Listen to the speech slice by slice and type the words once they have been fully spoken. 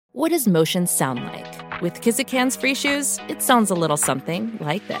What does motion sound like? With Kizikans free shoes, it sounds a little something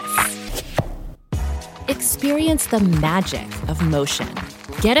like this. Experience the magic of motion.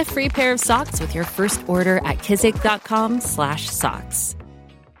 Get a free pair of socks with your first order at kizik.com/socks.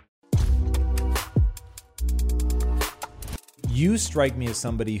 You strike me as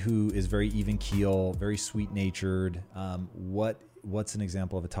somebody who is very even keel, very sweet natured. What's an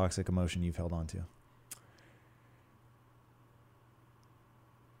example of a toxic emotion you've held on to?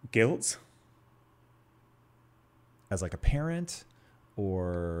 Guilt. As like a parent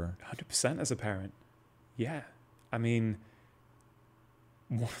or? 100% as a parent. Yeah. I mean,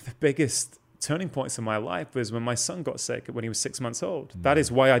 one of the biggest turning points in my life was when my son got sick when he was 6 months old. Mm. That is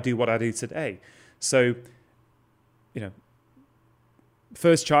why I do what I do today. So,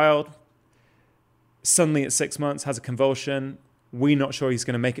 first child, suddenly at 6 months has a convulsion. We're not sure he's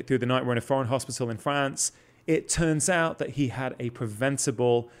going to make it through the night. We're in a foreign hospital in France. It turns out that he had a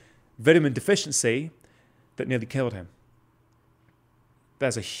preventable vitamin deficiency that nearly killed him.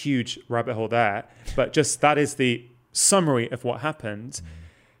 There's a huge rabbit hole there, but just that is the summary of what happened.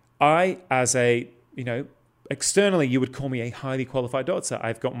 I, as externally, you would call me a highly qualified doctor.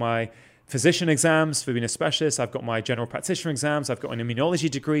 I've got my physician exams for being a specialist. I've got my general practitioner exams. I've got an immunology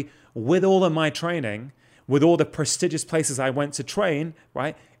degree. With all of my training, with all the prestigious places I went to train,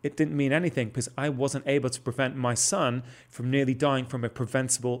 right, it didn't mean anything because I wasn't able to prevent my son from nearly dying from a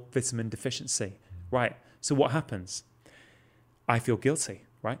preventable vitamin deficiency, right? So what happens? I feel guilty,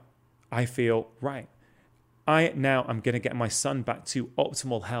 right? I feel, right, now I'm going to get my son back to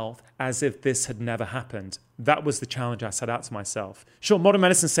optimal health as if this had never happened. That was the challenge I set out to myself. Sure, modern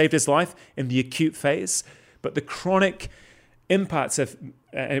medicine saved his life in the acute phase, but the chronic impacts of,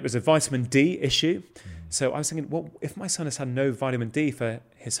 it was a vitamin D issue. So I was thinking, well, if my son has had no vitamin D for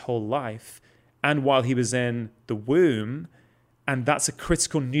his whole life, and while he was in the womb, and that's a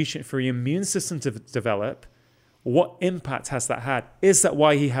critical nutrient for your immune system to develop, what impact has that had? Is that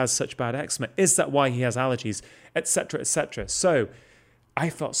why he has such bad eczema? Is that why he has allergies, etc., etc.? So I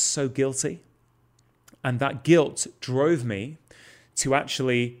felt so guilty. And that guilt drove me to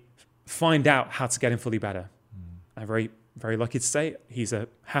actually find out how to get him fully better. I'm very, very lucky to say he's a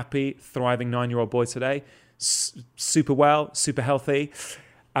happy, thriving 9-year-old boy today. Super well, super healthy.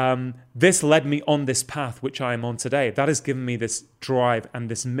 This led me on this path which I am on today. That has given me this drive and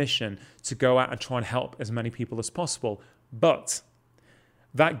this mission to go out and try and help as many people as possible. But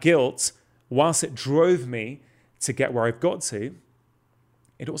that guilt, whilst it drove me to get where I've got to,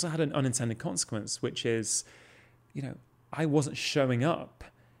 it also had an unintended consequence, which is, I wasn't showing up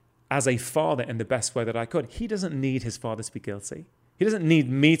as a father in the best way that I could. He doesn't need his father to be guilty. He doesn't need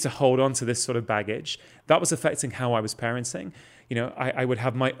me to hold on to this sort of baggage. That was affecting how I was parenting. I would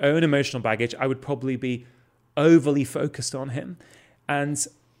have my own emotional baggage. I would probably be overly focused on him. And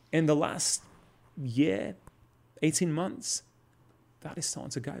in the last year, 18 months, that is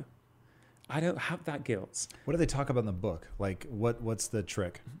starting to go. I don't have that guilt. What do they talk about in the book? Like, what's the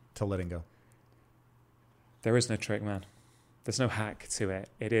trick to letting go? There is no trick, man. There's no hack to it.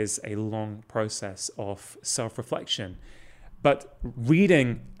 It is a long process of self-reflection. But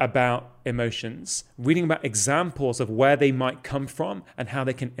reading about emotions, reading about examples of where they might come from and how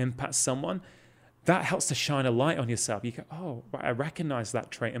they can impact someone, that helps to shine a light on yourself. You go, oh, right, I recognize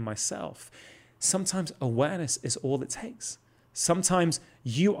that trait in myself. Sometimes awareness is all it takes. Sometimes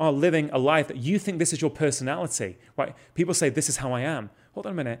you are living a life that you think this is your personality, right? People say, this is how I am. Hold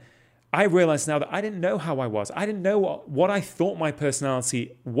on a minute. I realize now that I didn't know how I was. I didn't know what I thought my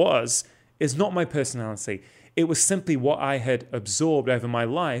personality was is not my personality. It was simply what I had absorbed over my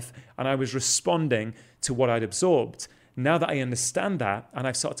life, and I was responding to what I'd absorbed. Now that I understand that, and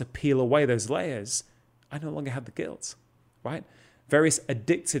I've started to peel away those layers, I no longer have the guilt, right? Various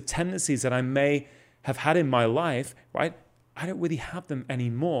addictive tendencies that I may have had in my life, right? I don't really have them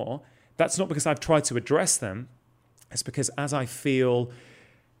anymore. That's not because I've tried to address them. It's because as I feel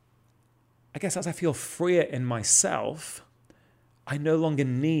freer in myself, I no longer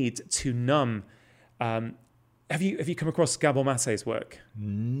need to numb. Have you come across Gabor Mate's work?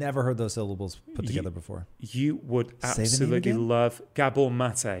 Never heard those syllables put together before. You would absolutely love Gabor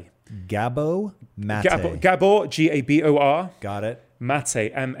Mate. Gabor Mate. Gabor, Gabor. Got it.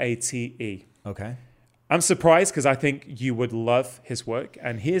 Mate, Mate. Okay. I'm surprised because I think you would love his work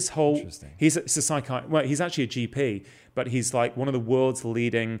and his whole. He's a psychiatrist. Well, he's actually a GP, but he's like one of the world's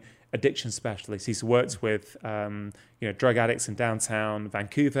leading addiction specialists. He's worked with drug addicts in downtown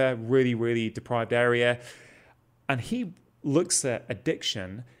Vancouver, really, really deprived area. And he looks at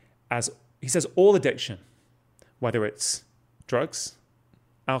addiction as, he says, all addiction, whether it's drugs,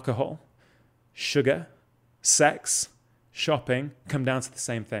 alcohol, sugar, sex, shopping come down to the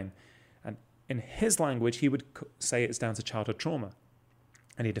same thing. And in his language, he would say it's down to childhood trauma.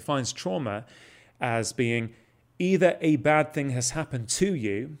 And he defines trauma as being either a bad thing has happened to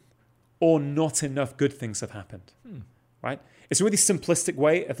you or not enough good things have happened, right? It's a really simplistic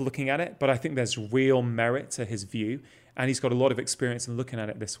way of looking at it, but I think there's real merit to his view, and he's got a lot of experience in looking at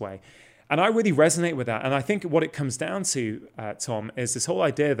it this way. And I really resonate with that. And I think what it comes down to, Tom, is this whole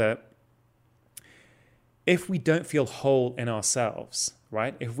idea that if we don't feel whole in ourselves,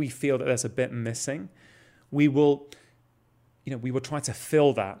 right? If we feel that there's a bit missing, we will try to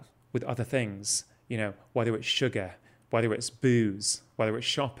fill that with other things, whether it's sugar, whether it's booze, whether it's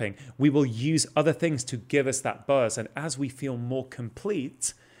shopping. We will use other things to give us that buzz. And as we feel more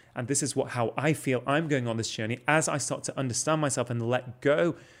complete, and this is how I feel I'm going on this journey, as I start to understand myself and let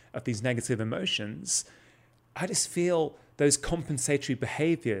go of these negative emotions, I just feel those compensatory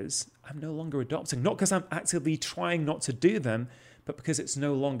behaviors I'm no longer adopting, not because I'm actively trying not to do them, but because it's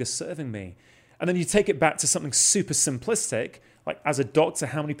no longer serving me. And then you take it back to something super simplistic, like as a doctor,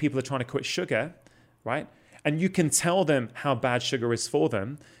 how many people are trying to quit sugar, right? And you can tell them how bad sugar is for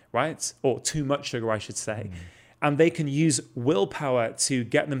them, right? Or too much sugar, I should say. And they can use willpower to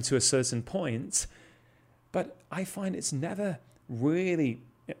get them to a certain point. But I find it's never really,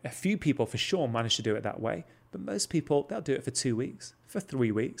 a few people for sure manage to do it that way. But most people, they'll do it for 2 weeks, for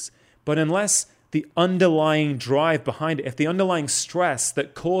 3 weeks. But unless the underlying drive behind it, if the underlying stress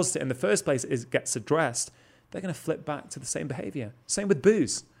that caused it in the first place gets addressed, they're going to flip back to the same behavior. Same with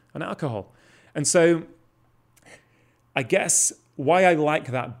booze and alcohol. And so I guess why I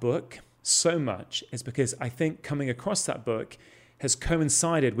like that book so much is because I think coming across that book has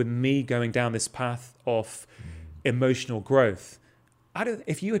coincided with me going down this path of emotional growth.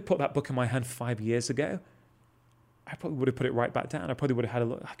 If you had put that book in my hand 5 years ago, I probably would have put it right back down. I probably would have had a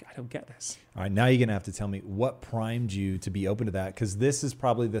look. I don't get this. All right, now you're going to have to tell me what primed you to be open to that, because this is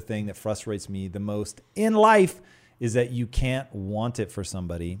probably the thing that frustrates me the most in life, is that you can't want it for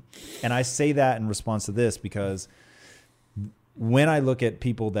somebody. And I say that in response to this because when I look at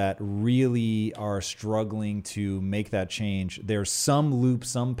people that really are struggling to make that change, there's some loop,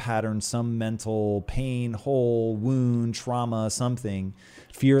 some pattern, some mental pain, hole, wound, trauma, something,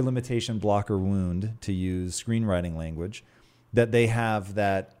 fear, limitation, block, or wound, to use screenwriting language, that they have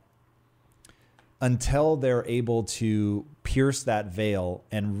that until they're able to pierce that veil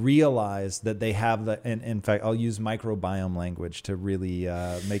and realize that they have and in fact, I'll use microbiome language to really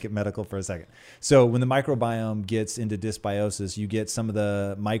make it medical for a second. So when the microbiome gets into dysbiosis, you get some of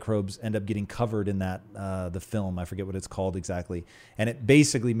the microbes end up getting covered in that, the film, I forget what it's called exactly. And it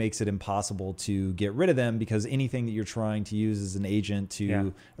basically makes it impossible to get rid of them because anything that you're trying to use as an agent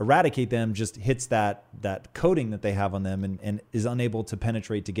to eradicate them just hits that coating that they have on them and is unable to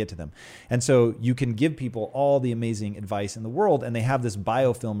penetrate to get to them. And so you can give people all the amazing advice in the world, and they have this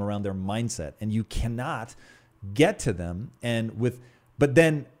biofilm around their mindset, and you cannot get to them. But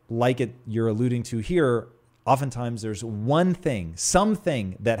then, like you're alluding to here, oftentimes there's one thing,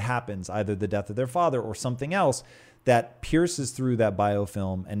 something that happens, either the death of their father or something else, that pierces through that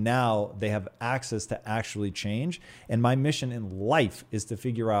biofilm, and now they have access to actually change. And my mission in life is to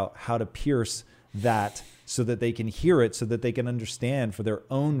figure out how to pierce that so that they can hear it, so that they can understand for their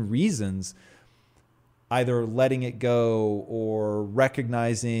own reasons, either letting it go or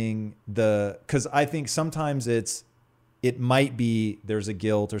recognizing because I think sometimes it might be there's a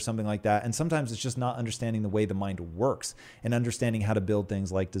guilt or something like that. And sometimes it's just not understanding the way the mind works and understanding how to build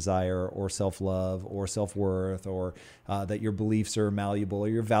things like desire or self-love or self-worth or that your beliefs are malleable or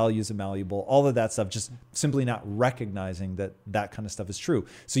your values are malleable, all of that stuff, just simply not recognizing that kind of stuff is true.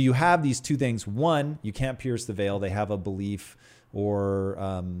 So you have these two things. One, you can't pierce the veil. They have a belief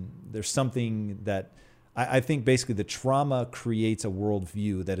or there's something that I think basically the trauma creates a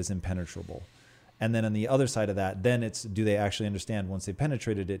worldview that is impenetrable. And then on the other side of that, then it's, do they actually understand once they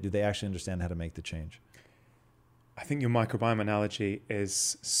penetrated it, do they actually understand how to make the change? I think your microbiome analogy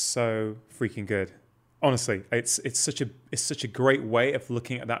is so freaking good. Honestly, it's such a great way of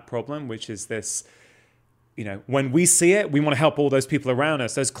looking at that problem, which is this, when we see it, we want to help all those people around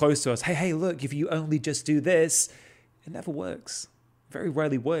us, those close to us. Hey, look, if you only just do this, it never works. Very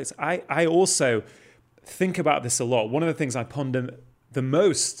rarely works. I also think about this a lot. One of the things I ponder the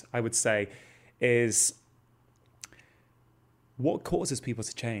most, I would say, is what causes people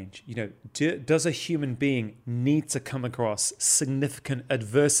to change? Does a human being need to come across significant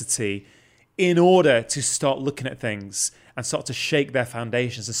adversity in order to start looking at things and start to shake their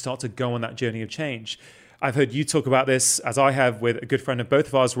foundations and start to go on that journey of change? I've heard you talk about this, as I have with a good friend of both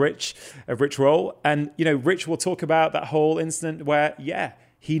of ours, Rich Roll. And, Rich will talk about that whole incident where,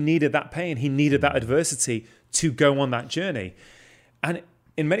 he needed that pain. He needed that adversity to go on that journey. And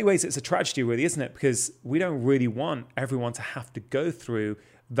in many ways, it's a tragedy, really, isn't it? Because we don't really want everyone to have to go through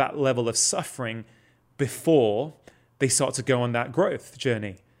that level of suffering before they start to go on that growth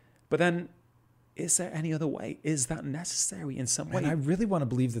journey. But then, is there any other way? Is that necessary in some way? I really want to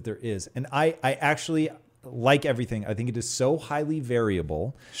believe that there is. And I actually, like everything, I think it is so highly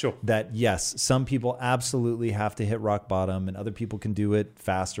variable that yes, some people absolutely have to hit rock bottom and other people can do it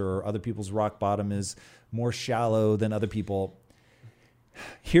faster, or other people's rock bottom is more shallow than other people.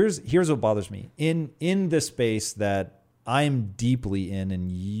 Here's what bothers me. In this space that I'm deeply in,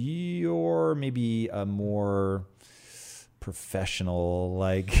 and you're maybe a more professional,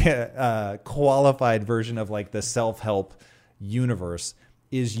 like qualified version of like the self-help universe,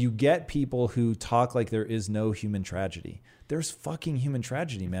 is you get people who talk like there is no human tragedy. There's fucking human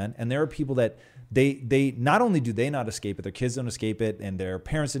tragedy, man. And there are people that they not only do they not escape it, their kids don't escape it, and their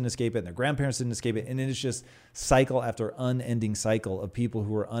parents didn't escape it, and their grandparents didn't escape it. And it is just cycle after unending cycle of people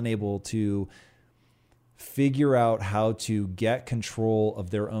who are unable to figure out how to get control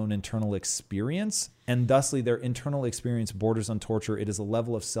of their own internal experience. And thusly, their internal experience borders on torture. It is a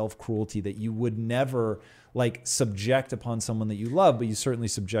level of self-cruelty that you would never like subject upon someone that you love, but you certainly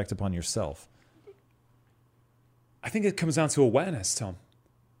subject upon yourself. I think it comes down to awareness, Tom.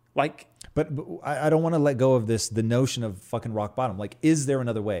 Like, but I don't want to let go of this, the notion of fucking rock bottom. Like, is there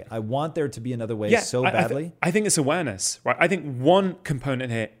another way? I want there to be another way so badly. I think it's awareness, right? I think one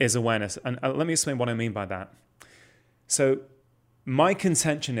component here is awareness. And let me explain what I mean by that. So my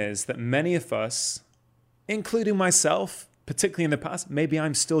contention is that many of us, including myself, particularly in the past, maybe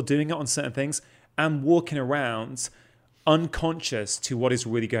I'm still doing it on certain things, I'm walking around unconscious to what is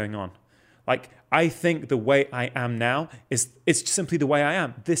really going on. Like, I think the way I am now it's simply the way I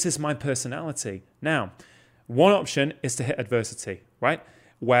am. This is my personality. Now, one option is to hit adversity, right?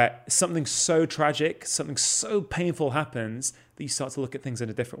 Where something so tragic, something so painful happens that you start to look at things in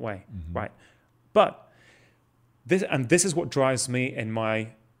a different way, right? But this is what drives me in my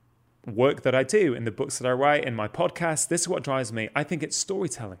work that I do, in the books that I write, in my podcast. This is what drives me. I think it's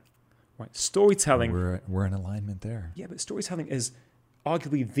storytelling, right? Storytelling. We're in alignment there. Yeah, but storytelling is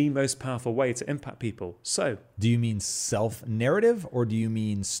arguably the most powerful way to impact people. So, do you mean self-narrative, or do you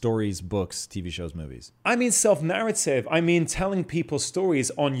mean stories, books, TV shows, movies? I mean self-narrative. I mean telling people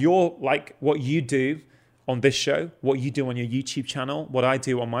stories on your, like what you do on this show, what you do on your YouTube channel, what I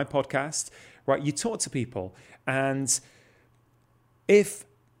do on my podcast, right? You talk to people. And if,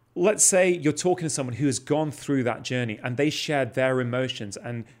 let's say you're talking to someone who has gone through that journey and they share their emotions,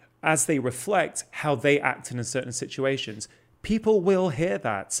 and as they reflect how they acted in certain situations, people will hear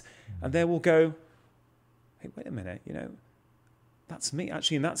that and they will go, hey, wait a minute, that's me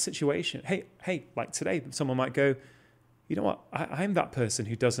actually in that situation. Hey, like today, someone might go, you know what? I'm that person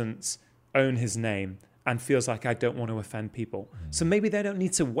who doesn't own his name and feels like I don't want to offend people. So maybe they don't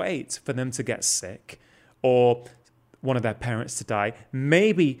need to wait for them to get sick or one of their parents to die.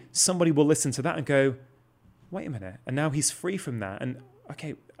 Maybe somebody will listen to that and go, wait a minute. And now he's free from that. And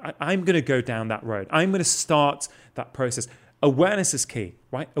okay, I'm going to go down that road. I'm going to start that process. Awareness is key,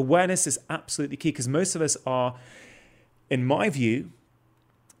 right? Awareness is absolutely key, because most of us are, in my view,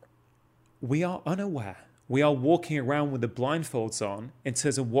 we are unaware. We are walking around with the blindfolds on in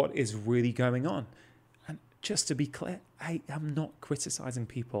terms of what is really going on. And just to be clear, I am not criticizing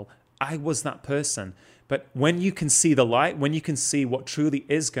people. I was that person. But when you can see the light, when you can see what truly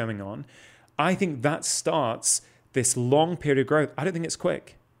is going on, I think that starts this long period of growth. I don't think it's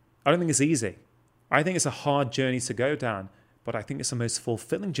quick. I don't think it's easy. I think it's a hard journey to go down, but I think it's the most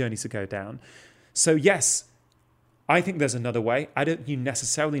fulfilling journey to go down. So yes, I think there's another way. I don't think you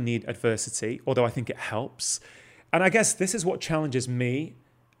necessarily need adversity, although I think it helps. And I guess this is what challenges me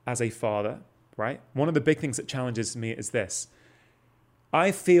as a father, right? One of the big things that challenges me is this.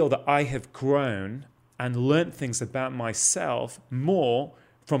 I feel that I have grown and learned things about myself more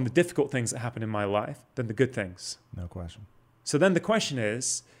from the difficult things that happen in my life than the good things. No question. So then the question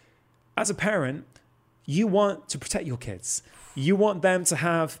is, as a parent, you want to protect your kids. You want them to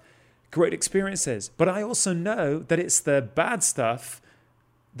have great experiences. But I also know that it's the bad stuff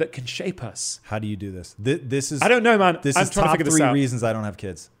that can shape us. How do you do this? This is, I don't know, man. This I'm is trying to top figure this 3 out. reasons I don't have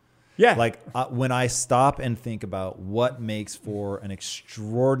kids. Yeah. Like when I stop and think about what makes for an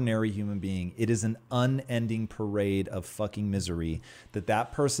extraordinary human being, it is an unending parade of fucking misery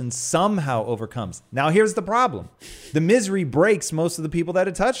that person somehow overcomes. Now, here's the problem. The misery breaks most of the people that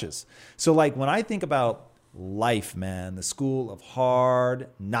it touches. So like when I think about life, man, the school of hard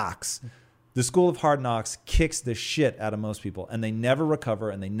knocks, the school of hard knocks kicks the shit out of most people, and they never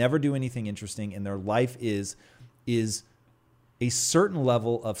recover and they never do anything interesting, and their life is a certain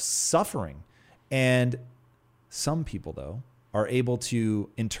level of suffering. And Some people, though, are able to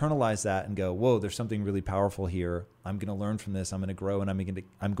internalize that and go, whoa, there's something really powerful here. I'm going to learn from this. I'm going to grow and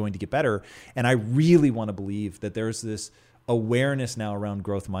I'm going to get better. And I really want to believe that there's this awareness now around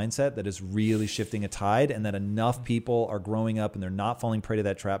growth mindset that is really shifting a tide, and that enough people are growing up and they're not falling prey to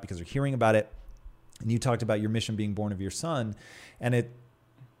that trap because they're hearing about it. And you talked about your mission being born of your son. And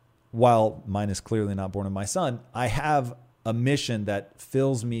while mine is clearly not born of my son, I have a mission that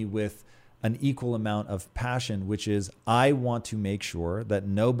fills me with an equal amount of passion, which is I want to make sure that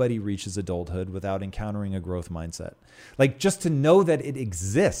nobody reaches adulthood without encountering a growth mindset. Like, just to know that it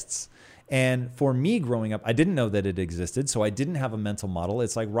exists. And for me growing up, I didn't know that it existed. So I didn't have a mental model.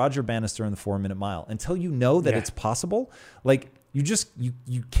 It's like Roger Bannister in the 4-Minute Mile. Until you know that it's possible, like you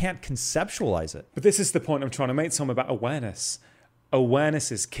can't conceptualize it. But this is the point I'm trying to make, Tom, about awareness.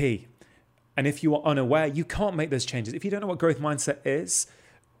 Awareness is key. And if you are unaware, you can't make those changes. If you don't know what growth mindset is,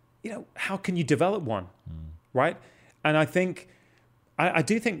 how can you develop one, right? And I think, I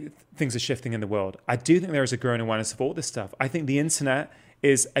do think things are shifting in the world. I do think there is a growing awareness of all this stuff. I think the internet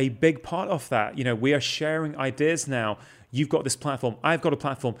is a big part of that. We are sharing ideas now. You've got this platform. I've got a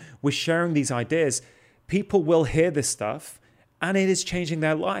platform. We're sharing these ideas. People will hear this stuff, and it is changing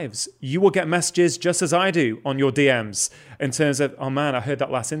their lives. You will get messages just as I do on your DMs in terms of, oh man, I heard that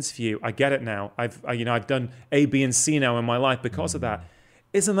last interview. I get it now. I've done A, B, and C now in my life because of that.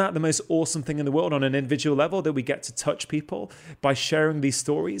 Isn't that the most awesome thing in the world on an individual level, that we get to touch people by sharing these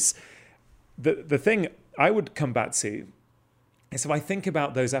stories? The thing I would come back to is, if I think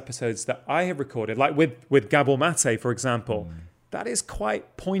about those episodes that I have recorded, like with Gabor Mate, for example, that is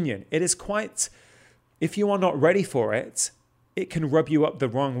quite poignant. It is quite, if you are not ready for it, it can rub you up the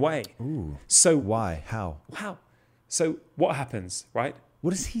wrong way. Ooh. So why? How? So what happens, right?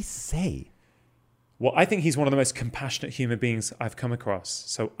 What does he say? Well, I think he's one of the most compassionate human beings I've come across.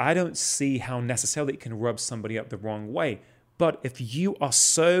 So I don't see how necessarily it can rub somebody up the wrong way. But if you are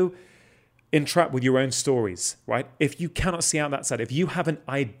so entrapped with your own stories, right? If you cannot see out that side, if you have an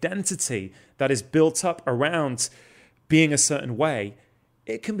identity that is built up around being a certain way,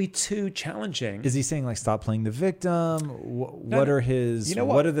 it can be too challenging. Is he saying like stop playing the victim? What are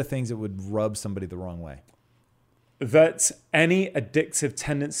the things that would rub somebody the wrong way? That any addictive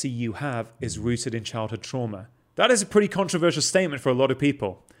tendency you have is rooted in childhood trauma. That is a pretty controversial statement for a lot of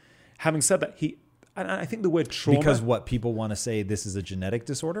people. Having said that, I think the word trauma... Because what, people want to say this is a genetic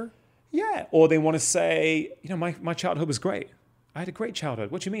disorder? Yeah, or they want to say, my childhood was great. I had a great childhood.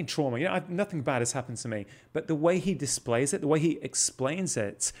 What do you mean trauma? Nothing bad has happened to me. But the way he displays it, the way he explains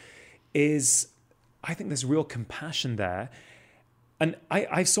it is, I think there's real compassion there. And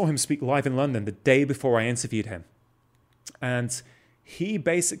I saw him speak live in London the day before I interviewed him. And he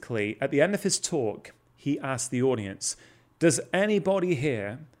basically, at the end of his talk, he asked the audience, does anybody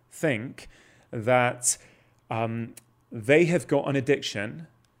here think that they have got an addiction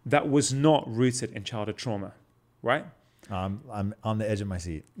that was not rooted in childhood trauma, right? I'm on the edge of my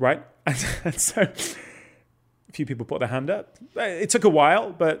seat. Right? And so a few people put their hand up. It took a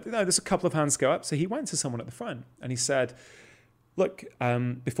while, but there's a couple of hands go up. So he went to someone at the front and he said, look,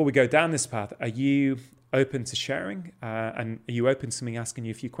 before we go down this path, are you open to sharing? And are you open to me asking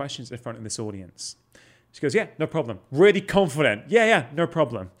you a few questions in front of this audience? She goes, yeah, no problem. Really confident. Yeah, no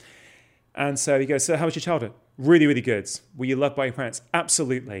problem. And so he goes, so how was your childhood? Really, really good. Were you loved by your parents?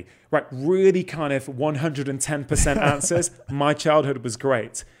 Absolutely. Right, really kind of 110% answers. My childhood was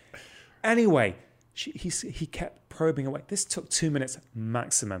great. Anyway, he kept probing away. This took 2 minutes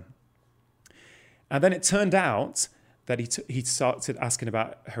maximum. And then it turned out that he started asking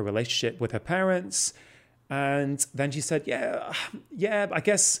about her relationship with her parents. And then she said, yeah, I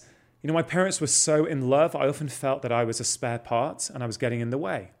guess, my parents were so in love. I often felt that I was a spare part and I was getting in the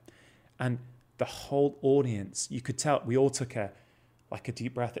way. And the whole audience, you could tell, we all took a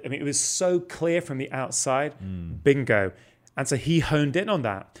deep breath. I mean, it was so clear from the outside, bingo. And so he honed in on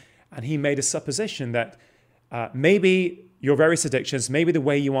that. And he made a supposition that maybe your various addictions, maybe the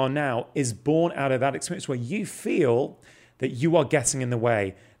way you are now is born out of that experience where you feel that you are getting in the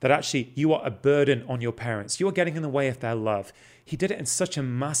way, that actually you are a burden on your parents. You are getting in the way of their love. He did it in such a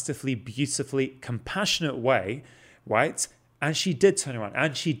masterfully, beautifully, compassionate way, right? And she did turn around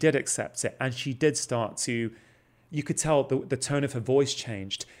and she did accept it. And she did start to, you could tell the tone of her voice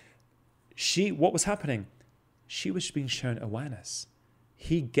changed. What was happening? She was being shown awareness.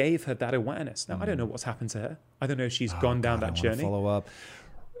 He gave her that awareness. Now, I don't know what's happened to her. I don't know if she's gone down that journey. Follow up.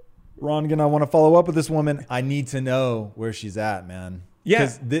 Rangan, I want to follow up with this woman. I need to know where she's at, man. Yeah.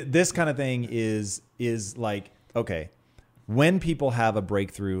 Because this kind of thing is like, okay, when people have a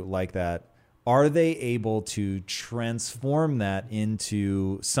breakthrough like that, are they able to transform that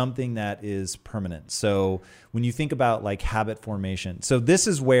into something that is permanent? So when you think about like habit formation, so this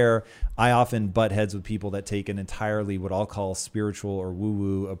is where I often butt heads with people that take an entirely what I'll call spiritual or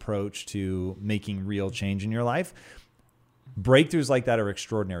woo-woo approach to making real change in your life. Breakthroughs like that are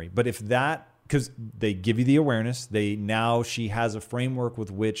extraordinary. But if that, because they give you the awareness, she has a framework with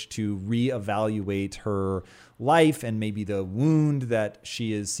which to reevaluate her life and maybe the wound that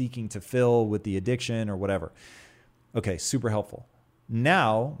she is seeking to fill with the addiction or whatever. Okay, super helpful.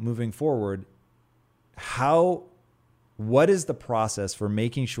 Now, moving forward, what is the process for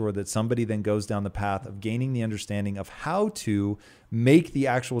making sure that somebody then goes down the path of gaining the understanding of how to make the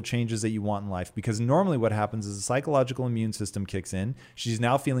actual changes that you want in life? Because normally what happens is the psychological immune system kicks in. She's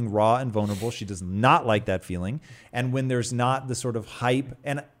now feeling raw and vulnerable. She does not like that feeling. And when there's not the sort of hype,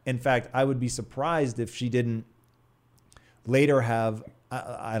 and in fact, I would be surprised if she didn't later have,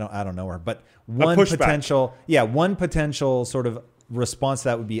 I don't know her, but one potential sort of response to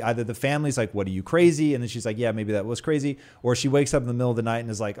that would be either the family's like, what are you, crazy? And then she's like, yeah, maybe that was crazy. Or she wakes up in the middle of the night and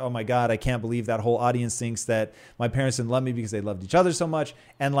is like, oh my God, I can't believe that whole audience thinks that my parents didn't love me because they loved each other so much.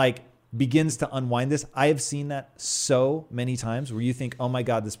 And like begins to unwind this. I have seen that so many times where you think, oh my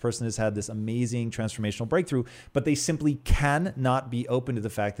God, this person has had this amazing transformational breakthrough, but they simply cannot be open to the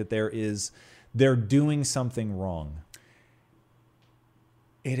fact that they're doing something wrong.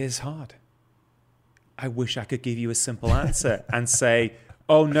 It is hard. I wish I could give you a simple answer and say,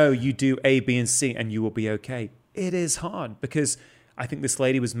 oh no, you do A, B, and C and you will be okay. It is hard because I think this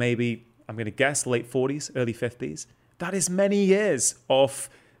lady was maybe, I'm going to guess, late 40s, early 50s. That is many years of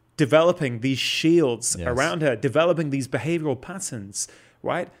developing these shields around her, developing these behavioral patterns,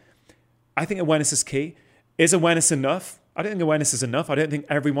 right? I think awareness is key. Is awareness enough? I don't think awareness is enough. I don't think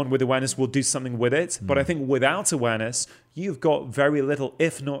everyone with awareness will do something with it. But I think without awareness, you've got very little,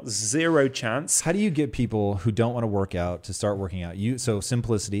 if not zero chance. How do you get people who don't want to work out to start working out? So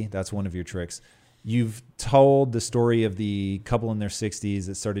simplicity, that's one of your tricks. You've told the story of the couple in their 60s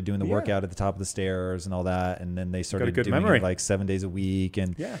that started doing the workout at the top of the stairs and all that. And then they started doing it like 7 days a week.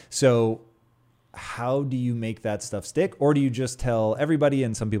 And so how do you make that stuff stick? Or do you just tell everybody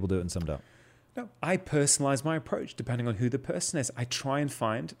and some people do it and some don't? No, I personalize my approach depending on who the person is. I try and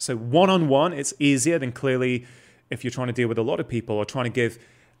find, so one-on-one, it's easier than clearly if you're trying to deal with a lot of people or trying to give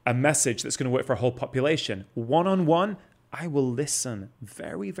a message that's going to work for a whole population. One-on-one, I will listen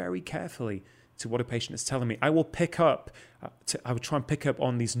very, very carefully to what a patient is telling me. I will try and pick up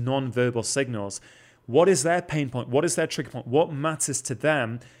on these non-verbal signals. What is their pain point? What is their trigger point? What matters to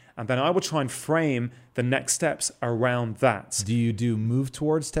them? And then I will try and frame the next steps around that. Do you do move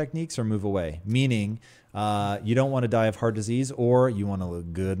towards techniques or move away? Meaning you don't want to die of heart disease or you want to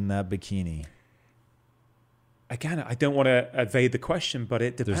look good in that bikini. Again, I don't want to evade the question, but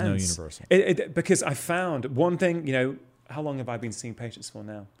it depends. There's no universal. Because I found one thing, how long have I been seeing patients for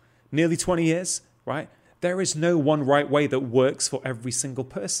now? Nearly 20 years, right? There is no one right way that works for every single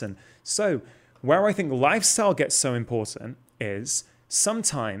person. So where I think lifestyle gets so important is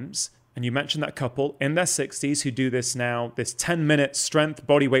sometimes, and you mentioned that couple in their 60s who do this 10-minute strength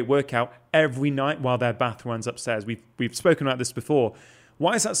bodyweight workout every night while their bath runs upstairs. We've spoken about this before.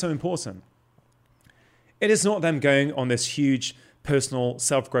 Why is that so important? It is not them going on this huge personal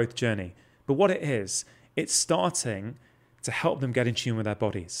self-growth journey, but what it is, it's starting to help them get in tune with their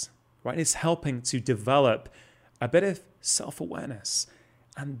bodies, right? It's helping to develop a bit of self-awareness.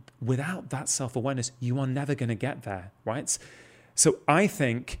 And without that self-awareness, you are never going to get there, right? So I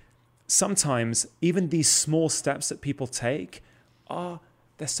think sometimes even these small steps that people take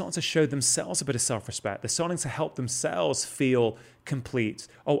they're starting to show themselves a bit of self-respect. They're starting to help themselves feel complete.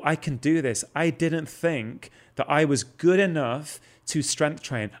 Oh, I can do this. I didn't think that I was good enough to strength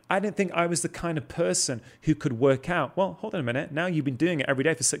train. I didn't think I was the kind of person who could work out. Well, hold on a minute. Now you've been doing it every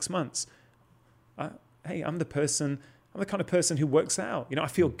day for 6 months. Hey, I'm the kind of person who works out. I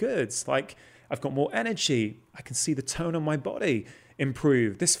feel good. It's like I've got more energy. I can see the tone on my body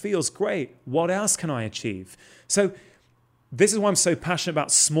improve. This feels great. What else can I achieve? So this is why I'm so passionate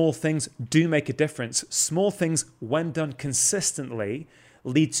about small things do make a difference. Small things, when done consistently,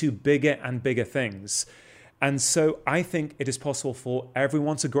 lead to bigger and bigger things. And so I think it is possible for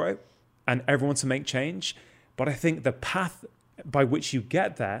everyone to grow and everyone to make change. But I think the path by which you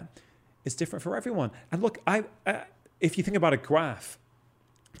get there is different for everyone. And look, if you think about a graph,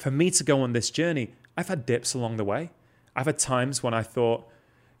 for me to go on this journey, I've had dips along the way. I've had times when I thought,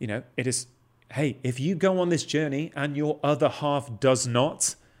 it is, hey, if you go on this journey and your other half does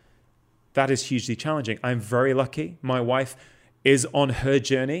not, that is hugely challenging. I'm very lucky. My wife is on her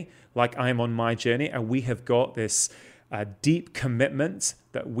journey like I'm on my journey, and we have got this a deep commitment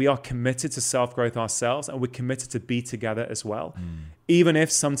that we are committed to self-growth ourselves, and we're committed to be together as well. Even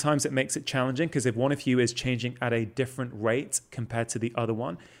if sometimes it makes it challenging, because if one of you is changing at a different rate compared to the other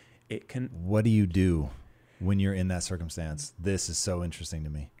one, it can... What do you do when you're in that circumstance? This is so interesting to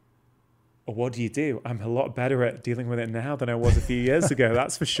me. What do you do? I'm a lot better at dealing with it now than I was a few years ago,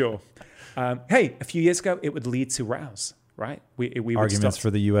 that's for sure. Hey, a few years ago, it would lead to rows, right? We Arguments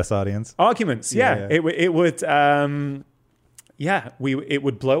for the U.S. audience? Arguments, yeah. It would, it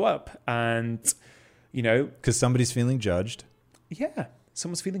would blow up, and, you know... Because somebody's feeling judged. Yeah,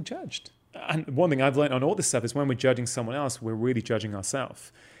 someone's feeling judged. And one thing I've learned on all this stuff is when we're judging someone else, we're really judging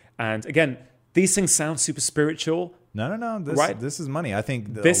ourselves. And again, these things sound super spiritual. No. This is money. I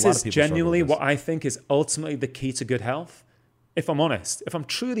think this is genuinely what I think is ultimately the key to good health. If I'm honest, if I'm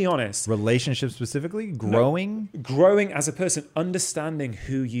truly honest. Relationships specifically? Growing? No, growing as a person, understanding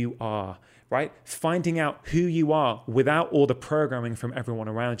who you are, right? Finding out who you are without all the programming from everyone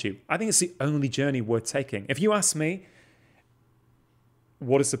around you. I think it's the only journey worth taking. If you ask me,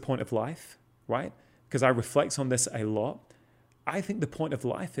 what is the point of life, right? Because I reflect on this a lot. I think the point of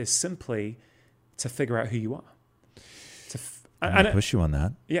life is simply to figure out who you are. I'm gonna push you on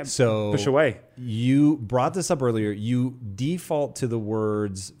that. Yeah, so push away. You brought this up earlier. You default to the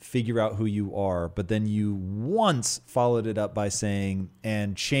words figure out who you are, but then you once followed it up by saying,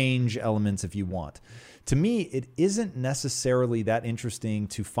 and change elements if you want. To me, it isn't necessarily that interesting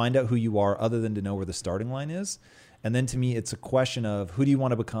to find out who you are other than to know where the starting line is. And then to me, it's a question of who do you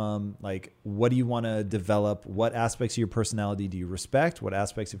want to become? Like, what do you want to develop? What aspects of your personality do you respect? What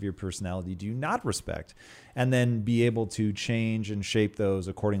aspects of your personality do you not respect? And then be able to change and shape those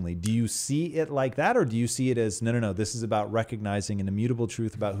accordingly. Do you see it like that? Or do you see it as, no, this is about recognizing an immutable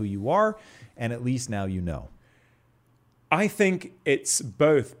truth about who you are. And at least now you know. I think it's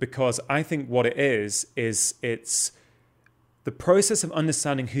both, because I think what it is it's the process of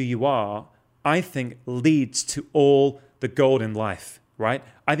understanding who you are, I think leads to all the gold in life, right?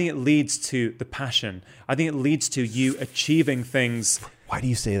 I think it leads to the passion. I think it leads to you achieving things. Why do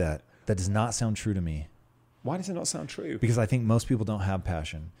you say that? That does not sound true to me. Why does it not sound true? Because I think most people don't have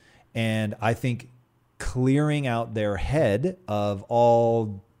passion. And I think clearing out their head of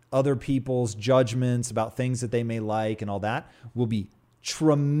all other people's judgments about things that they may like and all that will be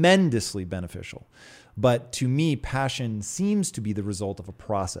tremendously beneficial. But to me, passion seems to be the result of a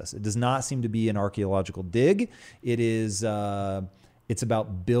process. It does not seem to be an archaeological dig. It is, it's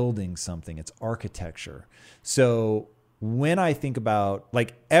about building something. It's architecture. So when I think about,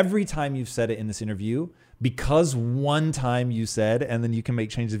 like, every time you've said it in this interview, because one time you said, and then you can make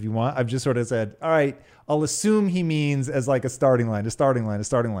changes if you want, I've just sort of said, all right, I'll assume he means as like a starting line.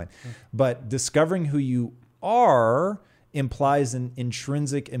 But discovering who you are implies an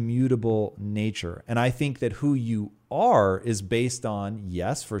intrinsic, immutable nature. And I think that who you are is based on,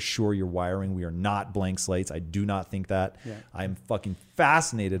 yes, for sure, your wiring. We are not blank slates. I do not think that. Yeah. I'm fucking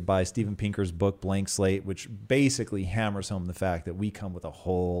fascinated by Steven Pinker's book, Blank Slate, which basically hammers home the fact that we come with a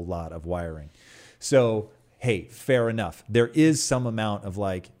whole lot of wiring. So, hey, fair enough. There is some amount of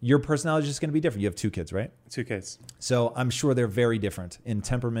like, your personality is just going to be different. You have 2 kids, right? 2 kids. So I'm sure they're very different in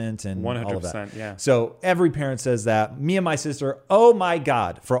temperament and 100%, all of that. Yeah. So every parent says that. Me and my sister, oh my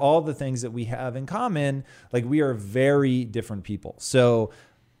God, for all the things that we have in common, like we are very different people. So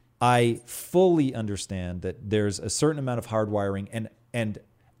I fully understand that there's a certain amount of hardwiring, and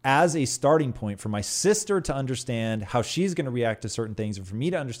as a starting point for my sister to understand how she's going to react to certain things, and for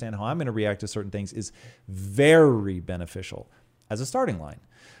me to understand how I'm going to react to certain things, is very beneficial as a starting line.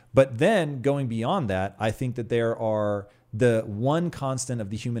 But then going beyond that, I think that there are the one constant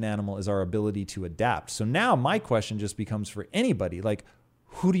of the human animal is our ability to adapt. So now my question just becomes for anybody, like,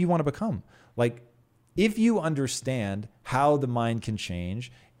 who do you want to become? Like, if you understand how the mind can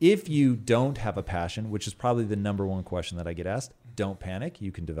change, if you don't have a passion, which is probably the number one question that I get asked, don't panic.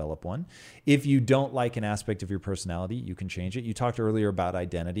 You can develop one. If you don't like an aspect of your personality, you can change it. You talked earlier about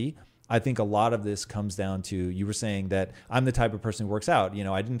identity. I think a lot of this comes down to, you were saying that I'm the type of person who works out. You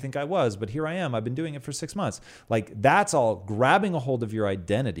know, I didn't think I was, but here I am. I've been doing it for 6 months. Like, that's all grabbing a hold of your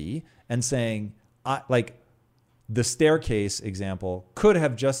identity and saying, like, the staircase example could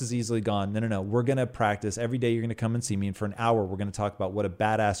have just as easily gone, no, we're going to practice. Every day you're going to come and see me, and for an hour, we're going to talk about what a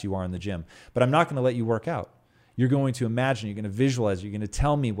badass you are in the gym. But I'm not going to let you work out. You're going to imagine, you're going to visualize, you're going to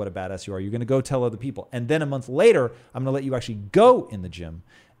tell me what a badass you are. You're going to go tell other people. And then a month later, I'm going to let you actually go in the gym.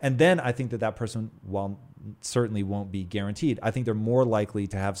 And then I think that person, while certainly won't be guaranteed, I think they're more likely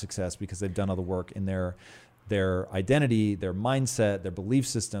to have success because they've done all the work in their identity, their mindset, their belief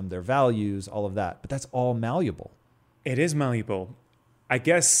system, their values, all of that. But that's all malleable. It is malleable. I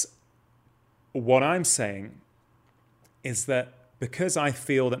guess what I'm saying is that because I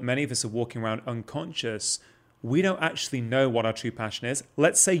feel that many of us are walking around unconscious, we don't actually know what our true passion is.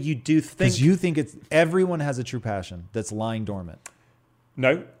 Let's say you do think... Because you think everyone has a true passion that's lying dormant.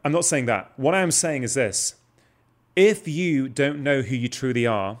 No, I'm not saying that. What I am saying is this. If you don't know who you truly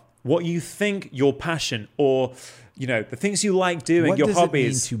are, what you think your passion or, the things you like doing, your hobbies... What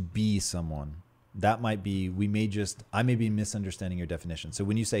does it mean to be someone? That might be, I may be misunderstanding your definition. So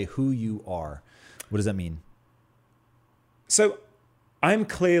when you say who you are, what does that mean? So I'm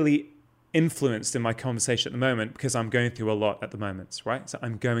clearly influenced in my conversation at the moment because I'm going through a lot at the moment, right? So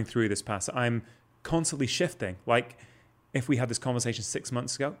I'm going through this path. So I'm constantly shifting. Like if we had this conversation 6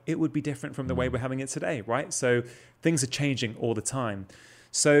 months ago, it would be different from the way we're having it today, right? So things are changing all the time.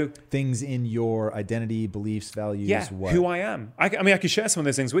 So things in your identity, beliefs, values, what? Who I am. I could share some of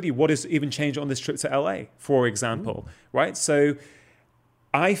those things with you. What has even changed on this trip to LA, for example, right? So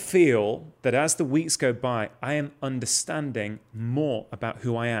I feel that as the weeks go by, I am understanding more about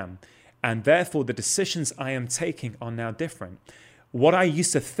who I am. And therefore, the decisions I am taking are now different. What I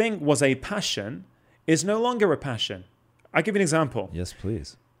used to think was a passion is no longer a passion. I'll give you an example. Yes,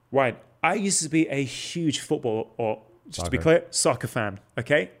 please. Right. I used to be a huge football, or just to be clear, soccer fan.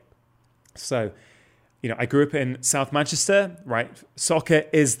 Okay. So, I grew up in South Manchester, right? Soccer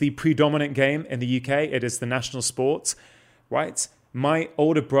is the predominant game in the UK. It is the national sport, right? My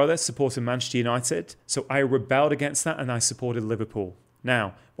older brother supported Manchester United. So I rebelled against that and I supported Liverpool.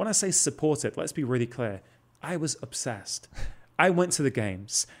 Now, when I say supported, let's be really clear. I was obsessed. I went to the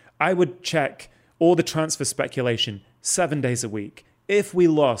games. I would check all the transfer speculation 7 days a week. If we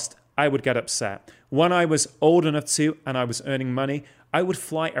lost, I would get upset. When I was old enough to and I was earning money, I would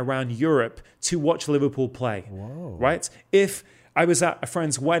fly around Europe to watch Liverpool play. Whoa. Right? If I was at a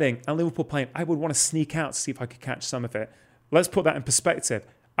friend's wedding and Liverpool playing, I would want to sneak out to see if I could catch some of it. Let's put that in perspective.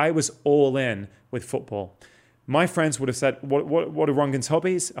 I was all in with football. My friends would have said, what are Rangan's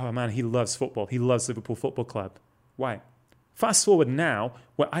hobbies? Oh man, he loves football. He loves Liverpool Football Club. Why? Fast forward now,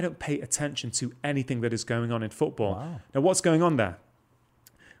 where I don't pay attention to anything that is going on in football. Wow. Now, what's going on there?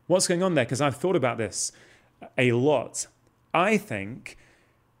 What's going on there? Because I've thought about this a lot. I think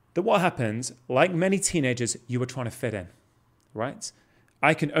that what happens, like many teenagers, you were trying to fit in, right?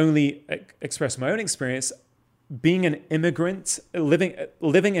 I can only express my own experience being an immigrant, living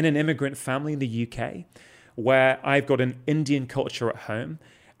in an immigrant family in the UK, where I've got an Indian culture at home.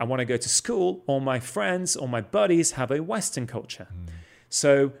 And when I go to school, all my friends, all my buddies have a Western culture.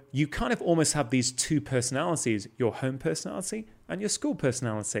 So you kind of almost have these two personalities, your home personality and your school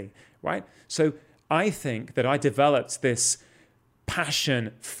personality, right? So I think that I developed this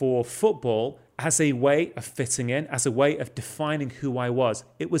passion for football as a way of fitting in, as a way of defining who I was.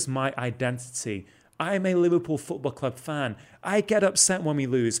 It was my identity. I'm a Liverpool Football Club fan. I get upset when we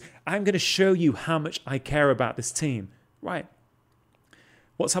lose. I'm going to show you how much I care about this team. Right.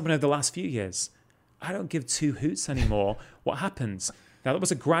 What's happened over the last few years? I don't give two hoots anymore. What happens? Now, that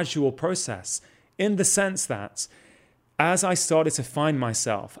was a gradual process in the sense that as I started to find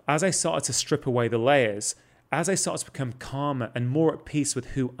myself, as I started to strip away the layers, as I started to become calmer and more at peace with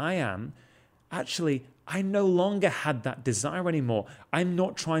who I am, actually, I no longer had that desire anymore. I'm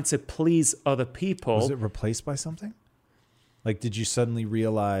not trying to please other people. Was it replaced by something? Like, did you suddenly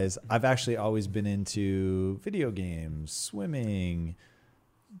realize, I've actually always been into video games, swimming,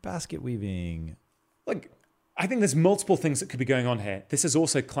 basket weaving? Like, I think there's multiple things that could be going on here. This has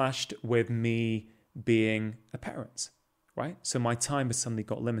also clashed with me being a parent, right? So my time has suddenly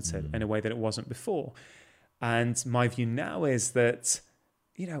got limited in a way that it wasn't before. And my view now is that,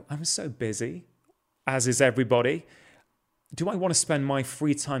 I'm so busy, as is everybody. Do I want to spend my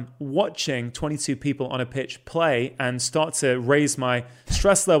free time watching 22 people on a pitch play and start to raise my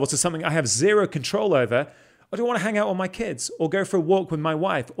stress level to something I have zero control over? Or do I want to hang out with my kids or go for a walk with my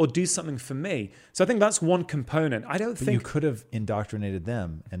wife or do something for me? So I think that's one component. But you could have indoctrinated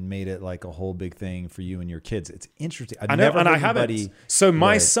them and made it like a whole big thing for you and your kids. It's interesting. I know, and I haven't. So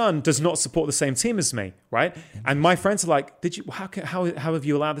my son does not support the same team as me, right? And my friends are like, how have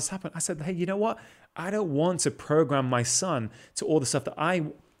you allowed this to happen? I said, hey, you know what? I don't want to program my son to all the stuff that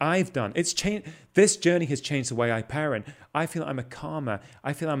I've done. It's changed. This journey has changed the way I parent. I feel I'm a calmer.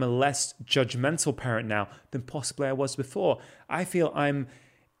 I feel I'm a less judgmental parent now than possibly I was before. I feel I'm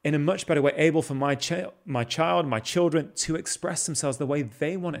in a much better way able for my children to express themselves the way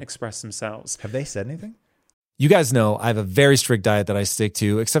they want to express themselves. Have they said anything? You guys know I have a very strict diet that I stick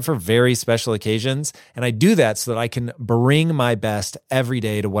to, except for very special occasions. And I do that so that I can bring my best every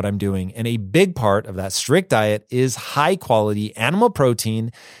day to what I'm doing. And a big part of that strict diet is high quality animal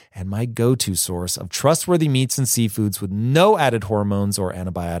protein. And my go-to source of trustworthy meats and seafoods with no added hormones or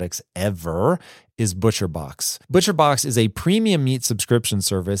antibiotics ever is ButcherBox. ButcherBox is a premium meat subscription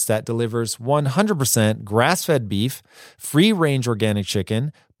service that delivers 100% grass-fed beef, free-range organic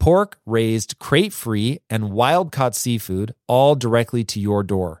chicken, pork raised crate-free, and wild-caught seafood, all directly to your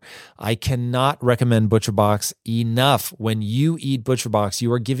door. I cannot recommend ButcherBox enough. When you eat ButcherBox,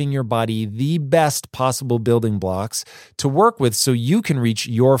 you are giving your body the best possible building blocks to work with so you can reach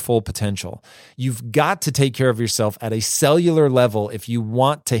your full potential. You've got to take care of yourself at a cellular level if you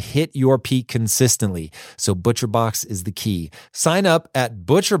want to hit your peak consistently. So ButcherBox is the key. Sign up at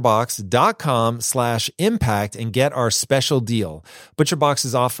butcherbox.com/impact and get our special deal. ButcherBox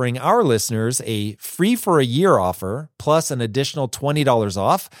is offering our listeners a free for a year offer plus an additional $20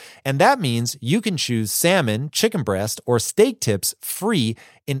 off. And that means you can choose salmon, chicken breast, or steak tips free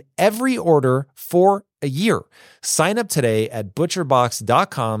in every order for a year. Sign up today at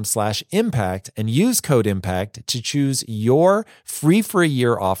butcherbox.com/impact and use code IMPACT to choose your free for a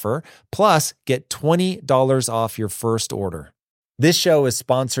year offer, plus get $20 off your first order. This show is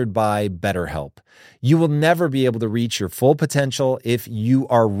sponsored by BetterHelp. You will never be able to reach your full potential if you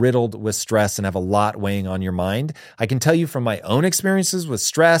are riddled with stress and have a lot weighing on your mind. I can tell you from my own experiences with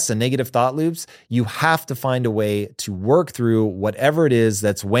stress and negative thought loops, you have to find a way to work through whatever it is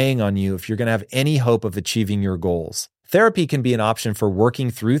that's weighing on you if you're going to have any hope of achieving your goals. Therapy can be an option for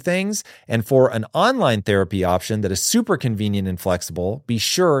working through things, and for an online therapy option that is super convenient and flexible, be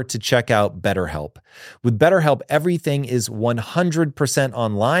sure to check out BetterHelp. With BetterHelp, everything is 100%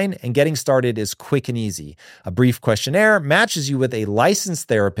 online, and getting started is quick and easy. A brief questionnaire matches you with a licensed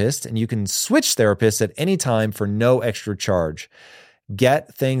therapist, and you can switch therapists at any time for no extra charge.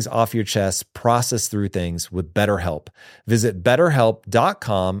 Get things off your chest, process through things with BetterHelp. Visit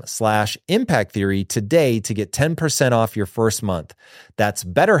betterhelp.com/impact theory today to get 10% off your first month. That's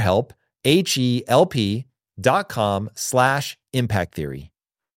BetterHelp, HELP.com/impact theory.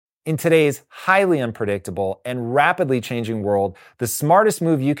 In today's highly unpredictable and rapidly changing world, the smartest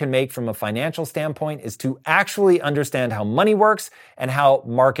move you can make from a financial standpoint is to actually understand how money works and how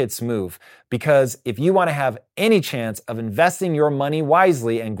markets move. Because if you want to have any chance of investing your money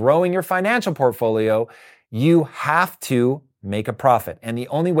wisely and growing your financial portfolio, you have to make a profit. And the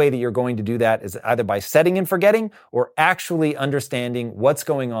only way that you're going to do that is either by setting and forgetting or actually understanding what's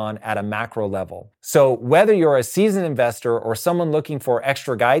going on at a macro level. So whether you're a seasoned investor or someone looking for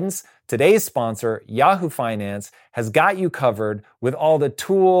extra guidance, today's sponsor, Yahoo Finance, has got you covered with all the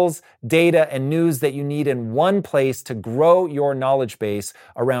tools, data, and news that you need in one place to grow your knowledge base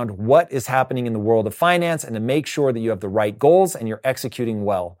around what is happening in the world of finance and to make sure that you have the right goals and you're executing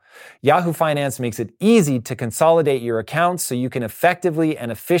well. Yahoo Finance makes it easy to consolidate your accounts so you can effectively and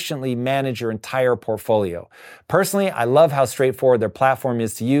efficiently manage your entire portfolio. Personally, I love how straightforward their platform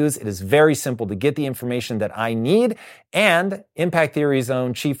is to use. It is very simple to get the information that I need, and Impact Theory's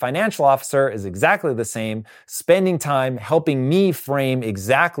own chief financial officer is exactly the same, spending time helping me frame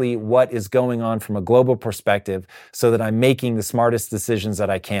exactly what is going on from a global perspective so that I'm making the smartest decisions that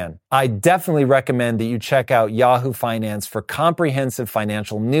I can. I definitely recommend that you check out Yahoo Finance for comprehensive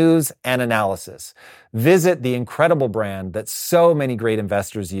financial news and analysis. Visit the incredible brand that so many great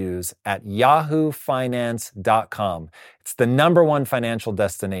investors use at yahoofinance.com. It's the #1 financial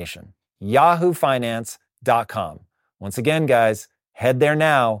destination. yahoofinance.com. Once again, guys, head there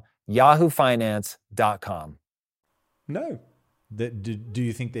now, yahoofinance.com. No. Do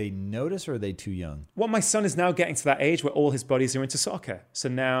you think they notice, or are they too young? Well, my son is now getting to that age where all his buddies are into soccer. So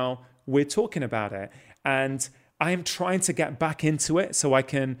now we're talking about it. And I am trying to get back into it so I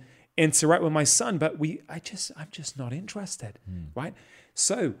can interact with my son, but I'm just not interested, right?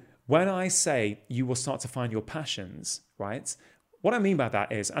 So when I say you will start to find your passions, right? What I mean by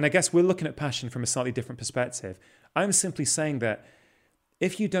that is, and I guess we're looking at passion from a slightly different perspective. I'm simply saying that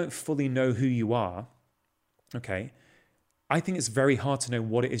if you don't fully know who you are, okay, I think it's very hard to know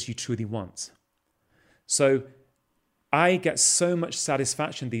what it is you truly want. So I get so much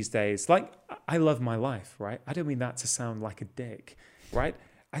satisfaction these days. Like, I love my life, right? I don't mean that to sound like a dick, right?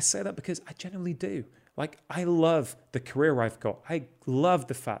 I say that because I genuinely do. Like, I love the career I've got. I love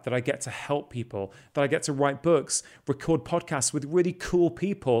the fact that I get to help people, that I get to write books, record podcasts with really cool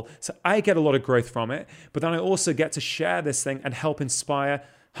people. So I get a lot of growth from it. But then I also get to share this thing and help inspire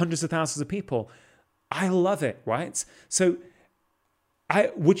hundreds of thousands of people. I love it, right? So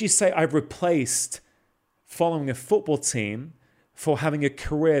would you say I've replaced following a football team for having a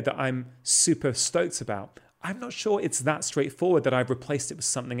career that I'm super stoked about? I'm not sure it's that straightforward that I've replaced it with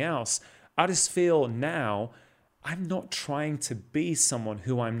something else. I just feel now I'm not trying to be someone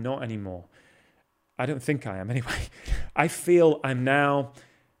who I'm not anymore. I don't think I am anyway. I feel I'm now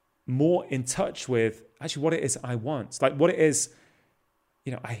more in touch with actually what it is I want. Like what it is,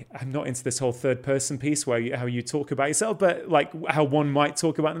 I'm not into this whole third person piece where how you talk about yourself, but like how one might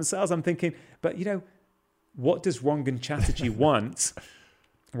talk about themselves. I'm thinking, but what does Rangan Chatterjee want,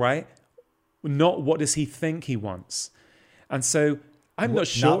 right? Not what does he think he wants. And so I'm not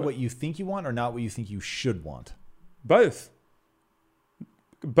sure. Not what you think you want or not what you think you should want? Both.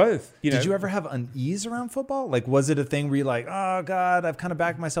 Did you ever have unease around football? Like, was it a thing where you're like, oh God, I've kind of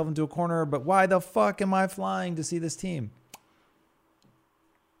backed myself into a corner, but why the fuck am I flying to see this team?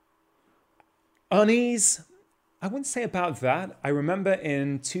 Unease, I wouldn't say about that. I remember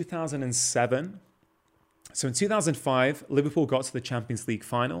in 2007, so in 2005, Liverpool got to the Champions League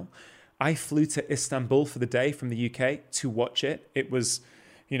final. I flew to Istanbul for the day from the UK to watch it. It was,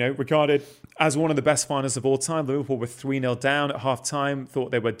 regarded as one of the best finals of all time. Liverpool were 3-0 down at half-time,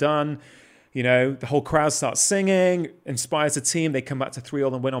 thought they were done. The whole crowd starts singing, inspires the team. They come back to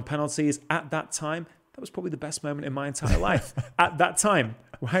 3-0 and win on penalties. At that time, that was probably the best moment in my entire life. At that time,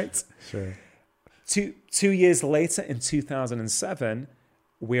 right? Sure. Two years later, in 2007,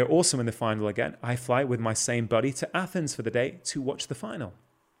 we are also in the final again. I fly with my same buddy to Athens for the day to watch the final.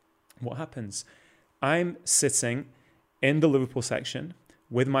 What happens? I'm sitting in the Liverpool section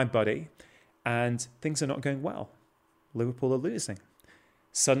with my buddy, and things are not going well. Liverpool are losing.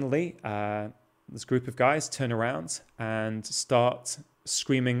 Suddenly, this group of guys turn around and start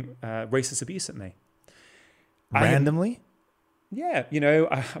screaming racist abuse at me. Randomly? I'm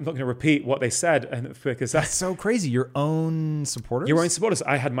not going to repeat what they said because That's so crazy. Your own supporters? Your own supporters.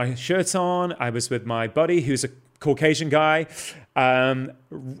 I had my shirt on. I was with my buddy who's a Caucasian guy, to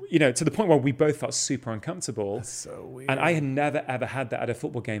the point where we both felt super uncomfortable. That's so weird. And I had never, ever had that at a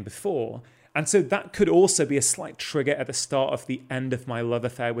football game before. And so that could also be a slight trigger at the start of the end of my love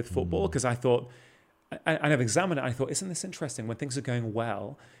affair with football, because I thought, and I've examined it, I thought, isn't this interesting? When things are going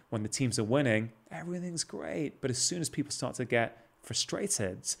well, when the teams are winning, everything's great. But as soon as people start to get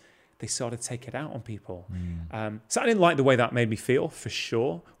frustrated, they sort of take it out on people. So I didn't like the way that made me feel, for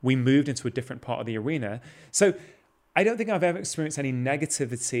sure. We moved into a different part of the arena. So I don't think I've ever experienced any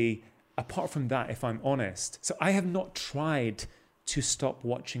negativity apart from that, if I'm honest. So I have not tried to stop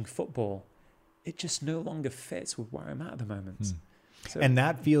watching football. It just no longer fits with where I'm at the moment. So, and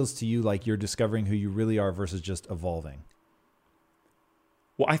that feels to you like you're discovering who you really are versus just evolving.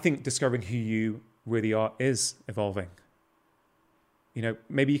 Well, I think discovering who you really are is evolving.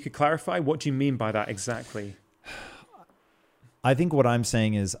 Maybe you could clarify. What do you mean by that exactly? I think what I'm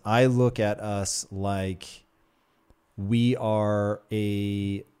saying is I look at us like we are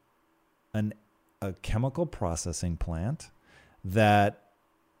a chemical processing plant that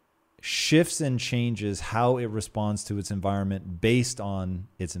shifts and changes how it responds to its environment based on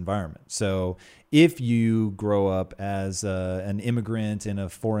its environment. So if you grow up as an immigrant in a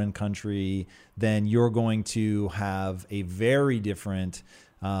foreign country, then you're going to have a very different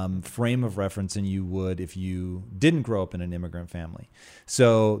frame of reference than you would if you didn't grow up in an immigrant family.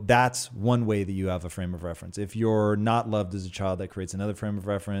 So that's one way that you have a frame of reference. If you're not loved as a child, that creates another frame of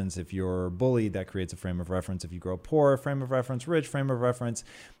reference. If you're bullied, that creates a frame of reference. If you grow up poor, frame of reference, rich, frame of reference.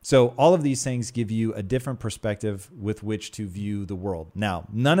 So all of these things give you a different perspective with which to view the world. Now,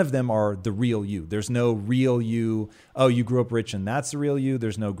 none of them are the real you. There's no real you. Oh, you grew up rich and that's the real you.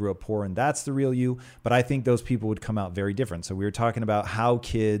 There's no grew up poor and that's the real you. But I think those people would come out very different. So we were talking about how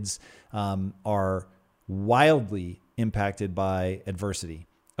kids are wildly impacted by adversity.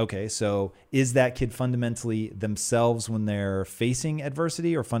 Okay, so is that kid fundamentally themselves when they're facing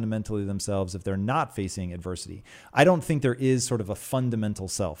adversity, or fundamentally themselves if they're not facing adversity? I don't think there is sort of a fundamental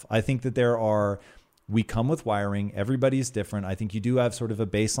self. I think that we come with wiring. Everybody's different. I think you do have sort of a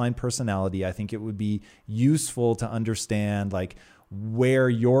baseline personality. I think it would be useful to understand like where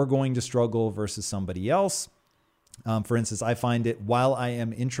you're going to struggle versus somebody else. For instance, I find it, while I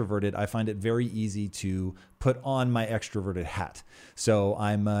am introverted, I find it very easy to put on my extroverted hat. So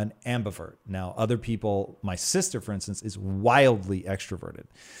I'm an ambivert. Now, other people, my sister, for instance, is wildly extroverted.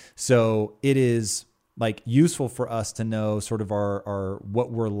 So it is like useful for us to know sort of our what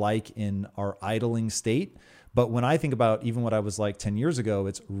we're like in our idling state. But when I think about even what I was like 10 years ago,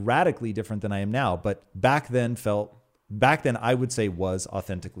 it's radically different than I am now. But back then I would say was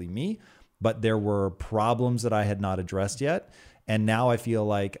authentically me. But there were problems that I had not addressed yet. And now I feel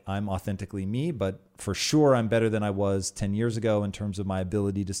like I'm authentically me, but for sure I'm better than I was 10 years ago in terms of my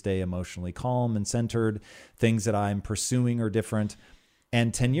ability to stay emotionally calm and centered. Things that I'm pursuing are different.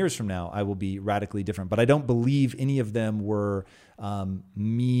 And 10 years from now, I will be radically different. But I don't believe any of them were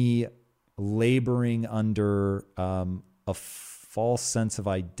me laboring under a false sense of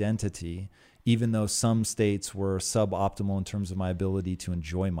identity even though some states were suboptimal in terms of my ability to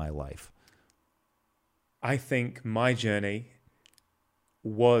enjoy my life? I think my journey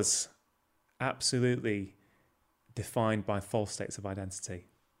was absolutely defined by false states of identity.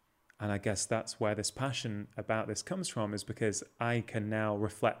 And I guess that's where this passion about this comes from, is because I can now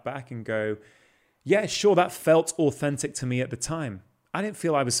reflect back and go, yeah, sure, that felt authentic to me at the time. I didn't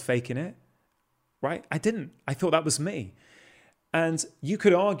feel I was faking it, right? I didn't. I thought that was me. And you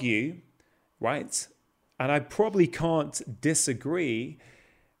could argue, right, and I probably can't disagree,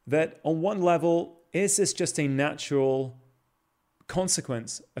 that on one level, is this just a natural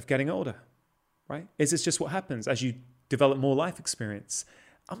consequence of getting older, right? Is this just what happens as you develop more life experience?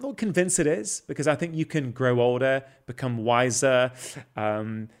 I'm not convinced it is, because I think you can grow older, become wiser,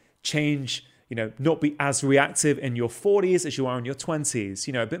 change, not be as reactive in your 40s as you are in your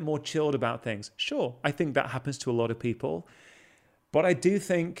 20s, a bit more chilled about things. Sure, I think that happens to a lot of people. But I do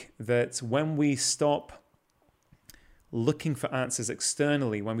think that when we stop looking for answers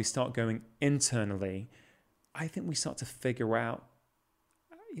externally, when we start going internally, I think we start to figure out,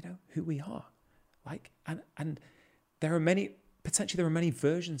 who we are. And there are many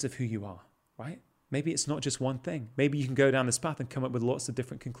versions of who you are, right? Maybe it's not just one thing. Maybe you can go down this path and come up with lots of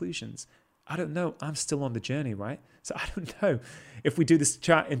different conclusions. I don't know. I'm still on the journey, right? So I don't know. If we do this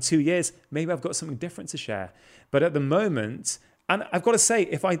chat in 2 years, maybe I've got something different to share. But at the moment, and I've got to say,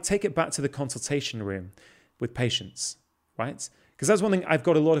 if I take it back to the consultation room with patients, right? Because that's one thing I've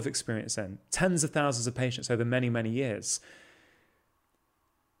got a lot of experience in. Tens of thousands of patients over many, many years.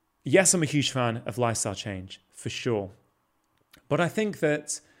 Yes, I'm a huge fan of lifestyle change, for sure. But I think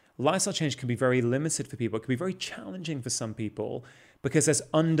that lifestyle change can be very limited for people. It can be very challenging for some people because there's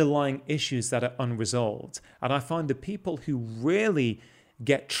underlying issues that are unresolved. And I find the people who really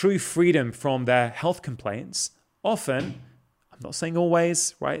get true freedom from their health complaints, often, I'm not saying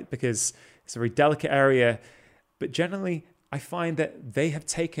always, right? Because it's a very delicate area, but generally I find that they have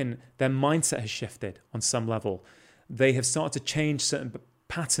taken, their mindset has shifted on some level. They have started to change certain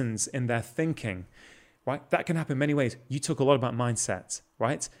patterns in their thinking, right? That can happen in many ways. You talk a lot about mindset,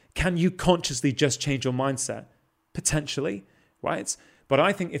 right? Can you consciously just change your mindset? Potentially, right? But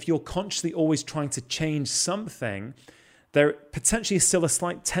I think if you're consciously always trying to change something, there potentially is still a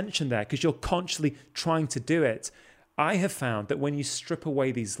slight tension there because you're consciously trying to do it. I have found that when you strip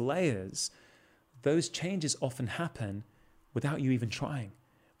away these layers, those changes often happen without you even trying.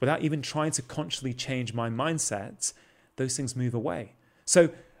 Without even trying to consciously change my mindset, those things move away. So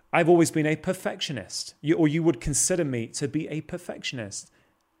I've always been a perfectionist, or you would consider me to be a perfectionist.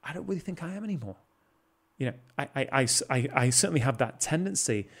 I don't really think I am anymore. I certainly have that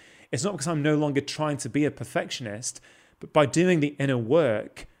tendency. It's not because I'm no longer trying to be a perfectionist, but by doing the inner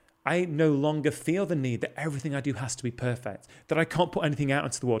work, I no longer feel the need that everything I do has to be perfect, that I can't put anything out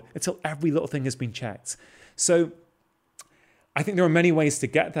into the world until every little thing has been checked. So I think there are many ways to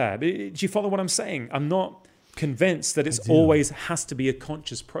get there. Do you follow what I'm saying? I'm not convinced that it's always has to be a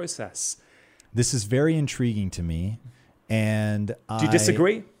conscious process. This is very intriguing to me. And do you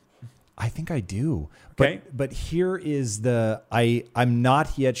disagree? I think I do. Okay. But here is I'm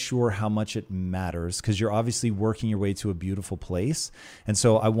not yet sure how much it matters because you're obviously working your way to a beautiful place. And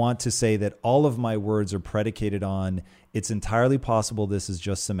so I want to say that all of my words are predicated on it's entirely possible this is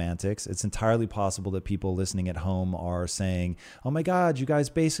just semantics. It's entirely possible that people listening at home are saying, oh my God, you guys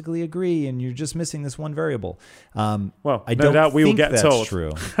basically agree and you're just missing this one variable. Well, I no don't doubt we will think get that's told.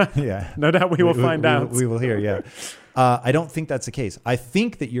 True. Yeah. No doubt we will find out. We will hear, yeah. I don't think that's the case. I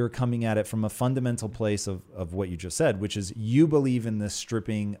think that you're coming at it from a fundamental place of what you just said, which is you believe in the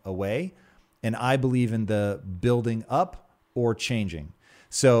stripping away and I believe in the building up or changing.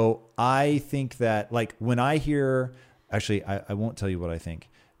 So I think that like when I hear, actually, I won't tell you what I think.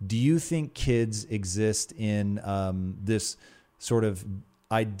 Do you think kids exist in this sort of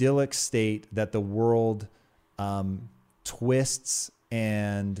idyllic state that the world twists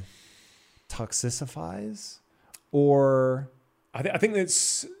and toxicifies? Or I think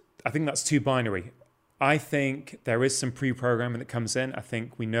that's too binary. I think there is some pre-programming that comes in. I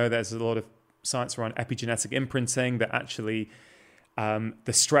think we know there's a lot of science around epigenetic imprinting that actually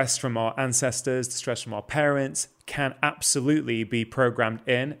the stress from our ancestors, the stress from our parents can absolutely be programmed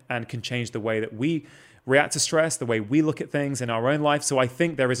in and can change the way that we react to stress, the way we look at things in our own life. So I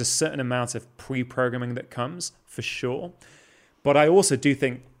think there is a certain amount of pre-programming that comes for sure. But I also do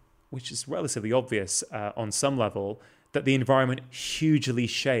think, which is relatively obvious on some level, that the environment hugely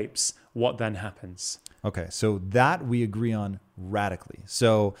shapes what then happens. Okay, so that we agree on radically.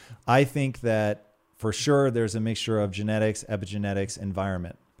 So I think that for sure there's a mixture of genetics, epigenetics,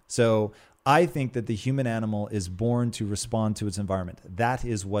 environment. So I think that the human animal is born to respond to its environment. That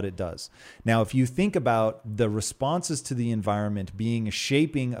is what it does. Now, if you think about the responses to the environment being a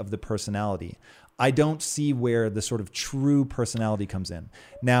shaping of the personality, I don't see where the sort of true personality comes in.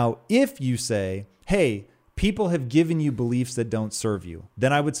 Now, if you say, hey, people have given you beliefs that don't serve you,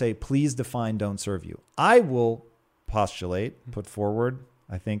 then I would say, please define don't serve you. I will put forward,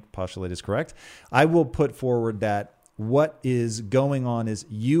 I think postulate is correct. I will put forward that what is going on is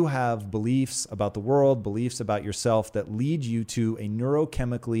you have beliefs about the world, beliefs about yourself that lead you to a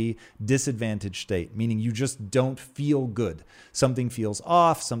neurochemically disadvantaged state, meaning you just don't feel good. Something feels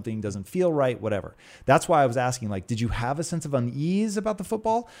off, something doesn't feel right, whatever. That's why I was asking, like, did you have a sense of unease about the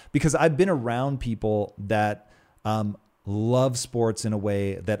football? Because I've been around people that love sports in a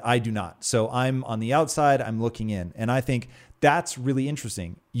way that I do not. So I'm on the outside, I'm looking in, and I think that's really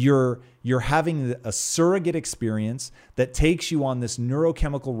interesting. You're having a surrogate experience that takes you on this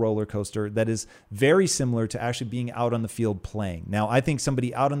neurochemical roller coaster that is very similar to actually being out on the field playing. Now, I think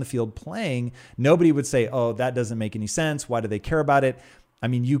somebody out on the field playing, nobody would say, oh, that doesn't make any sense. Why do they care about it? I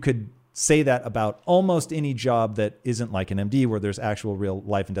mean, you could say that about almost any job that isn't like an MD where there's actual real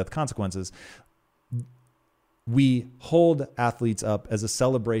life and death consequences. We hold athletes up as a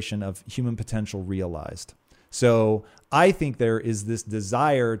celebration of human potential realized. So I think there is this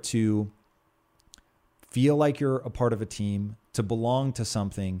desire to feel like you're a part of a team, to belong to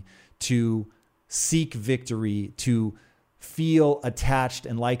something, to seek victory, to feel attached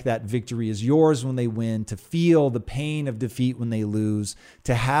and like that victory is yours when they win, to feel the pain of defeat when they lose,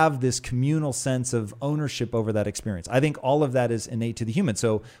 to have this communal sense of ownership over that experience. I think all of that is innate to the human.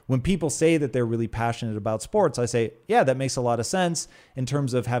 So when people say that they're really passionate about sports, I say, yeah, that makes a lot of sense in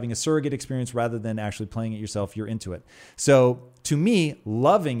terms of having a surrogate experience rather than actually playing it yourself. You're into it. So to me,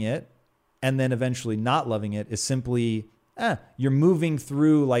 loving it and then eventually not loving it is simply, you're moving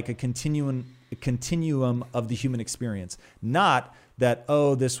through like a continuum of the human experience. Not that,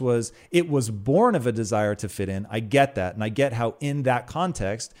 it was born of a desire to fit in. I get that. And I get how in that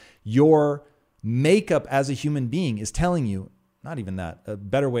context, your makeup as a human being is telling you, not even that, a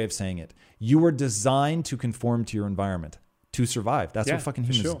better way of saying it, you were designed to conform to your environment, to survive. That's what fucking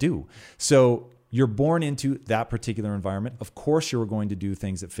humans do. So you're born into that particular environment. Of course, you're going to do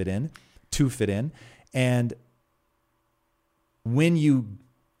things that fit in, to fit in. And when you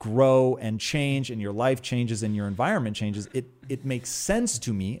grow and change and your life changes and your environment changes, it makes sense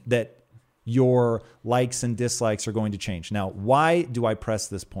to me that your likes and dislikes are going to change. Now, why do I press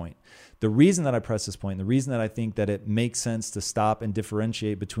this point? The reason that I press this point, the reason that I think that it makes sense to stop and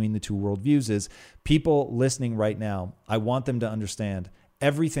differentiate between the two worldviews is people listening right now, I want them to understand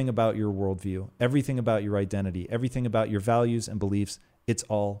everything about your worldview, everything about your identity, everything about your values and beliefs, it's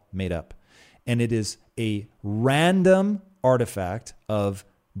all made up. And it is a random artifact of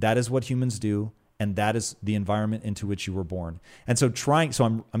that is what humans do, and that is the environment into which you were born. And so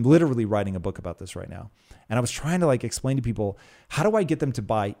I'm literally writing a book about this right now. And I was trying to explain to people, how do I get them to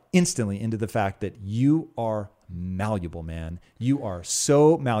buy instantly into the fact that you are malleable, man? You are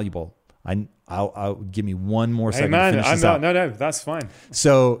so malleable. I'll give me one more second to finish this out. No, that's fine.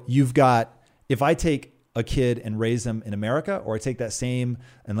 So you've got, if I take a kid and raise them in America, or I take that same,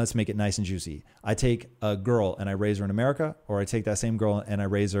 and let's make it nice and juicy. I take a girl and I raise her in America, or I take that same girl and I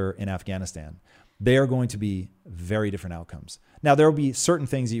raise her in Afghanistan. They are going to be very different outcomes. Now, there will be certain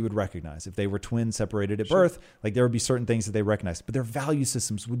things that you would recognize. If they were twins separated at birth, there would be certain things that they recognize, but their value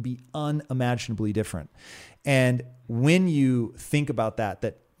systems would be unimaginably different. And when you think about that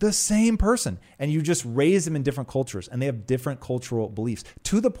the same person, and you just raise them in different cultures and they have different cultural beliefs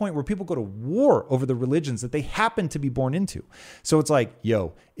to the point where people go to war over the religions that they happen to be born into. So it's like,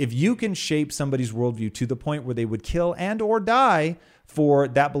 if you can shape somebody's worldview to the point where they would kill and or die for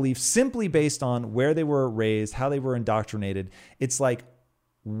that belief simply based on where they were raised, how they were indoctrinated, it's like,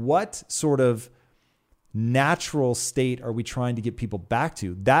 what sort of natural state are we trying to get people back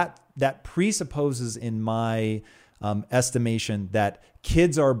to? That presupposes in my estimation that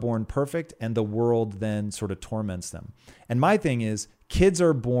kids are born perfect and the world then sort of torments them. And my thing is, kids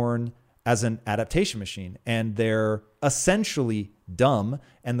are born as an adaptation machine and they're essentially dumb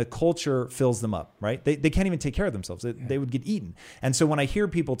and the culture fills them up, right? They can't even take care of themselves. They would get eaten. And so when I hear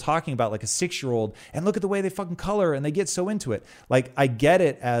people talking about like a 6-year-old and look at the way they fucking color and they get so into it, I get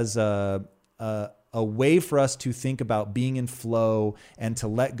it as a a way for us to think about being in flow and to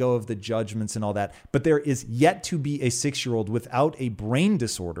let go of the judgments and all that. But there is yet to be a 6-year-old without a brain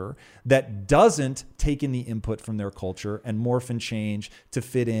disorder that doesn't take in the input from their culture and morph and change to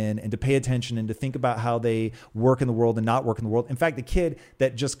fit in and to pay attention and to think about how they work in the world and not work in the world. In fact, the kid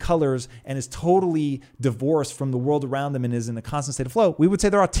that just colors and is totally divorced from the world around them and is in a constant state of flow, we would say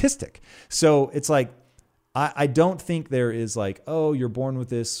they're autistic. So it's like, I don't think there is like, oh, you're born with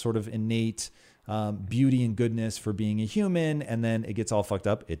this sort of innate beauty and goodness for being a human, and then it gets all fucked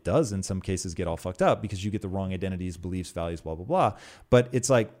up. It does in some cases get all fucked up because you get the wrong identities, beliefs, values, blah, blah, blah. But it's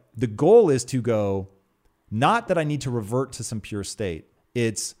like the goal is to go, not that I need to revert to some pure state.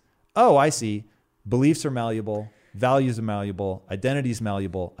 It's, oh, I see. Beliefs are malleable. Values are malleable. Identity is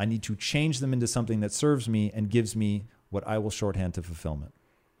malleable. I need to change them into something that serves me and gives me what I will shorthand to fulfillment.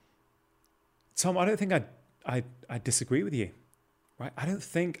 Tom, I don't think I disagree with you. Right? I don't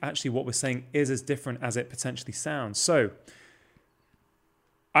think actually what we're saying is as different as it potentially sounds. So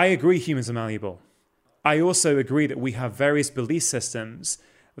I agree humans are malleable. I also agree that we have various belief systems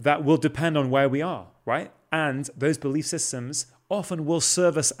that will depend on where we are, right? And those belief systems often will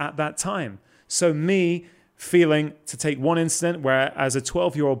serve us at that time. So me feeling, to take one incident where as a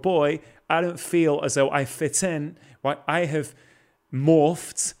 12-year-old boy, I don't feel as though I fit in, right? I have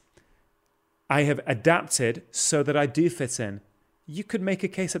morphed, I have adapted so that I do fit in. You could make a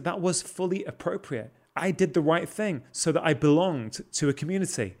case that that was fully appropriate. I did the right thing so that I belonged to a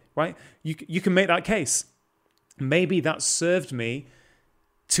community, right? You can make that case. Maybe that served me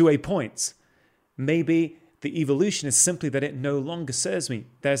to a point. Maybe the evolution is simply that it no longer serves me.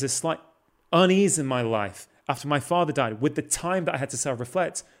 There's a slight unease in my life. After my father died, with the time that I had to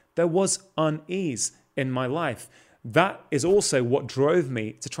self-reflect, there was unease in my life. That is also what drove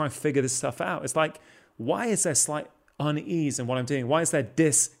me to try and figure this stuff out. It's like, why is there slight unease in what I'm doing? Why is there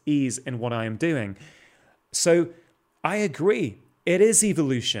dis-ease in what I am doing? So I agree. It is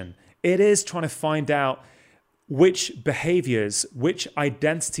evolution. It is trying to find out which behaviors, which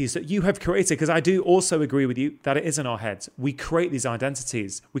identities that you have created. Because I do also agree with you that it is in our heads. We create these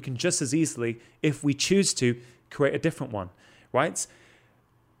identities. We can just as easily, if we choose to, create a different one, right?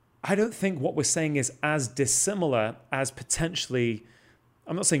 I don't think what we're saying is as dissimilar as potentially,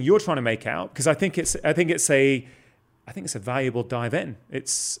 I'm not saying you're trying to make out, because I think it's a valuable dive in.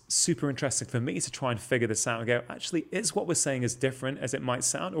 It's super interesting for me to try and figure this out and go, actually, is what we're saying as different as it might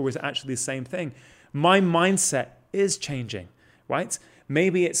sound, or is it actually the same thing? My mindset is changing, right?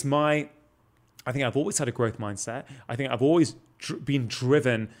 Maybe it's I think I've always had a growth mindset. I think I've always been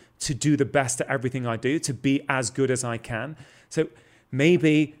driven to do the best at everything I do, to be as good as I can. So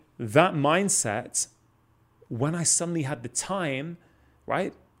maybe that mindset, when I suddenly had the time,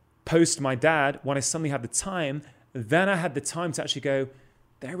 right? Post my dad, when I suddenly had the time, then I had the time to actually go,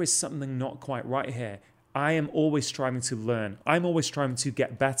 there is something not quite right here. I am always striving to learn. I'm always striving to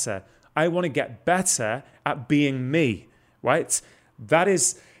get better. I want to get better at being me, right? That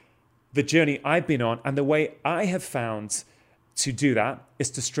is the journey I've been on. And the way I have found to do that is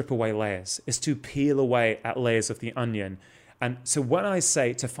to strip away layers, is to peel away at layers of the onion. And so when I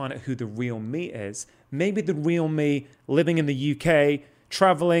say to find out who the real me is, maybe the real me living in the UK,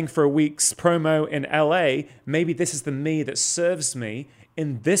 traveling for a week's promo in LA, maybe this is the me that serves me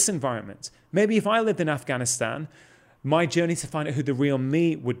in this environment. Maybe if I lived in Afghanistan, my journey to find out who the real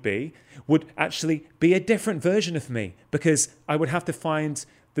me would actually be a different version of me, because I would have to find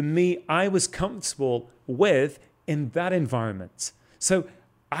the me I was comfortable with in that environment. So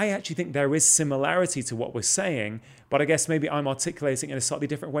I actually think there is similarity to what we're saying, but I guess maybe I'm articulating it in a slightly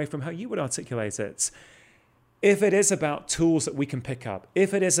different way from how you would articulate it. If it is about tools that we can pick up,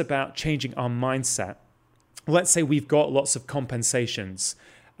 if it is about changing our mindset, let's say we've got lots of compensations.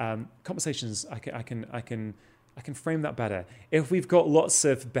 I can frame that better. If we've got lots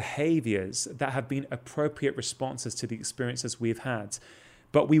of behaviors that have been appropriate responses to the experiences we've had,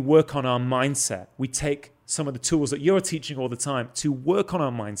 but we work on our mindset, we take some of the tools that you're teaching all the time to work on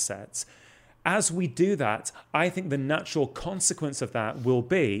our mindsets. As we do that, I think the natural consequence of that will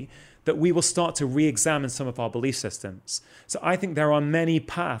be that we will start to re-examine some of our belief systems. So I think there are many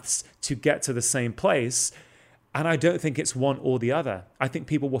paths to get to the same place, and I don't think it's one or the other. I think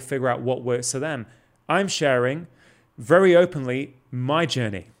people will figure out what works for them. I'm sharing very openly my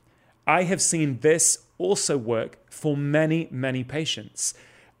journey. I have seen this also work for many, many patients.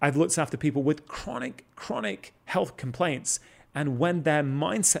 I've looked after people with chronic health complaints, and when their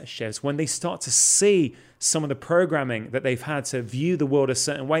mindset shifts, when they start to see some of the programming that they've had to view the world a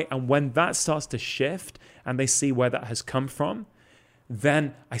certain way, and when that starts to shift and they see where that has come from,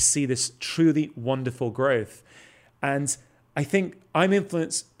 then I see this truly wonderful growth. And I think I'm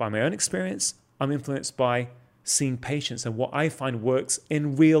influenced by my own experience. I'm influenced by seeing patience and what I find works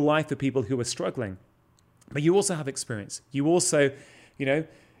in real life for people who are struggling. But you also have experience. You also,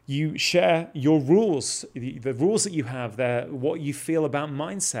 you share your rules, the rules that you have there, what you feel about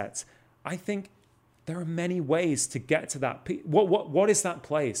mindset. I think there are many ways to get to that. What is that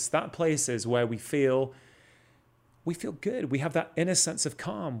place? That place is where we feel good. We have that inner sense of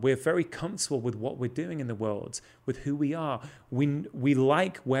calm. We're very comfortable with what we're doing in the world, with who we are. We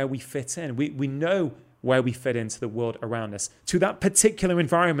like where we fit in. We know where we fit into the world around us, to that particular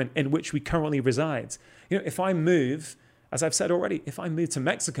environment in which we currently reside. If I move, as I've said already, if I move to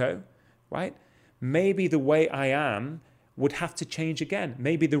Mexico, right, maybe the way I am would have to change again.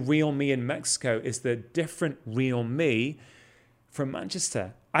 Maybe the real me in Mexico is the different real me from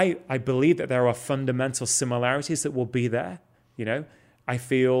Manchester. I believe that there are fundamental similarities that will be there. I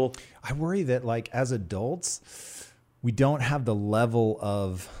worry that like as adults, we don't have the level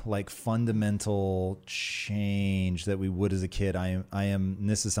of like fundamental change that we would as a kid. I am, and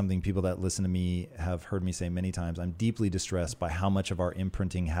this is something people that listen to me have heard me say many times. I'm deeply distressed by how much of our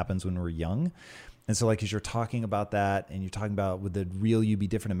imprinting happens when we're young. And so like, as you're talking about that and you're talking about, would the real you be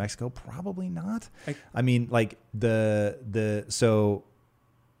different in Mexico? Probably not. I mean, like so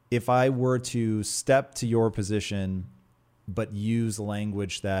if I were to step to your position, but use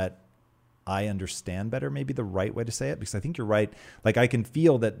language that I understand better, maybe the right way to say it, because I think you're right. Like I can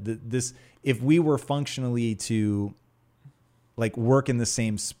feel that this, if we were functionally to like work in the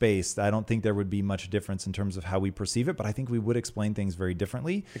same space, I don't think there would be much difference in terms of how we perceive it, but I think we would explain things very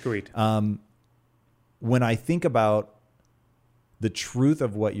differently. Agreed. When I think about the truth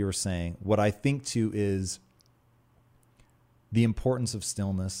of what you're saying, what I think too is the importance of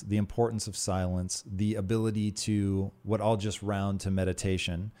stillness, the importance of silence, the ability to what I'll just round to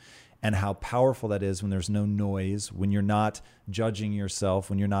meditation, and how powerful that is when there's no noise, when you're not judging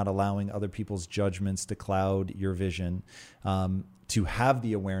yourself, when you're not allowing other people's judgments to cloud your vision, to have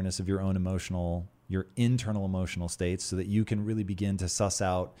the awareness of your own your internal emotional states so that you can really begin to suss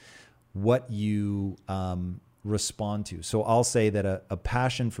out what you respond to. So I'll say that a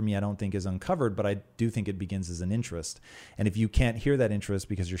passion for me, I don't think is uncovered, but I do think it begins as an interest. And if you can't hear that interest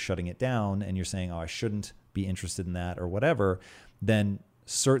because you're shutting it down and you're saying, oh, I shouldn't be interested in that or whatever, then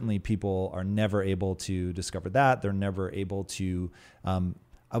certainly people are never able to discover that. They're never able to,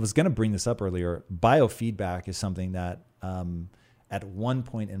 I was going to bring this up earlier. Biofeedback is something that at one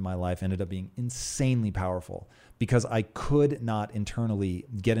point in my life ended up being insanely powerful because I could not internally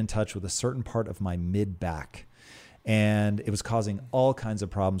get in touch with a certain part of my mid-back. And it was causing all kinds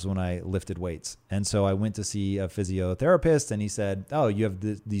of problems when I lifted weights. And so I went to see a physiotherapist and he said, oh, you have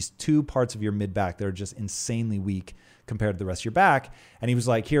these two parts of your mid-back that are just insanely weak compared to the rest of your back. And he was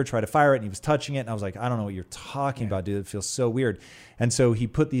like, here, try to fire it. And he was touching it. And I was like, I don't know what you're talking about, dude. It feels so weird. And so he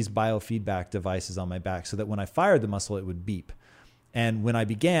put these biofeedback devices on my back so that when I fired the muscle, it would beep. And when I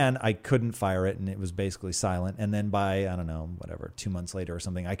began, I couldn't fire it and it was basically silent. And then by, 2 months later or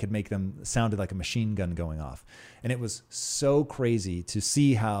something, I could make them sounded like a machine gun going off. And it was so crazy to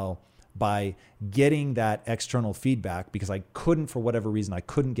see how by getting that external feedback, because I couldn't, for whatever reason, I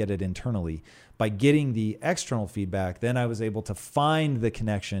couldn't get it internally. By getting the external feedback, then I was able to find the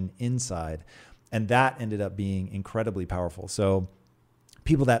connection inside. And that ended up being incredibly powerful. So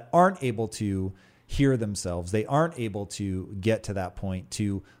people that aren't able to hear themselves, they aren't able to get to that point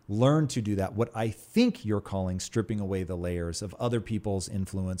to learn to do that. What I think you're calling stripping away the layers of other people's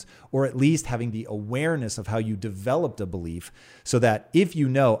influence, or at least having the awareness of how you developed a belief so that if you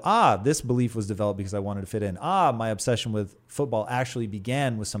know, this belief was developed because I wanted to fit in. My obsession with football actually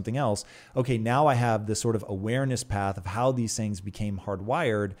began with something else. Okay, now I have this sort of awareness path of how these things became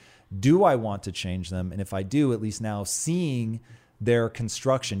hardwired. Do I want to change them? And if I do, at least now seeing their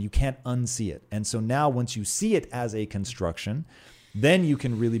construction, you can't unsee it. And so now once you see it as a construction, then you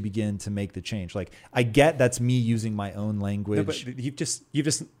can really begin to make the change. Like I get that's me using my own language. No, but you've just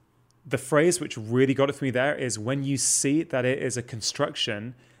the phrase which really got it for me there is when you see that it is a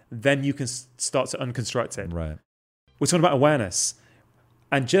construction, then you can start to unconstruct it. Right. We're talking about awareness.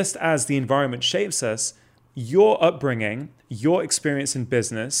 And just as the environment shapes us, your upbringing, your experience in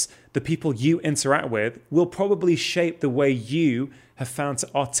business, the people you interact with will probably shape the way you have found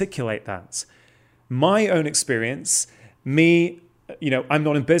to articulate that. My own experience, I'm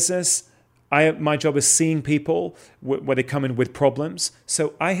not in business. My job is seeing people where they come in with problems.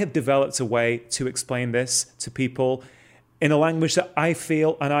 So I have developed a way to explain this to people in a language that I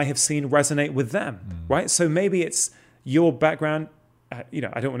feel and I have seen resonate with them, right? So maybe it's your background. I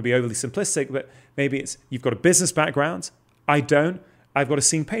don't want to be overly simplistic, but maybe it's you've got a business background. I don't. I've got a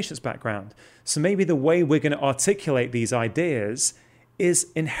seeing patients background. So maybe the way we're going to articulate these ideas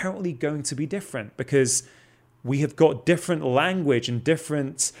is inherently going to be different because we have got different language and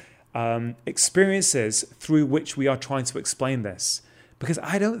different experiences through which we are trying to explain this. Because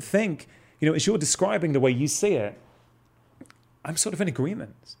I don't think, as you're describing the way you see it, I'm sort of in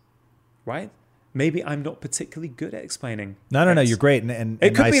agreement, right? Maybe I'm not particularly good at explaining. No, you're great. And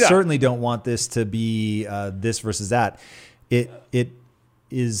I certainly don't want this to be this versus that. It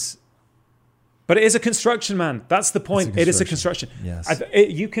is... But it is a construction, man. That's the point. It is a construction. Yes.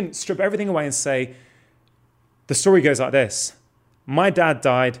 You can strip everything away and say, the story goes like this. My dad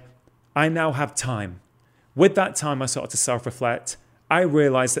died. I now have time. With that time, I started to self-reflect. I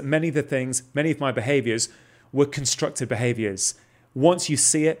realized that many of my behaviors were constructed behaviors. Once you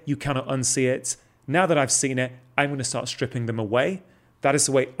see it, you cannot unsee it. Now that I've seen it, I'm going to start stripping them away. That is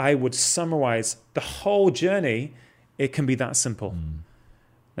the way I would summarize the whole journey. It can be that simple.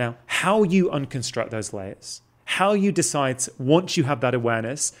 Now, how you unconstruct those layers, how you decide, once you have that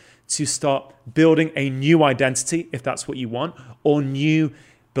awareness, to start building a new identity, if that's what you want, or new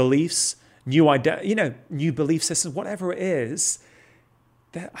beliefs, new belief systems, whatever it is,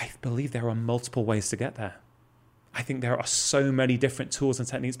 I believe there are multiple ways to get there. I think there are so many different tools and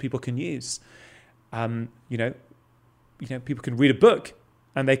techniques people can use. People can read a book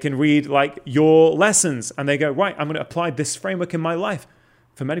and they can read like your lessons and they go, right, I'm going to apply this framework in my life.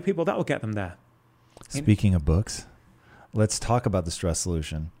 For many people, that will get them there. Speaking of books, let's talk about the stress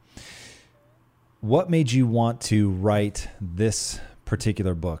solution. What made you want to write this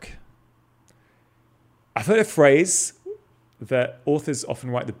particular book? I've heard a phrase that authors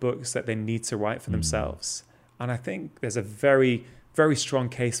often write the books that they need to write for themselves. And I think there's a very, very strong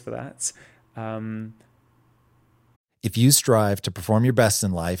case for that. If you strive to perform your best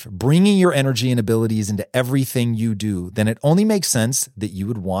in life, bringing your energy and abilities into everything you do, then it only makes sense that you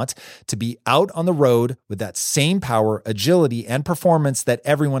would want to be out on the road with that same power, agility, and performance that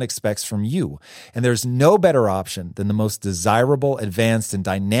everyone expects from you. And there's no better option than the most desirable, advanced, and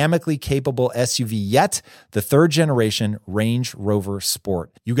dynamically capable SUV yet, the third generation Range Rover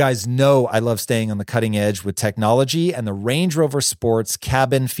Sport. You guys know I love staying on the cutting edge with technology, and the Range Rover Sport's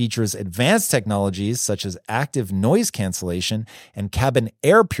cabin features advanced technologies such as active noise cancellation and cabin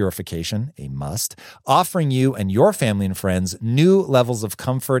air purification, a must, offering you and your family and friends new levels of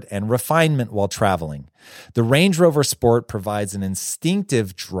comfort and refinement while traveling. The Range Rover Sport provides an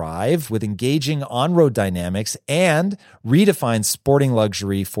instinctive drive with engaging on-road dynamics and redefines sporting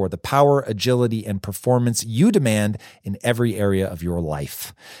luxury for the power, agility, and performance you demand in every area of your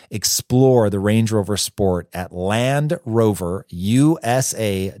life. Explore the Range Rover Sport at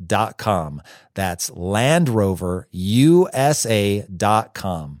LandRoverUSA.com. That's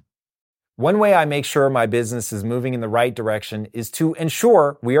LandRoverUSA.com. One way I make sure my business is moving in the right direction is to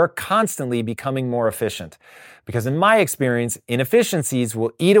ensure we are constantly becoming more efficient. Because in my experience, inefficiencies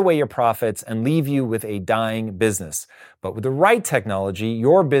will eat away your profits and leave you with a dying business. But with the right technology,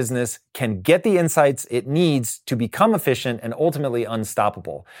 your business can get the insights it needs to become efficient and ultimately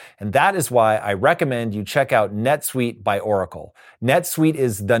unstoppable. And that is why I recommend you check out NetSuite by Oracle. NetSuite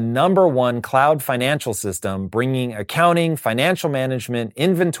is the #1 cloud financial system, bringing accounting, financial management,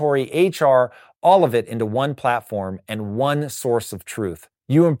 inventory, HR, all of it into one platform and one source of truth.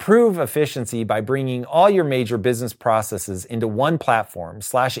 You improve efficiency by bringing all your major business processes into one platform,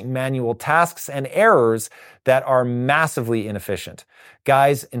 slashing manual tasks and errors that are massively inefficient.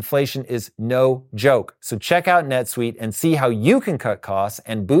 Guys, inflation is no joke. So check out NetSuite and see how you can cut costs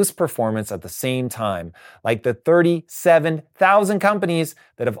and boost performance at the same time, like the 37,000 companies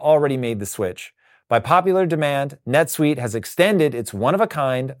that have already made the switch. By popular demand, NetSuite has extended its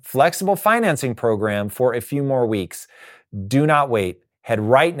one-of-a-kind, flexible financing program for a few more weeks. Do not wait. Head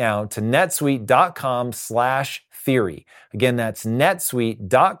right now to netsuite.com/theory. Again, that's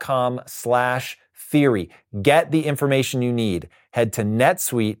netsuite.com/theory. Get the information you need. Head to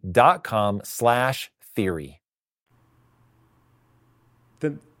netsuite.com/theory.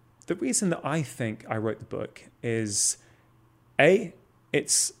 The reason that I think I wrote the book is,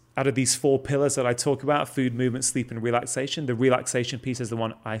 it's out of these 4 pillars that I talk about: food, movement, sleep, and relaxation. The relaxation piece is the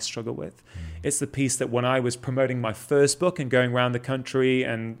one I struggle with. It's the piece that when I was promoting my first book and going around the country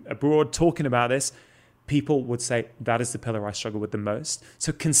and abroad talking about this, people would say, that is the pillar I struggle with the most.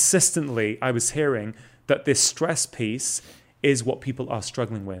 So consistently, I was hearing that this stress piece is what people are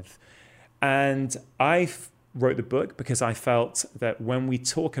struggling with. And I wrote the book because I felt that when we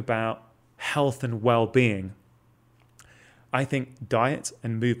talk about health and well-being, I think diet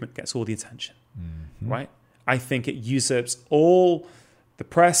and movement gets all the attention, right? I think it usurps all the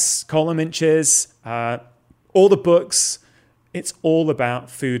press, column inches, all the books. It's all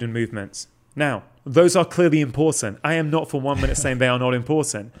about food and movement. Now, those are clearly important. I am not for 1 minute saying they are not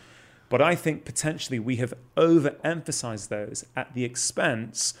important. But I think potentially we have overemphasized those at the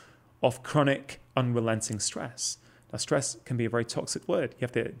expense of chronic, unrelenting stress. Now, stress can be a very toxic word. You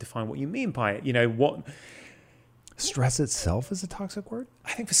have to define what you mean by it. You know, what... Stress itself is a toxic word?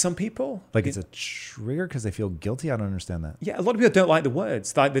 I think for some people... Like it's a trigger because they feel guilty? I don't understand that. Yeah, a lot of people don't like the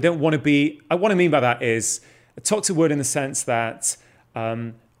words. Like they don't want to be... What I mean by that is a toxic word in the sense that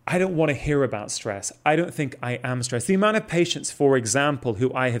I don't want to hear about stress. I don't think I am stressed. The amount of patients, for example,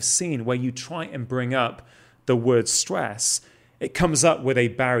 who I have seen where you try and bring up the word stress, it comes up with a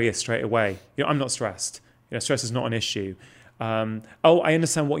barrier straight away. You know, I'm not stressed. You know, stress is not an issue. I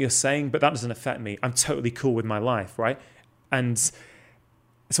understand what you're saying, but that doesn't affect me. I'm totally cool with my life, right? And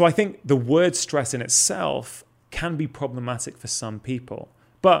so I think the word stress in itself can be problematic for some people.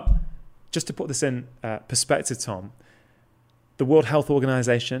 But just to put this in perspective, Tom, the World Health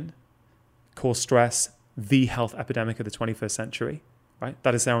Organization calls stress the health epidemic of the 21st century, right?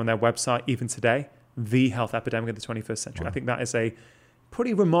 That is there on their website even today, the health epidemic of the 21st century. Wow. I think that is a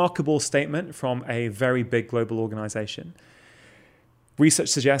pretty remarkable statement from a very big global organization. Research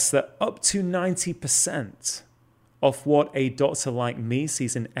suggests that up to 90% of what a doctor like me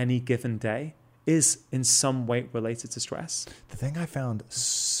sees in any given day is in some way related to stress. The thing I found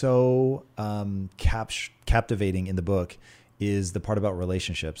so captivating in the book is the part about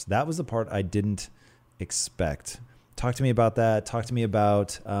relationships. That was the part I didn't expect. Talk to me about that. Talk to me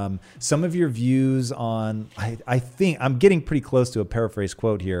about some of your views on, I think I'm getting pretty close to a paraphrase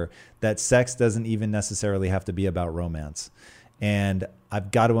quote here, that sex doesn't even necessarily have to be about romance. And I've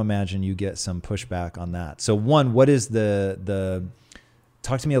got to imagine you get some pushback on that. So one, what is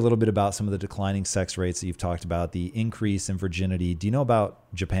talk to me a little bit about some of the declining sex rates that you've talked about, the increase in virginity. Do you know about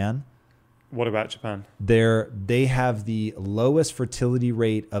Japan? What about Japan? They have the lowest fertility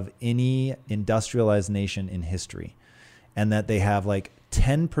rate of any industrialized nation in history. And that they have like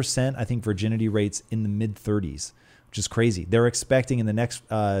 10%, I think, virginity rates in the mid-30s, which is crazy. They're expecting in the next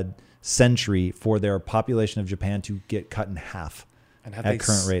century for their population of Japan to get cut in half at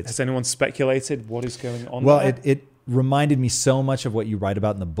current rates. Has anyone speculated what is going on there? Well, it reminded me so much of what you write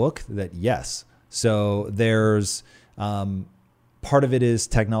about in the book that yes. So there's... part of it is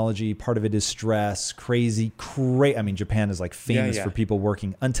technology. Part of it is stress. I mean, Japan is like famous for people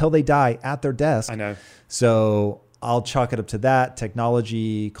working until they die at their desk. I know. So I'll chalk it up to that.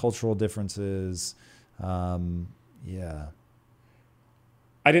 Technology, cultural differences. Yeah.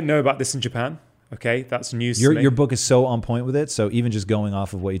 I didn't know about this in Japan. Okay, that's news to me. Your book is so on point with it. So even just going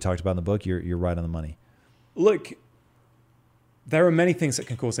off of what you talked about in the book, you're right on the money. Look, there are many things that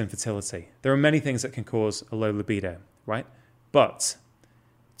can cause infertility. There are many things that can cause a low libido, right? But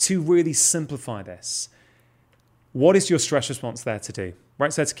to really simplify this, what is your stress response there to do? Right,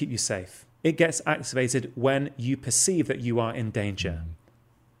 it's there to keep you safe. It gets activated when you perceive that you are in danger.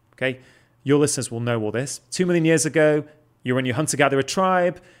 Okay, your listeners will know all this. 2 million years ago, you're in your hunter-gatherer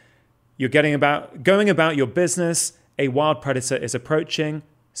tribe. You're going about your business. A wild predator is approaching.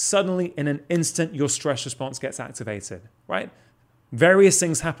 Suddenly, in an instant, your stress response gets activated, right? Various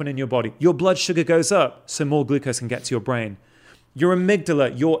things happen in your body. Your blood sugar goes up, so more glucose can get to your brain. Your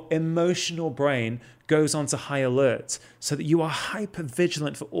amygdala, your emotional brain, goes onto high alert so that you are hyper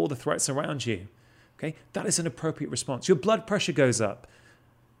vigilant for all the threats around you. Okay, that is an appropriate response. Your blood pressure goes up.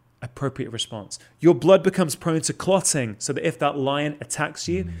 Appropriate response. Your blood becomes prone to clotting so that if that lion attacks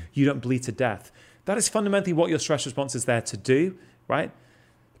you, you don't bleed to death. That is fundamentally what your stress response is there to do, right?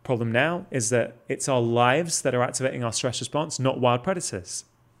 The problem now is that it's our lives that are activating our stress response, not wild predators.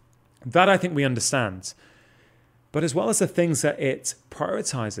 That I think we understand. But as well as the things that it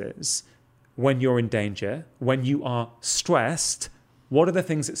prioritizes when you're in danger, when you are stressed, what are the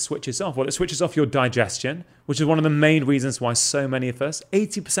things it switches off? Well, it switches off your digestion, which is one of the main reasons why so many of us,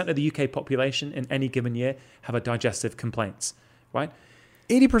 80% of the UK population in any given year, have a digestive complaints, right?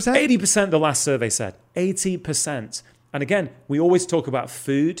 80%? 80%, the last survey said. 80%. And again, we always talk about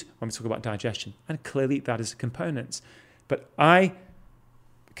food when we talk about digestion, and clearly that is a component. But I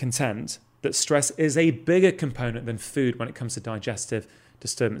contend that stress is a bigger component than food when it comes to digestive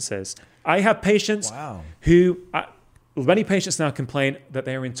disturbances. I have patients many patients now complain that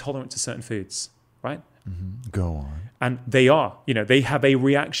they are intolerant to certain foods, right? Mm-hmm. Go on. And they are, they have a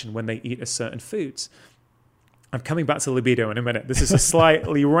reaction when they eat a certain foods. I'm coming back to libido in a minute. This is a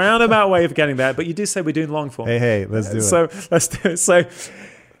slightly roundabout way of getting there, but you do say we're doing long form. Hey, let's do it. So let's do it. So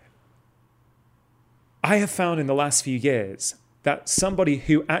I have found in the last few years that somebody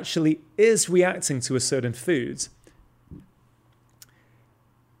who actually is reacting to a certain food,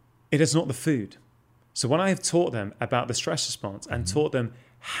 it is not the food. So when I have taught them about the stress response and taught them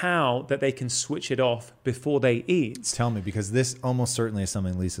how that they can switch it off before they eat. Tell me, because this almost certainly is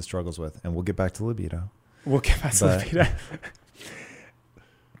something Lisa struggles with, and we'll get back to libido. We'll get back to libido.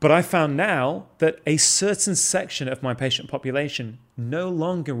 But I found now that a certain section of my patient population no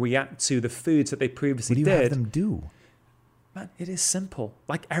longer react to the foods that they previously did. What do you have them do? Man, it is simple.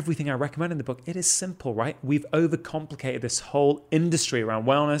 Like everything I recommend in the book, it is simple, right? We've overcomplicated this whole industry around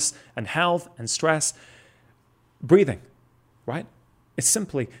wellness and health and stress. Breathing, right? It's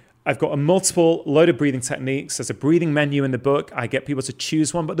simply, I've got a multiple load of breathing techniques. There's a breathing menu in the book. I get people to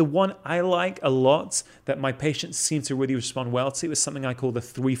choose one, but the one I like a lot that my patients seem to really respond well to is something I call the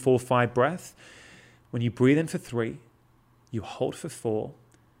 3-4-5 breath. When you breathe in for 3, you hold for 4,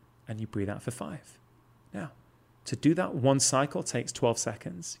 and you breathe out for 5. Now, to do that one cycle takes 12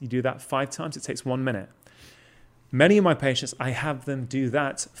 seconds. You do that 5 times, it takes 1 minute. Many of my patients, I have them do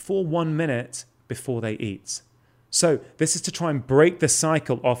that for 1 minute before they eat. So this is to try and break the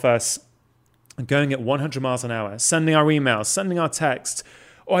cycle of us going at 100 miles an hour, sending our emails, sending our texts.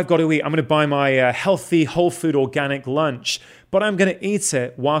 Oh, I've got to eat. I'm going to buy my healthy, whole food, organic lunch, but I'm going to eat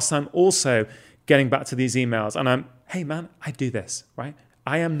it whilst I'm also getting back to these emails. And hey man, I do this, right?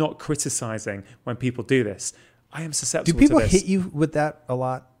 I am not criticizing when people do this. I am susceptible to this. Do people hit you with that a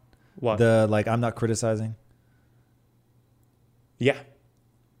lot? What? I'm not criticizing? Yeah.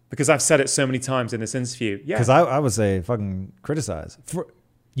 Because I've said it so many times in this interview. Yeah. Because I would say fucking criticize.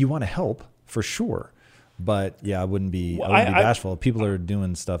 You want to help, for sure. But yeah, I wouldn't be bashful. People are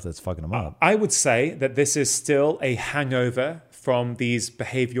doing stuff that's fucking them up. I would say that this is still a hangover from these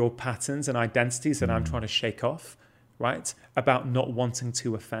behavioral patterns and identities that I'm trying to shake off. Right? About not wanting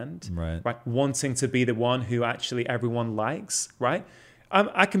to offend, right? Wanting to be the one who actually everyone likes, right?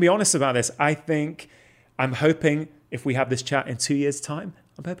 I can be honest about this. I'm hoping if we have this chat in 2 years' time,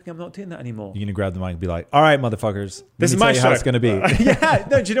 I'm hoping I'm not doing that anymore. You're going to grab the mic and be like, all right, motherfuckers. This is my show. How it's going to be. Yeah,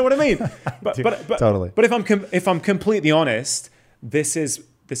 no, do you know what I mean? But, Dude, but totally. But if I'm completely honest, this is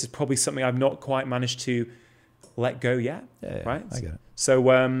probably something I've not quite managed to let go yet, right? I get it. So,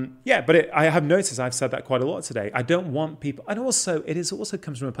 but I have noticed I've said that quite a lot today. I don't want people, and also it also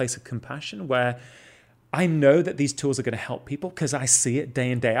comes from a place of compassion where I know that these tools are going to help people because I see it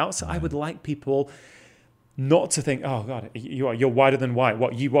day in, day out. So I would like people not to think, oh God, you're whiter than white.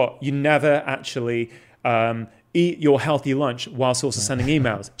 You never actually eat your healthy lunch whilst also sending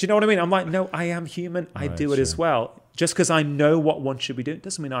emails. Do you know what I mean? I'm like, no, I am human. I do it as well. Just because I know what one should be doing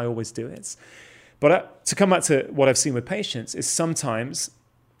doesn't mean I always do it. But to come back to what I've seen with patients is sometimes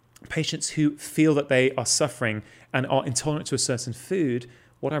patients who feel that they are suffering and are intolerant to a certain food,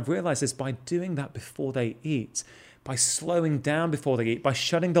 what I've realized is by doing that before they eat, by slowing down before they eat, by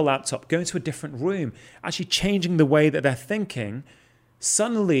shutting the laptop, going to a different room, actually changing the way that they're thinking,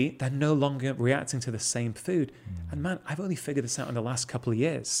 suddenly they're no longer reacting to the same food. And man, I've only figured this out in the last couple of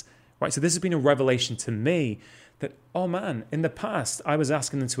years, right? So this has been a revelation to me that, oh man, in the past, I was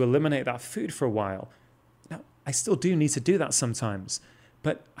asking them to eliminate that food for a while. Now, I still do need to do that sometimes,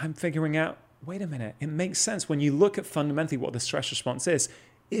 but I'm figuring out, wait a minute, it makes sense when you look at fundamentally what the stress response is.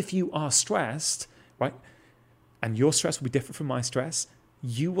 If you are stressed, right, and your stress will be different from my stress,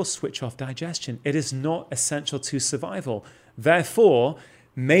 you will switch off digestion. It is not essential to survival. Therefore,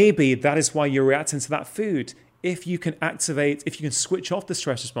 maybe that is why you're reacting to that food. If you can switch off the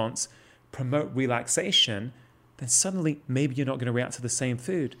stress response, promote relaxation, then suddenly maybe you're not going to react to the same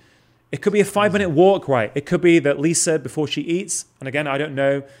food. It could be a 5-minute walk, right? It could be that Lisa, before she eats, and again, I don't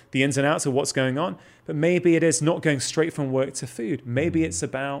know the ins and outs of what's going on, but maybe it is not going straight from work to food. Maybe it's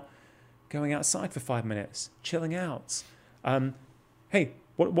about going outside for 5 minutes, chilling out. Hey,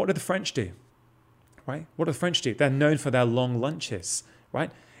 what do the French do, right? What do the French do? They're known for their long lunches,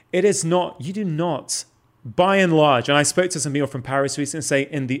 right? It is not, you do not, by and large, and I spoke to some people from Paris recently, say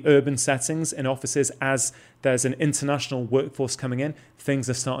in the urban settings, in offices, as there's an international workforce coming in, things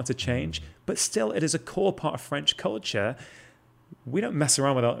are starting to change. But still, it is a core part of French culture. We don't mess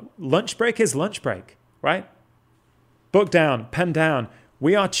around with our lunch break is lunch break, right? Book down, pen down.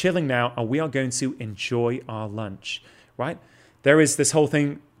 We are chilling now, and we are going to enjoy our lunch, right? There is this whole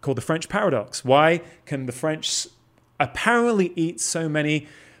thing called the French paradox. Why can the French apparently eat so many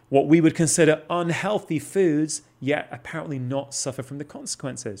what we would consider unhealthy foods, yet apparently not suffer from the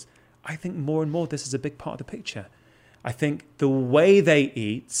consequences? I think more and more this is a big part of the picture. I think the way they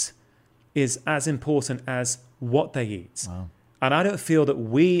eat is as important as what they eat. Wow. And I don't feel that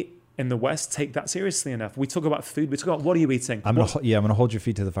we in the West take that seriously enough. We talk about food. We talk about what are you eating? I'm gonna hold your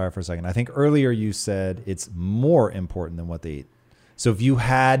feet to the fire for a second. I think earlier you said it's more important than what they eat. So if you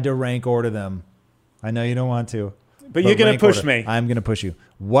had to rank order them, I know you don't want to, but you're going to push me. I'm going to push you.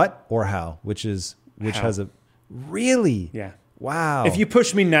 What or how? Which has a really Wow. If you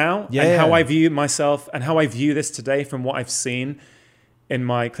push me now Yeah, and how yeah. I view myself and how I view this today from what I've seen in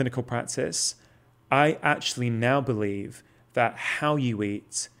my clinical practice, I actually now believe that how you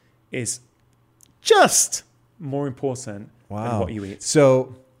eat is just more important than what you eat.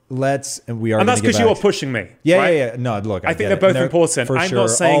 So and we are. And that's because you are pushing me. Yeah, right? yeah. No, look, I think they're both important. For I'm sure. not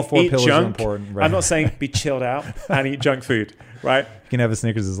saying all four eat pillars junk. are important. Right? I'm not saying be chilled out and eat junk food, right? You can have a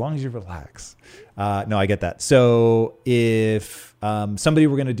Snickers as long as you relax. No, I get that. So if somebody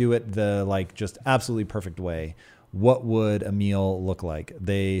were going to do it the just absolutely perfect way, what would a meal look like?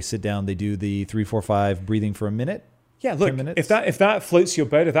 They sit down, they do the 3-4-5 breathing for a minute. Yeah, look, 10 minutes? if that floats your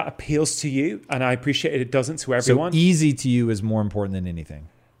boat, if that appeals to you, and I appreciate it doesn't to everyone. So easy to you is more important than anything.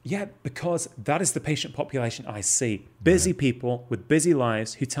 Yeah, because that is the patient population I see. Busy people with busy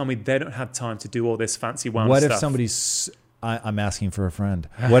lives who tell me they don't have time to do all this fancy wellness What stuff. if somebody's, I'm asking for a friend.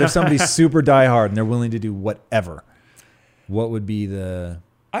 What if somebody's super diehard and they're willing to do whatever? What would be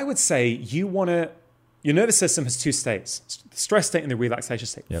I would say your nervous system has two states, the stress state and the relaxation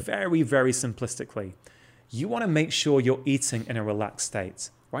state. Yep. Very, very simplistically. You want to make sure you're eating in a relaxed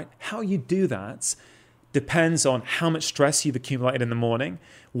state, right? How you do that depends on how much stress you've accumulated in the morning,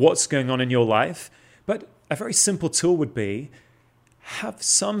 what's going on in your life. But a very simple tool would be have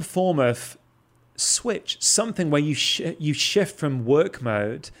some form of switch, something where you shift from work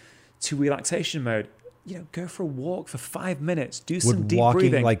mode to relaxation mode. Go for a walk for 5 minutes, do some deep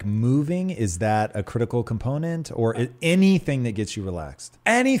breathing. Like moving, is that a critical component, or anything that gets you relaxed?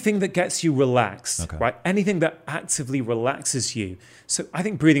 Anything that gets you relaxed, Okay. right? Anything that actively relaxes you. So I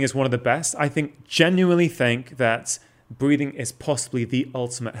think breathing is one of the best. I genuinely think that breathing is possibly the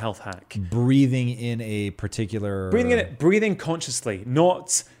ultimate health hack. Breathing in a particular... Breathing consciously,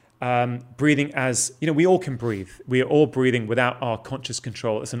 not breathing as, we all can breathe. We are all breathing without our conscious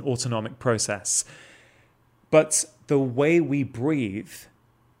control. It's an autonomic process. But the way we breathe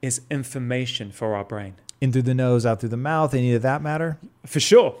is information for our brain. In through the nose, out through the mouth, any of that matter? For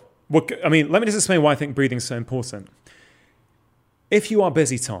sure. Well, let me just explain why I think breathing is so important. If you are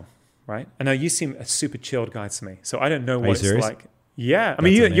busy, Tom, right? I know you seem a super chilled guy to me, so I don't know what it's serious? like. Yeah. I That's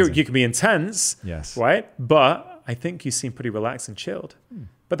mean, you amazing. can be intense, Yes. right? But I think you seem pretty relaxed and chilled.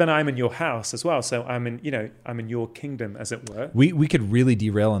 But then I'm in your house as well, so I'm in your kingdom, as it were. We could really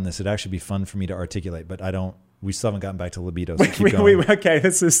derail on this. It'd actually be fun for me to articulate, but we still haven't gotten back to libido, so keep going. Okay,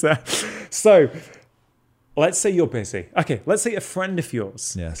 this is that. So let's say you're busy. Okay, let's say a friend of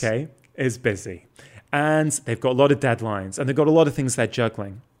yours, Yes. okay, is busy. And they've got a lot of deadlines, and they've got a lot of things they're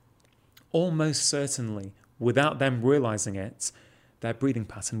juggling. Almost certainly, without them realizing it, their breathing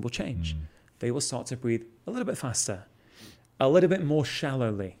pattern will change. They will start to breathe a little bit faster, a little bit more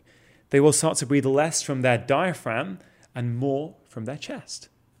shallowly. They will start to breathe less from their diaphragm and more from their chest,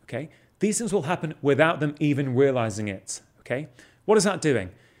 okay? These things will happen without them even realizing it, okay? What is that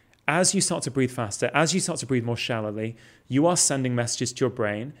doing? As you start to breathe faster, as you start to breathe more shallowly, you are sending messages to your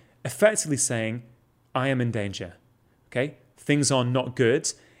brain, effectively saying, I am in danger, okay? Things are not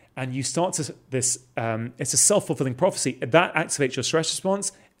good. And you start to it's a self-fulfilling prophecy. That activates your stress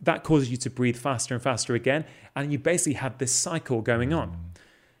response. That causes you to breathe faster and faster again. And you basically have this cycle going on.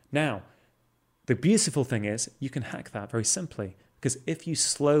 Now, the beautiful thing is you can hack that very simply. Because if you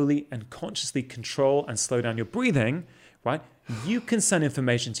slowly and consciously control and slow down your breathing, right, you can send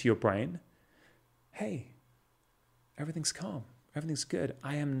information to your brain. Hey, everything's calm. Everything's good.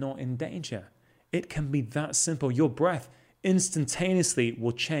 I am not in danger. It can be that simple. Your breath instantaneously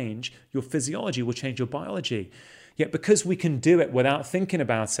will change your physiology, will change your biology. Yet because we can do it without thinking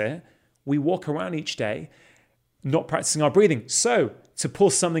about it, we walk around each day not practicing our breathing. So to pull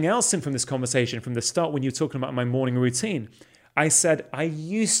something else in from this conversation from the start when you were talking about my morning routine, I said I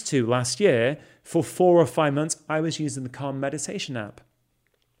used to last year for 4 or 5 months, I was using the Calm Meditation app.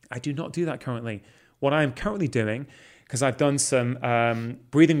 I do not do that currently. What I am currently doing, because I've done some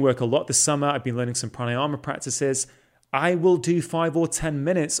breathing work a lot this summer, I've been learning some pranayama practices. I will do 5 or 10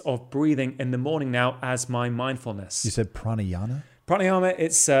 minutes of breathing in the morning now as my mindfulness. You said pranayama? Pranayama,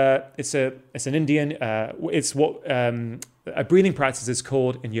 it's an Indian, it's what a breathing practice is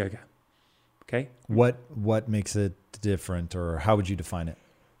called in yoga. Okay. What makes it different, or how would you define it?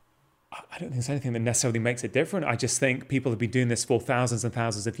 I don't think there's anything that necessarily makes it different. I just think people have been doing this for thousands and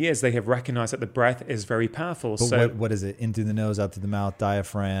thousands of years. They have recognized that the breath is very powerful. But so what is it? In through the nose, out through the mouth,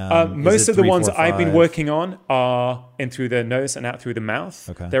 diaphragm? most of the ones 3-4-5? I've been working on are in through the nose and out through the mouth.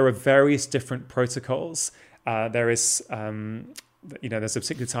 Okay. There are various different protocols. There's a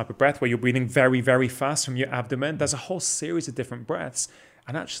particular type of breath where you're breathing very, very fast from your abdomen. There's a whole series of different breaths.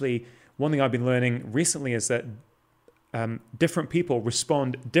 And actually, one thing I've been learning recently is that different people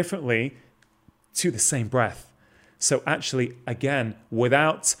respond differently to the same breath. So actually, again,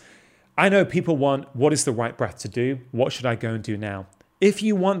 I know people want, what is the right breath to do? What should I go and do now? If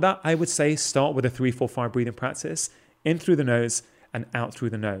you want that, I would say start with a 3-4-5 breathing practice, in through the nose and out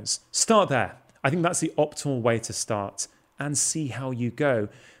through the nose. Start there. I think that's the optimal way to start and see how you go.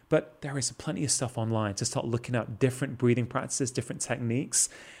 But there is plenty of stuff online to start looking at different breathing practices, different techniques,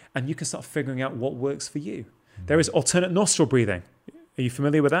 and you can start figuring out what works for you. There is alternate nostril breathing. Are you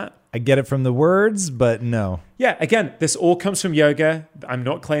familiar with that? I get it from the words, but no. Yeah, again, this all comes from yoga. I'm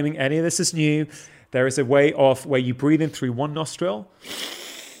not claiming any of this is new. There is a way of where you breathe in through one nostril.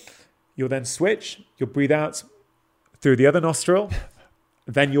 You'll then switch. You'll breathe out through the other nostril.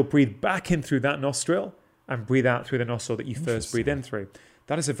 Then you'll breathe back in through that nostril and breathe out through the nostril that you first breathe in through.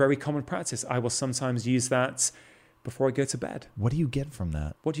 That is a very common practice. I will sometimes use that before I go to bed. What do you get from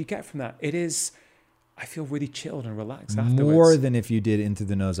that? What do you get from that? I feel really chilled and relaxed afterwards. More than if you did in through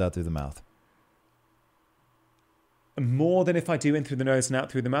the nose, out through the mouth. More than if I do in through the nose and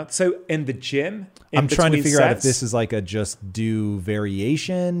out through the mouth. So in the gym, I'm trying to figure out if sets, this is like a just do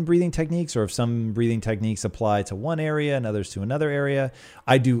variation breathing techniques, or if some breathing techniques apply to one area and others to another area.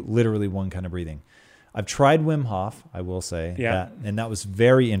 I do literally one kind of breathing. I've tried Wim Hof, I will say, that, and that was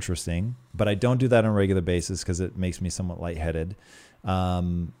very interesting, but I don't do that on a regular basis because it makes me somewhat lightheaded.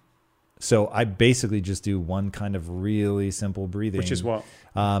 So I basically just do one kind of really simple breathing. Which is what?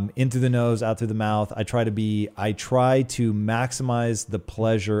 In through the nose, out through the mouth. I try to maximize the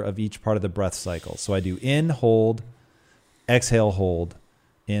pleasure of each part of the breath cycle. So I do in, hold, exhale, hold,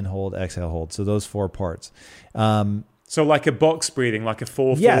 in, hold, exhale, hold. So those 4 parts. So like a box breathing, like a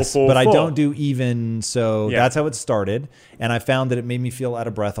 4, 4, 4, 4. Yes, but I don't do even. So Yeah. that's how it started. And I found that it made me feel out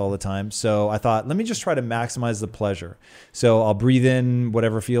of breath all the time. So I thought, let me just try to maximize the pleasure. So I'll breathe in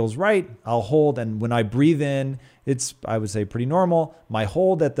whatever feels right. I'll hold. And when I breathe in, it's, I would say, pretty normal. My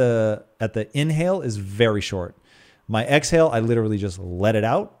hold at the inhale is very short. My exhale, I literally just let it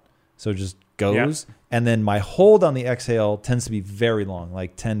out. So it just goes. Yeah. And then my hold on the exhale tends to be very long,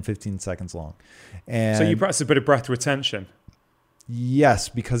 like 10, 15 seconds long. And So you practice a bit of breath retention. yes,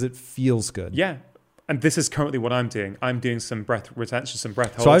 because it feels good. Yeah. And this is currently what I'm doing. I'm doing some breath retention, some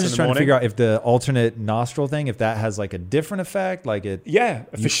breath holds. So I was just in the trying to morning. figure out if the alternate nostril thing, if that has like a different effect, like it. Yeah,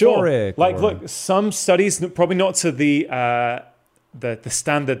 for sure. euphoric Like, or- look, some studies, probably not to the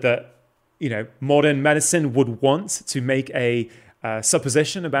standard that modern medicine would want to make a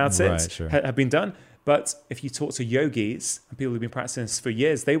supposition about Right, it, sure. have been done. But if you talk to yogis and people who've been practicing this for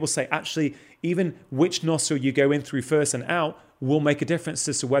years, they will say actually, even which nostril you go in through first and out will make a difference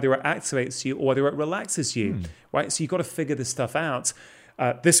as to whether it activates you or whether it relaxes you, right? So you've got to figure this stuff out.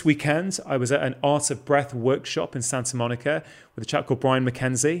 This weekend, I was at an Art of Breath workshop in Santa Monica with a chap called Brian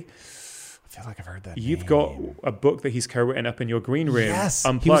McKenzie. I feel like I've heard that. You've got a book that he's co-written up in your green room. Yes,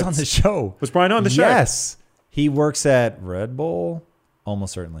 Unplugged. he was on the show. Was Brian on the show? Yes, he works at Red Bull,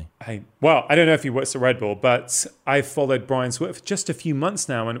 almost certainly. I don't know if he works at Red Bull, but I've followed Brian's work for just a few months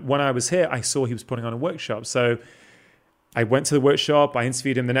now. And when I was here, I saw he was putting on a workshop. So I went to the workshop. I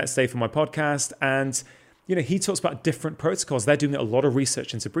interviewed him the next day for my podcast. And, he talks about different protocols. They're doing a lot of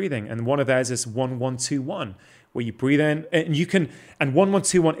research into breathing. And one of theirs is 1-1-2-1, where you breathe in and you can, and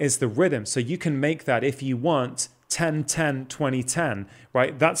 1-1-2-1 is the rhythm. So you can make that if you want 10-10-20-10,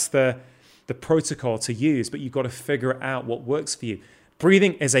 right? That's the protocol to use, but you've got to figure out what works for you.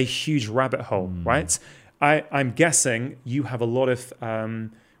 Breathing is a huge rabbit hole, right? I'm guessing you have a lot of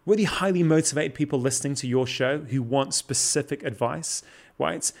really highly motivated people listening to your show who want specific advice,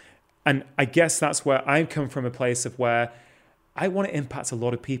 right? And I guess that's where I come from, a place of where I want to impact a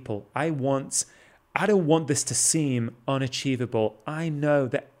lot of people. I don't want this to seem unachievable. I know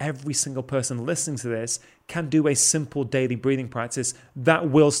that every single person listening to this can do a simple daily breathing practice that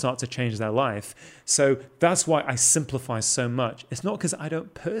will start to change their life. So that's why I simplify so much. It's not because I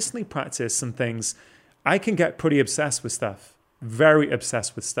don't personally practice some things. I can get pretty obsessed with stuff, very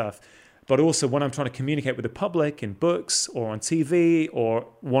obsessed with stuff. But also when I'm trying to communicate with the public in books or on TV or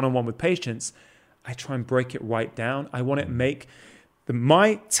one-on-one with patients, I try and break it right down. I want to make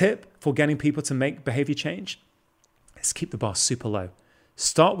my tip for getting people to make behavior change is keep the bar super low.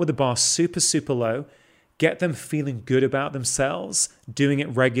 Start with the bar super, super low. Get them feeling good about themselves, doing it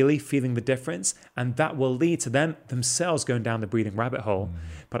regularly, feeling the difference, and that will lead to them themselves going down the breathing rabbit hole.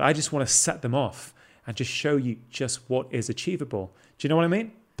 But I just want to set them off and just show you just what is achievable. Do you know what I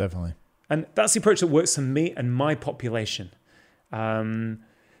mean? Definitely. And that's the approach that works for me and my population.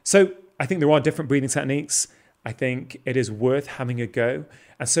 So I think there are different breathing techniques. I think it is worth having a go.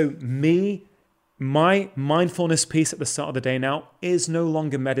 And so my mindfulness piece at the start of the day now is no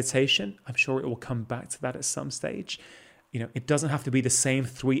longer meditation. I'm sure it will come back to that at some stage. it doesn't have to be the same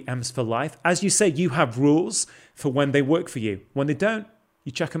 3 M's for life. As you say, you have rules for when they work for you. When they don't,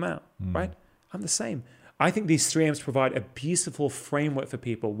 you check them out, right? I'm the same. I think these 3 M's provide a beautiful framework for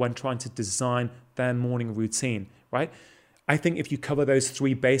people when trying to design their morning routine, right? I think if you cover those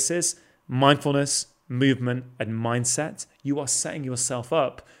 3 bases, mindfulness, movement, and mindset, you are setting yourself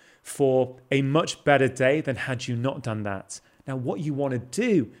up for a much better day than had you not done that. Now, what you want to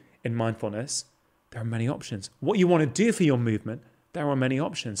do in mindfulness, there are many options. What you want to do for your movement, there are many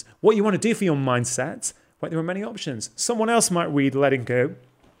options. What you want to do for your mindset, right, there are many options. Someone else might read Letting Go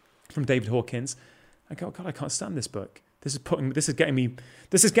from David Hawkins and go, God, I can't stand this book. This is getting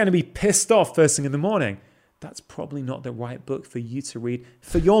me pissed off first thing in the morning. That's probably not the right book for you to read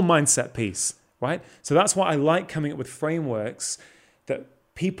for your mindset piece, right? So that's why I like coming up with frameworks that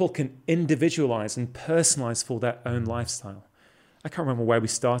people can individualize and personalize for their own lifestyle. I can't remember where we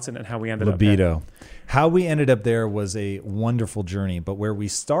started and how we ended up there. How we ended up there was a wonderful journey, but where we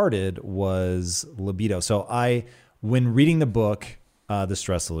started was libido. So when reading the book, The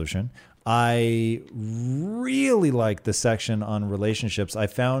Stress Solution, I really liked the section on relationships. I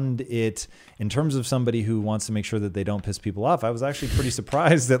found it, in terms of somebody who wants to make sure that they don't piss people off, I was actually pretty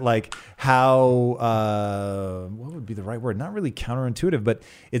surprised at like how, what would be the right word? Not really counterintuitive, but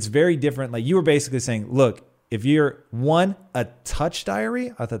it's very different. Like you were basically saying, look, if you're a touch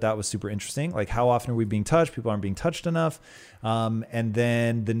diary, I thought that was super interesting. Like how often are we being touched? People aren't being touched enough. And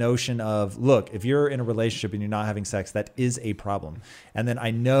then the notion of, look, if you're in a relationship and you're not having sex, that is a problem. And then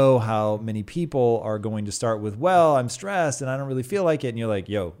I know how many people are going to start with, well, I'm stressed and I don't really feel like it. And you're like,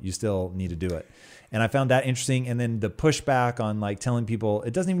 yo, you still need to do it. And I found that interesting. And then the pushback on like telling people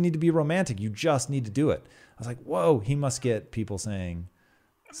it doesn't even need to be romantic. You just need to do it. I was like, whoa, he must get people saying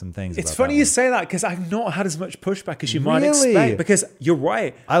some things. It's funny you say that because I've not had as much pushback as you might expect, because you're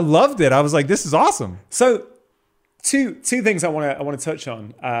right. I loved it. I was like, this is awesome. So two things I want to touch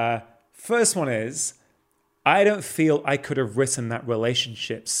on. First one is, I don't feel I could have written that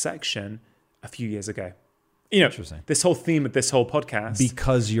relationship section a few years ago. Interesting. This whole theme of this whole podcast.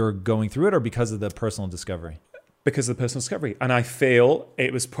 Because you're going through it or because of the personal discovery? Because of the personal discovery. And I feel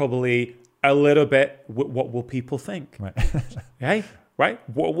it was probably a little bit, what will people think? Right. Okay? Right?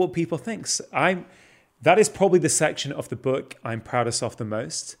 What will people think? That is probably the section of the book I'm proudest of the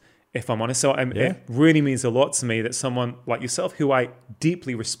most, if I'm honest. So it really means a lot to me that someone like yourself, who I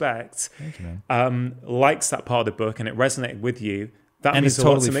deeply respect, thank you, man, likes that part of the book and it resonated with you. That and means it's a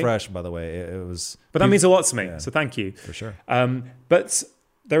lot totally to me. fresh, by the way. It was, but that means a lot to me. Yeah, so thank you. For sure. But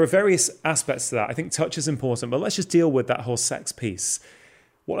there are various aspects to that. I think touch is important, but let's just deal with that whole sex piece.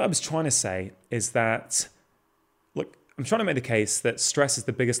 What I was trying to say is that, look, I'm trying to make the case that stress is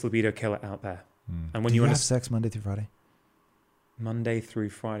the biggest libido killer out there. And when Do you have sex Monday through Friday? Monday through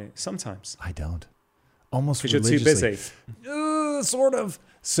Friday, sometimes. I don't. Almost because religiously. you're too busy. Sort of.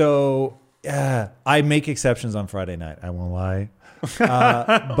 So I make exceptions on Friday night. I won't lie.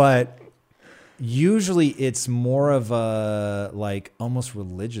 But usually it's more of a like almost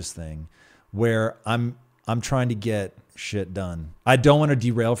religious thing where I'm trying to get shit done. I don't want to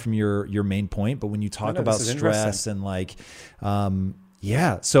derail from your main point, but when you talk about stress and like,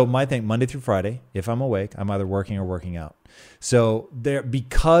 so my thing, Monday through Friday, if I'm awake, I'm either working or working out. So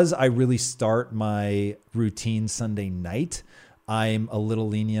because I really start my routine Sunday night, I'm a little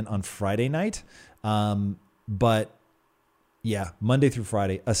lenient on Friday night. But yeah, Monday through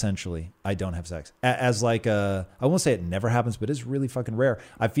Friday, essentially, I don't have sex. As like I won't say it never happens, but it's really fucking rare.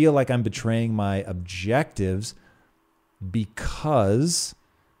 I feel like I'm betraying my objectives because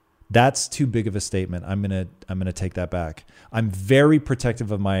that's too big of a statement. I'm gonna take that back. I'm very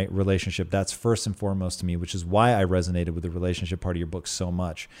protective of my relationship. That's first and foremost to me, which is why I resonated with the relationship part of your book so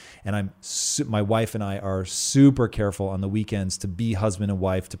much. And my wife and I are super careful on the weekends to be husband and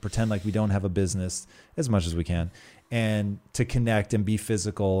wife, to pretend like we don't have a business as much as we can, and to connect and be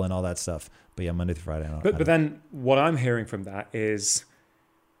physical and all that stuff. But yeah, Monday through Friday. But then what I'm hearing from that is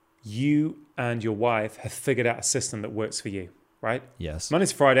you and your wife have figured out a system that works for you, right? Yes. Monday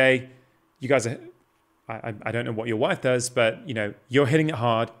to Friday, you guys are, I don't know what your wife does, but you're hitting it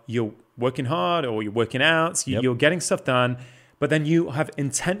hard, you're working hard, or you're working out, so you're getting stuff done, but then you have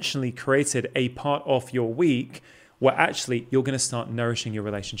intentionally created a part of your week where actually you're going to start nourishing your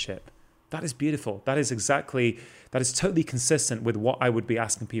relationship. That is beautiful. That is totally consistent with what I would be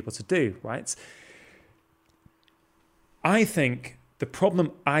asking people to do, right? I think the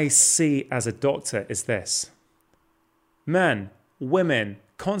problem I see as a doctor is this. Men, women,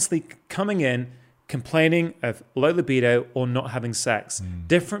 constantly coming in, complaining of low libido or not having sex.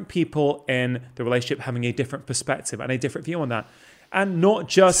 Different people in the relationship having a different perspective and a different view on that. And not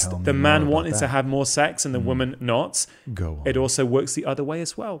just Tell me the man more about wanting to that. have more sex and the woman not. Go on. It also works the other way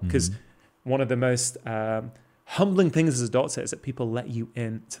as well. Because one of the most humbling things as a doctor is that people let you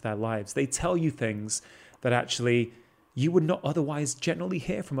into their lives. They tell you things that actually you would not otherwise generally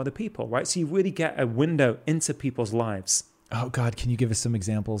hear from other people, right? So you really get a window into people's lives. Oh God, can you give us some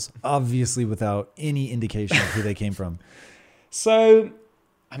examples? Obviously without any indication of who they came from. So,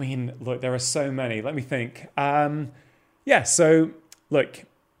 I mean, look, there are so many. Let me think. So look,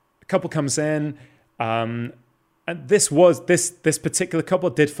 a couple comes in, and this particular couple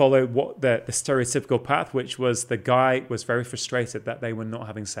did follow what the stereotypical path, which was the guy was very frustrated that they were not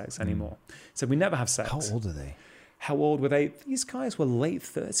having sex anymore. So we never have sex. How old are they? How old were they? These guys were late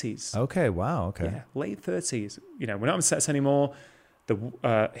 30s. Okay, wow, okay. Yeah, late 30s. We're not having sex anymore.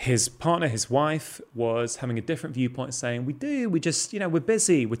 His partner, his wife, was having a different viewpoint, saying, we just, we're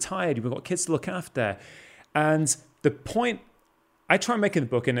busy, we're tired, we've got kids to look after. And the point I try and make in the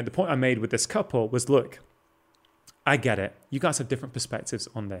book, and the point I made with this couple was, look, I get it. You guys have different perspectives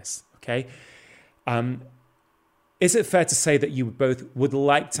on this, okay? Is it fair to say that you both would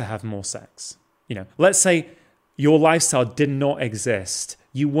like to have more sex? Let's say your lifestyle did not exist.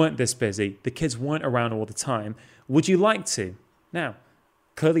 You weren't this busy. The kids weren't around all the time. Would you like to? Now,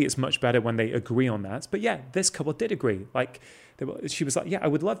 clearly it's much better when they agree on that. But yeah, this couple did agree. She was like, yeah, I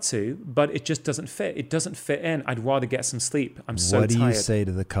would love to, but it just doesn't fit. It doesn't fit in. I'd rather get some sleep. I'm so tired. What do you say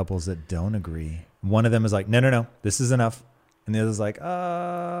to the couples that don't agree? One of them is like, no, this is enough. And the other's like,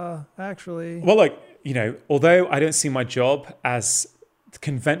 actually. Well, look, although I don't see my job as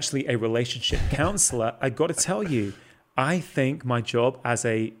conventionally a relationship counselor, I got to tell you, I think my job as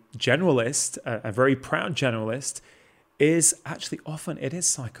a generalist, a very proud generalist, is actually often, it's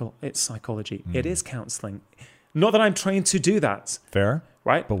psychology. It is counseling. Not that I'm trained to do that. Fair.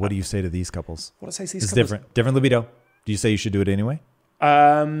 Right? But what do you say to these couples? What do I say to these it's couples? Different libido. Do you say you should do it anyway?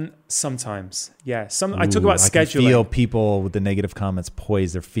 Sometimes. Yeah. I talk about scheduling. I can feel people with the negative comments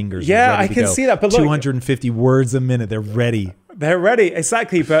poise their fingers. Yeah, ready I to can go. see that. But look, 250 words a minute. They're ready. They're ready.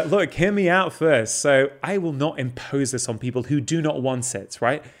 Exactly. But look, hear me out first. So I will not impose this on people who do not want it,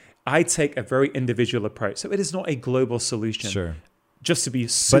 right? I take a very individual approach. So it is not a global solution. Sure. Just to be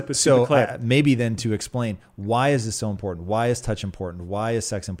super clear. Maybe then to explain, why is this so important? Why is touch important? Why is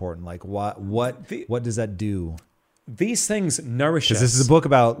sex important? Like what does that do? These things nourish us. Because this is a book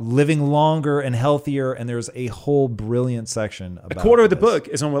about living longer and healthier, and there's a whole brilliant section about a quarter of the this. book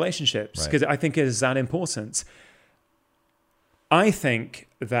is on relationships, because Right. I think it is that important. I think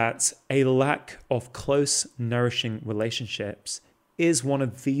that a lack of close, nourishing relationships is one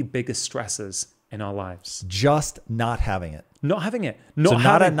of the biggest stressors in our lives. Just not having it. Not having it.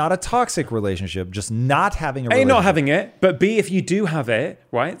 Not a toxic relationship, just not having a relationship. A, not having it, but B, if you do have it,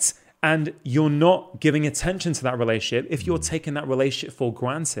 right, and you're not giving attention to that relationship, if you're taking that relationship for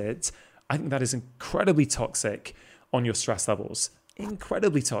granted, I think that is incredibly toxic on your stress levels.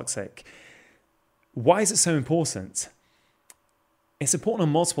 Incredibly toxic. Why is it so important? It's important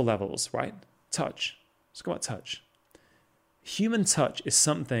on multiple levels, right? Touch. Let's go about touch. Human touch is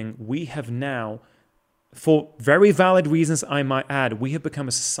something we have now, for very valid reasons, I might add, we have become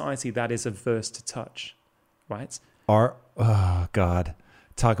a society that is averse to touch, right? Oh, God.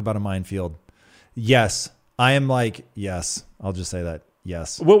 Talk about a minefield. Yes. I am like, yes. I'll just say that.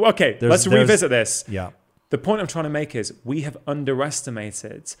 Yes. Well, okay, let's revisit this. Yeah. The point I'm trying to make is we have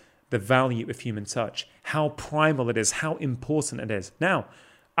underestimated the value of human touch, how primal it is, how important it is. Now,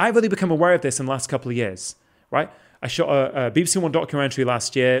 I've really become aware of this in the last couple of years, right? I shot a BBC One documentary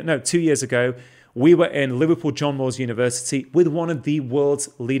 2 years ago. We were in Liverpool John Moores University with one of the world's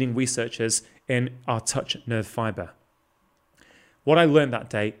leading researchers in our touch nerve fiber. What I learned that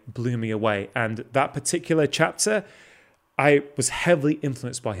day blew me away. And that particular chapter, I was heavily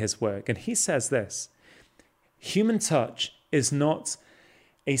influenced by his work. And he says this: human touch is not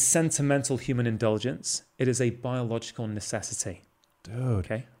a sentimental human indulgence. It is a biological necessity. Dude.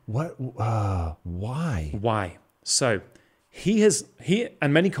 Okay. What? Why? Why? So he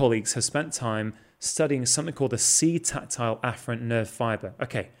and many colleagues have spent time studying something called the C-tactile afferent nerve fiber.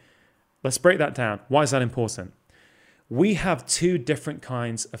 Okay, let's break that down. Why is that important? We have two different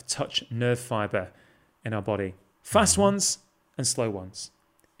kinds of touch nerve fiber in our body. Fast ones and slow ones.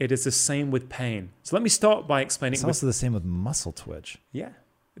 It is the same with pain. So let me start by explaining. It's also the same with muscle twitch. Yeah,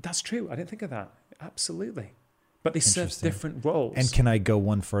 that's true. I didn't think of that. Absolutely. But they serve different roles. And can I go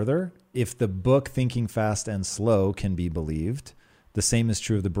one further? If the book Thinking Fast and Slow can be believed, the same is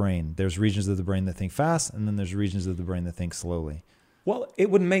true of the brain. There's regions of the brain that think fast, and then there's regions of the brain that think slowly. Well, it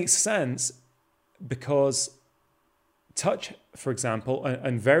would make sense because touch, for example,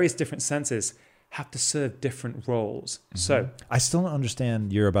 and various different senses have to serve different roles. So I still don't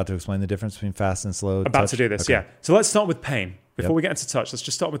understand. You're about to explain the difference between fast and slow about touch? to do this, Okay. yeah. So let's start with pain. Before Yep. we get into touch, let's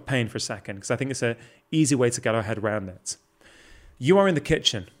just start with pain for a second, because I think it's an easy way to get our head around it. You are in the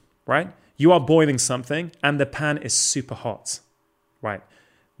kitchen, right? You are boiling something and the pan is super hot, right?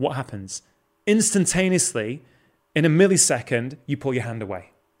 What happens? Instantaneously, in a millisecond, you pull your hand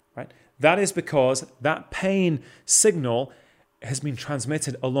away, right? That is because that pain signal has been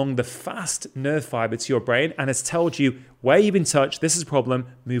transmitted along the fast nerve fiber to your brain and has told you where you've been touched, this is a problem,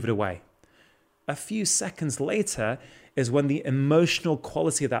 move it away. A few seconds later is when the emotional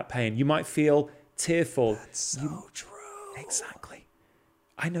quality of that pain, you might feel tearful. That's so true. Exactly.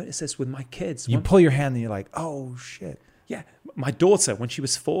 I noticed this with my kids. You pull your hand and you're like, oh shit. Yeah, my daughter, when she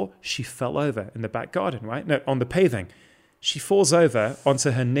was 4, she fell over in the back garden, right? No, on the paving. She falls over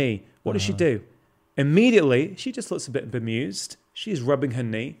onto her knee. What does she do? Immediately, she just looks a bit bemused. She's rubbing her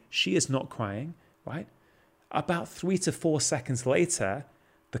knee. She is not crying, right? About 3 to 4 seconds later,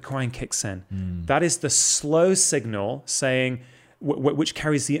 the crying kicks in. That is the slow signal saying, which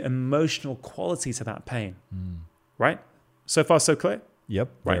carries the emotional quality to that pain, right? So far, so clear? Yep.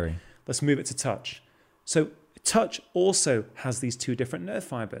 Right. Very. Let's move it to touch. So touch also has these 2 different nerve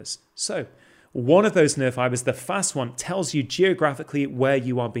fibers. So one of those nerve fibers, the fast one, tells you geographically where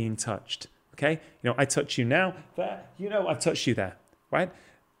you are being touched. Okay? I touch you now, there, I've touched you there, right?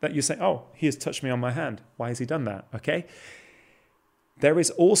 That you say, oh, he has touched me on my hand. Why has he done that? Okay? There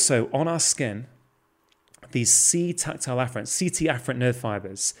is also on our skin these C-tactile afferent, CT afferent nerve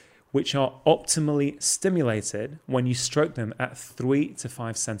fibers, which are optimally stimulated when you stroke them at 3 to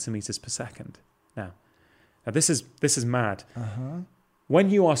 5 centimeters per second. Now this is mad. When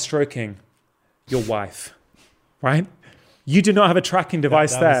you are stroking your wife, right? You do not have a tracking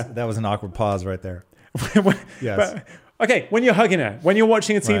device there. That was an awkward pause right there. Yes. But, okay, when you're hugging her, when you're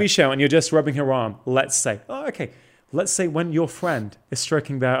watching a TV Right. show and you're just rubbing her arm, let's say when your friend is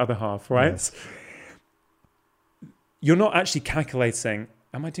stroking their other half, right? Yes. You're not actually calculating,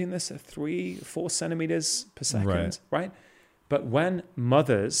 am I doing this at 3-4 centimeters per second, right? But when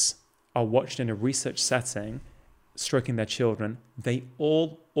mothers are watched in a research setting, stroking their children, they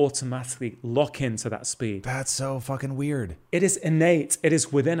all automatically lock into that speed. That's so fucking weird. It is innate. It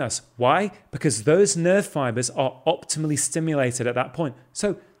is within us. Why? Because those nerve fibers are optimally stimulated at that point.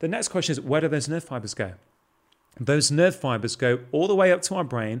 So the next question is, where do those nerve fibers go? Those nerve fibers go all the way up to our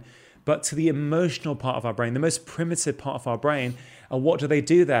brain, but to the emotional part of our brain, the most primitive part of our brain. And what do they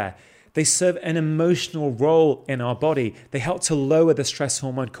do there? They serve an emotional role in our body. They help to lower the stress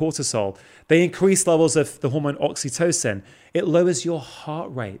hormone cortisol. They increase levels of the hormone oxytocin. It lowers your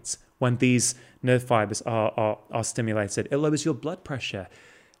heart rate when these nerve fibers are stimulated. It lowers your blood pressure.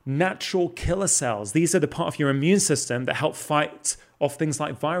 Natural killer cells, these are the part of your immune system that help fight off things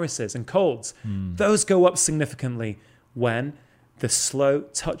like viruses and colds. Those go up significantly when the slow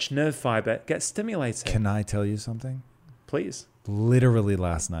touch nerve fiber gets stimulated. Can I tell you something? Please. Literally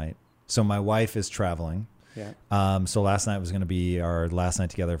last night. So my wife is traveling. Yeah. So last night was going to be our last night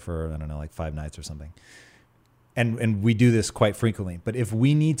together for, I don't know, like 5 nights or something. And we do this quite frequently. But if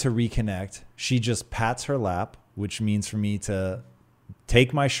we need to reconnect, she just pats her lap, which means for me to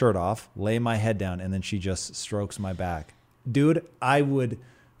take my shirt off, lay my head down, and then she just strokes my back. Dude, I would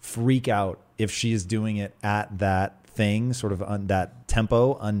freak out if she is doing it at that thing, sort of on that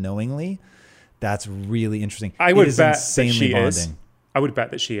tempo unknowingly. That's really interesting. I would it is bet insanely that she bonding. is. I would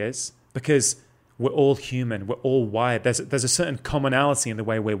bet that she is, because we're all human. We're all wired. There's a certain commonality in the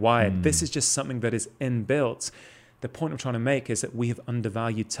way we're wired. This is just something that is inbuilt. The point I'm trying to make is that we have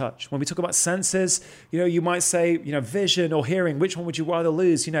undervalued touch. When we talk about senses, you might say, vision or hearing, which one would you rather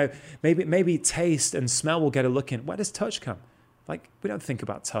lose? Maybe taste and smell will get a look in. Where does touch come? Like, we don't think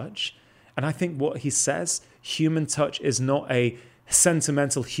about touch. And I think what he says, human touch is not a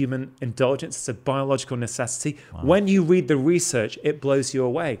sentimental human indulgence. It's a biological necessity. Wow. When you read the research, it blows you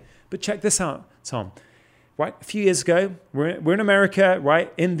away. But check this out, Tom. Right, a few years ago, we're in America,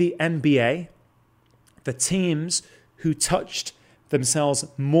 right, in the NBA. The teams who touched themselves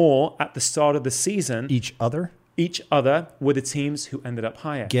more at the start of the season, Each other were the teams who ended up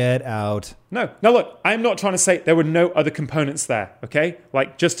higher. get out. No, look, I'm not trying to say there were no other components there, okay?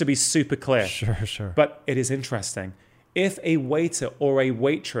 Like, just to be super clear. Sure. But it is interesting. If a waiter or a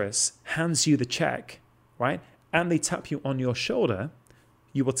waitress hands you the check, right, and they tap you on your shoulder,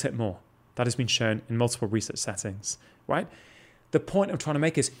 you will tip more. That has been shown in multiple research settings, right? The point I'm trying to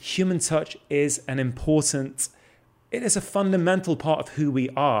make is human touch is it is a fundamental part of who we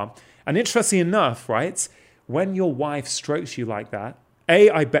are. And interestingly enough, right, when your wife strokes you like that, A,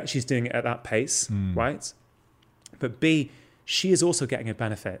 I bet she's doing it at that pace, right? But B, she is also getting a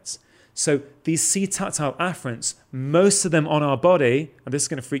benefit. So these C-tactile afferents, most of them on our body, and this is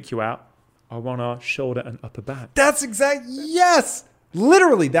going to freak you out, are on our shoulder and upper back. That's yes.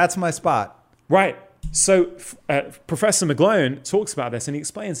 Literally, that's my spot. Right. So Professor McGlone talks about this and he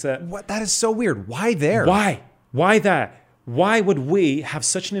explains that. What? That is so weird. Why there? Why? Why there? Why would we have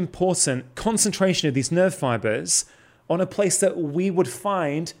such an important concentration of these nerve fibers on a place that we would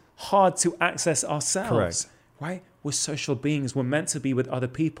find hard to access ourselves? Correct. Right? We're social beings. We're meant to be with other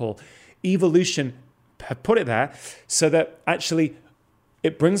people. Evolution put it there so that actually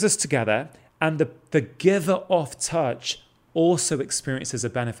it brings us together, and the giver of touch also experiences a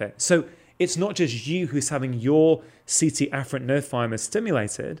benefit. So it's not just you who's having your CT afferent nerve fibers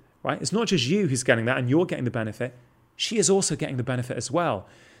stimulated, right? It's not just you who's getting that and you're getting the benefit. She is also getting the benefit as well.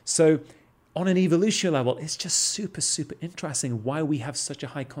 So on an evolutionary level, it's just super, super interesting why we have such a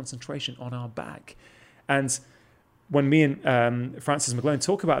high concentration on our back. And when me and Francis McGlone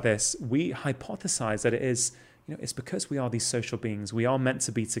talk about this, we hypothesize that it is, it's because we are these social beings. We are meant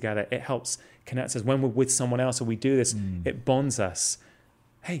to be together. It helps connect us. When we're with someone else or we do this, it bonds us.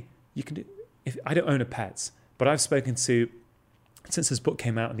 Hey, you can do, if I don't own a pet, but I've spoken to, since this book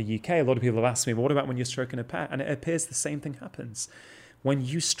came out in the UK, a lot of people have asked me, well, what about when you're stroking a pet? And it appears the same thing happens. When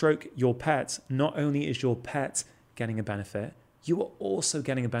you stroke your pet, not only is your pet getting a benefit, you are also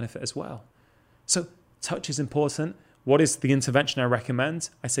getting a benefit as well. So touch is important. What is the intervention I recommend?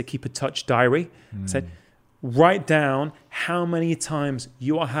 I say keep a touch diary. I said write down how many times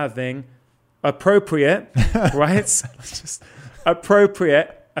you are having appropriate, right? Just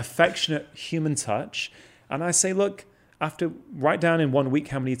appropriate, affectionate human touch. And I say, look, write down in 1 week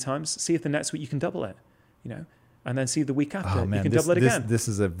how many times, see if the next week you can double it, and then see the week after, you can double it again. This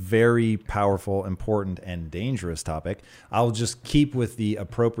is a very powerful, important, and dangerous topic. I'll just keep with the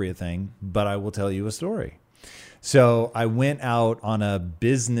appropriate thing, but I will tell you a story. So I went out on a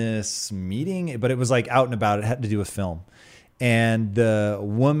business meeting, but it was like out and about. It had to do with film. And the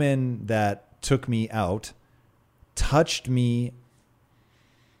woman that took me out touched me,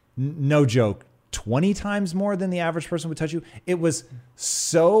 no joke, 20 times more than the average person would touch you. It was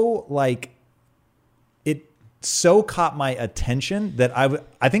so it so caught my attention that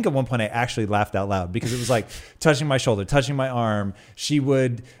I think at one point I actually laughed out loud because it was like touching my shoulder, touching my arm. She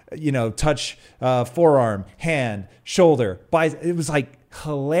would, touch forearm, hand, shoulder, it was like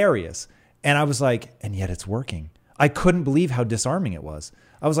hilarious. And I was like, and yet it's working. I couldn't believe how disarming it was.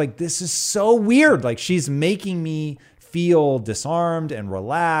 I was like, this is so weird. Like she's making me feel disarmed and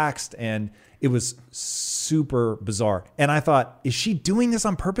relaxed, and it was super bizarre. And I thought, is she doing this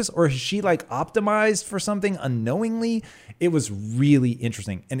on purpose, or is she like optimized for something unknowingly? It was really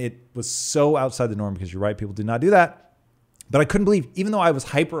interesting. And it was so outside the norm because you're right, people do not do that. But I couldn't believe, even though I was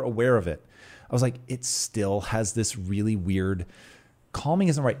hyper aware of it, I was like, it still has this really weird, calming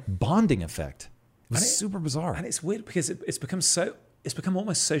isn't right, bonding effect. It was super bizarre. And it's weird because it's become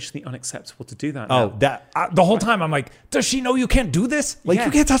almost socially unacceptable to do that now. The whole time I'm like, does she know you can't do this? Like you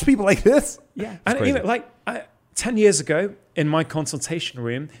can't touch people like this? Yeah. And even 10 years ago in my consultation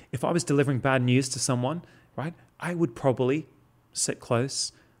room, if I was delivering bad news to someone, right, I would probably sit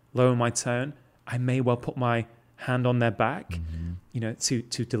close, lower my tone. I may well put my hand on their back, to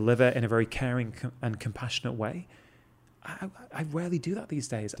deliver in a very caring and compassionate way. I rarely do that these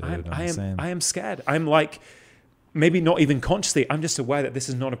days. Dude, I am scared. I'm like, maybe not even consciously, I'm just aware that this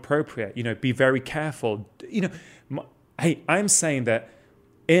is not appropriate. Be very careful. I'm saying that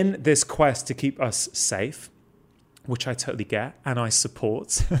in this quest to keep us safe, which I totally get and I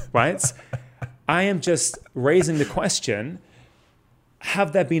support, right? I am just raising the question,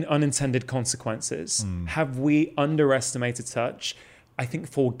 have there been unintended consequences? Have we underestimated touch? I think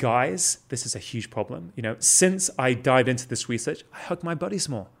for guys, this is a huge problem. Since I dived into this research, I hug my buddies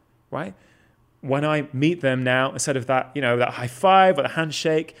more, right? When I meet them now, instead of that, that high five or the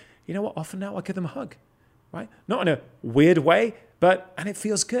handshake, you know what? Often now I give them a hug, right? Not in a weird way, and it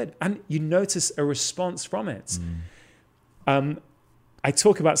feels good. And you notice a response from it. I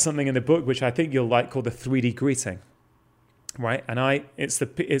talk about something in the book, which I think you'll like, called the 3D greeting, right? And it's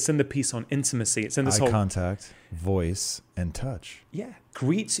in the piece on intimacy. It's in this eye contact, voice, and touch. Yeah.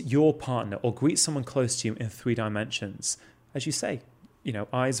 Greet your partner or greet someone close to you in 3 dimensions. As you say,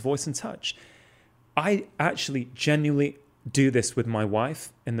 eyes, voice, and touch. I actually genuinely do this with my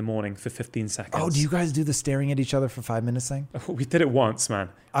wife in the morning for 15 seconds. Oh, do you guys do the staring at each other for 5 minutes thing? Oh, we did it once, man.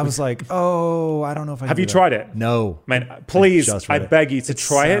 I was like, I don't know if I can Have you do tried that. it? No. Man, please, I beg you to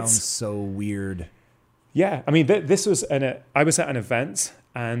try it. It sounds so weird. Yeah. I mean, this was I was at an event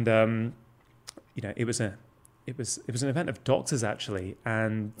and, it was an event of doctors actually.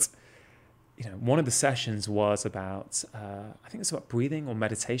 And, one of the sessions was about, I think it's about breathing or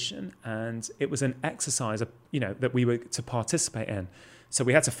meditation. And it was an exercise, that we were to participate in. So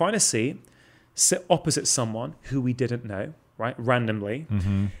we had to find a seat, sit opposite someone who we didn't know, right? Randomly.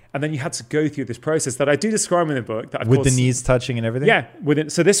 Mm-hmm. And then you had to go through this process that I do describe in the book. That with the knees touching and everything? Yeah.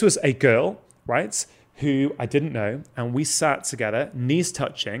 So this was a girl, right? Who I didn't know. And we sat together, knees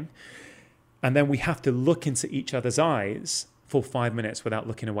touching. And then we have to look into each other's eyes for 5 minutes without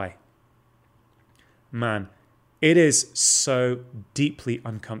looking away. Man, it is so deeply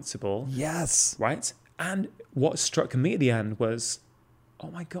uncomfortable. Yes. Right? And what struck me at the end was, oh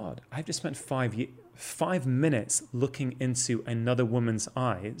my God, I've just spent 5 minutes looking into another woman's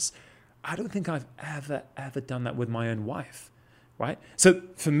eyes. I don't think I've ever done that with my own wife, right? So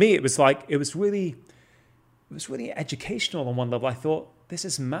for me, it was really educational on one level. I thought, this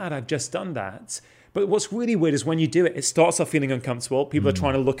is mad, I've just done that. But what's really weird is when you do it, it starts off feeling uncomfortable. People are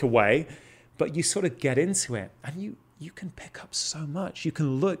trying to look away, but you sort of get into it and you can pick up so much. You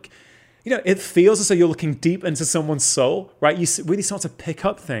can look, it feels as though you're looking deep into someone's soul, right? You really start to pick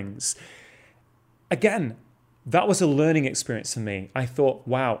up things. Again, that was a learning experience for me. I thought,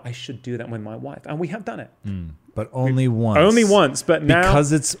 wow, I should do that with my wife. And we have done it. But only once. Only once, but now...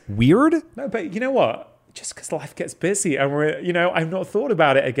 Because it's weird? No, but you know what? Just because life gets busy and I've not thought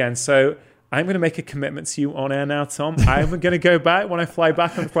about it again. So I'm going to make a commitment to you on air now, Tom. I'm going to go back when I fly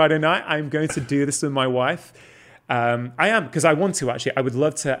back on Friday night. I'm going to do this with my wife. I am, because I want to actually. I would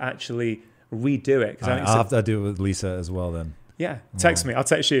love to actually redo it. I'll have to do it with Lisa as well then. Yeah, text me. I'll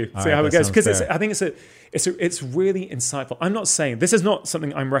text you. All See right, how it goes. Because fair. I think it's really insightful. I'm not saying, this is not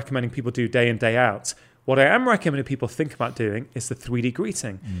something I'm recommending people do day in, day out. What I am recommending people think about doing is the 3D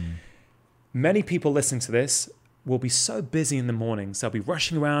greeting. Many people listening to this will be so busy in the mornings. They'll be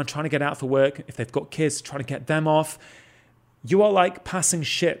rushing around, trying to get out for work. If they've got kids, trying to get them off. You are like passing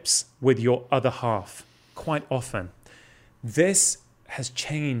ships with your other half quite often. This has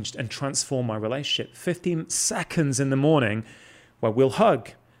changed and transformed my relationship. 15 seconds in the morning where we'll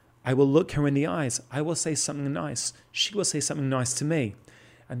hug. I will look her in the eyes. I will say something nice. She will say something nice to me.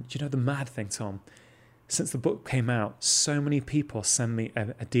 And the mad thing, Tom, since the book came out, so many people send me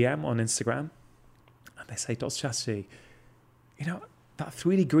a DM on Instagram and they say, Dr. Chatterjee, that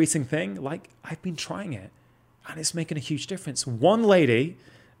 3D greeting thing, I've been trying it and it's making a huge difference. One lady,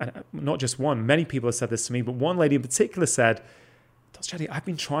 and not just one, many people have said this to me, but one lady in particular said, Dr. Chatterjee, I've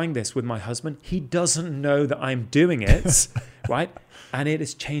been trying this with my husband. He doesn't know that I'm doing it, right? And it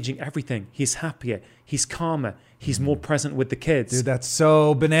is changing everything. He's happier. He's calmer. He's more present with the kids. Dude, that's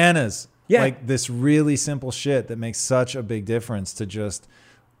so bananas. Yeah. Like this really simple shit that makes such a big difference to just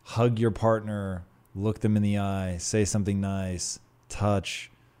hug your partner, look them in the eye, say something nice, touch.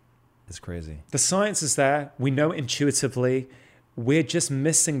 It's crazy. The science is there. We know it intuitively. We're just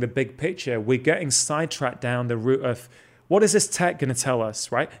missing the big picture. We're getting sidetracked down the route of, what is this tech going to tell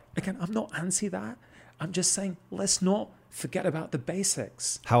us, right? Again, I'm not anti that. I'm just saying, let's not forget about the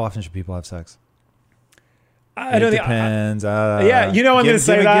basics. How often should people have sex? I don't think. Depends. I'm going to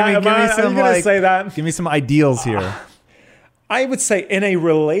say that. I'm going to say that. Give me some ideals here. I would say in a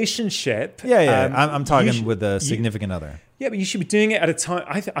relationship. Yeah. I'm talking with a significant other. Yeah, but you should be doing it at a time.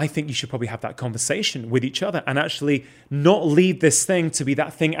 I think you should probably have that conversation with each other and actually not leave this thing to be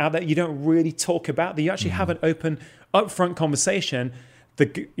that thing out that you don't really talk about. That you actually have an open, upfront conversation.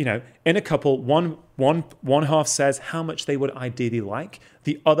 In a couple, one half says how much they would ideally like.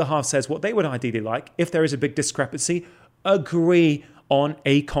 The other half says what they would ideally like. If there is a big discrepancy, agree on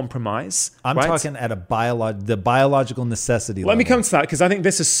a compromise. I'm talking at the biological necessity level. Let me come to that because I think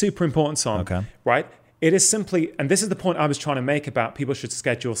this is super important, Tom. Okay. Right? It is simply, and this is the point I was trying to make about people should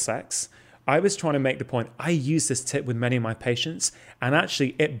schedule sex. I was trying to make the point, I use this tip with many of my patients, and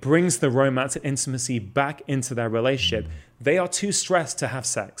actually it brings the romance and intimacy back into their relationship. They are too stressed to have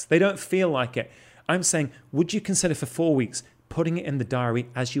sex. They don't feel like it. I'm saying, would you consider for 4 weeks putting it in the diary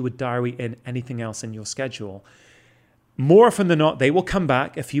as you would diary in anything else in your schedule? More often than not, they will come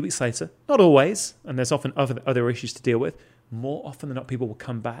back a few weeks later. Not always, and there's often other issues to deal with. More often than not, people will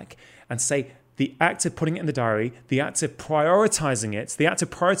come back and say, the act of putting it in the diary, the act of prioritizing it, the act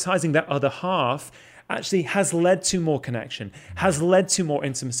of prioritizing that other half actually has led to more connection, has led to more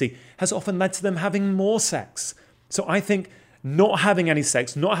intimacy, has often led to them having more sex. So I think not having any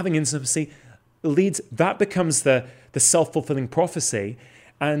sex, not having intimacy that becomes the self-fulfilling prophecy.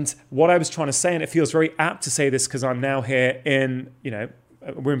 And what I was trying to say, and it feels very apt to say this because I'm now here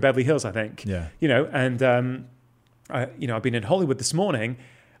we're in Beverly Hills, I think. Yeah. I've been in Hollywood this morning.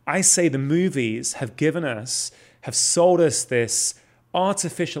 I say the movies have sold us this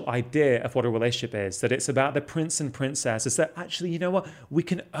artificial idea of what a relationship is, that it's about the prince and princess, is that actually, you know what, we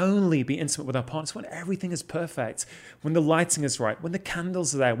can only be intimate with our partners when everything is perfect, when the lighting is right, when the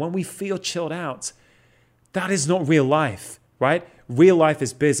candles are there, when we feel chilled out. That is not real life, right? Real life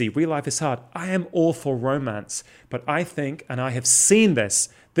is busy, real life is hard. I am all for romance, but I think, and I have seen this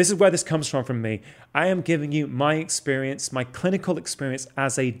is where this comes from me. I am giving you my experience, my clinical experience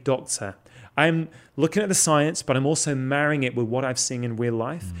as a doctor. I'm looking at the science, but I'm also marrying it with what I've seen in real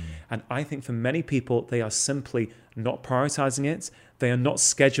life. And I think for many people, they are simply not prioritizing it. They are not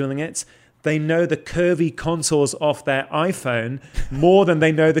scheduling it. They know the curvy contours of their iPhone more than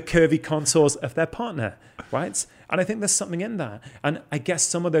they know the curvy contours of their partner, right? And I think there's something in that. And I guess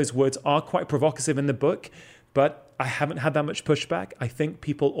some of those words are quite provocative in the book, but I haven't had that much pushback. I think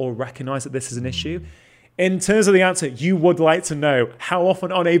people all recognize that this is an issue. In terms of the answer, you would like to know how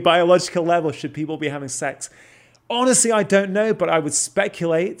often on a biological level should people be having sex? Honestly, I don't know, but I would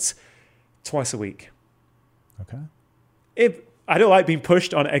speculate twice a week. Okay. I don't like being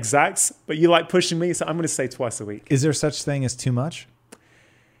pushed on exacts, but you like pushing me, so I'm going to say twice a week. Is there such thing as too much?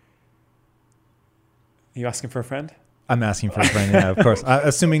 Are you asking for a friend? I'm asking for a friend, yeah, of course.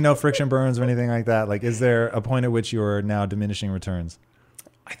 Assuming no friction burns or anything like that. Like, is there a point at which you're now diminishing returns?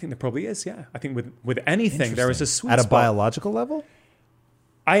 I think there probably is, yeah. I think with anything, there is a sweet spot. At a spot. biological level?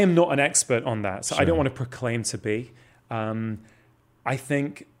 I am not an expert on that, so Sure. I don't want to proclaim to be. I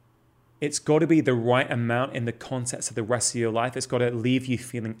think it's got to be the right amount in the context of the rest of your life. It's got to leave you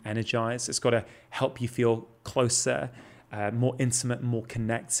feeling energized. It's got to help you feel closer, more intimate, more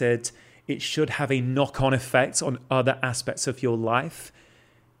connected. It should have a knock-on effect on other aspects of your life.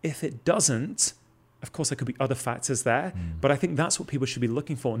 If it doesn't, of course, there could be other factors there, but I think that's what people should be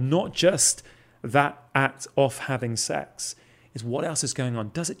looking for, not just that act of having sex. Is what else is going on?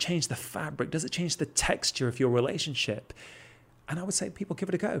 Does it change the fabric? Does it change the texture of your relationship? And I would say people give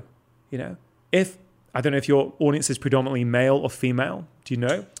it a go. You know, I don't know if your audience is predominantly male or female. Do you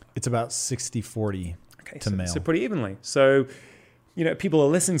know? It's about 60-40 to male. So pretty evenly. So, you know, people are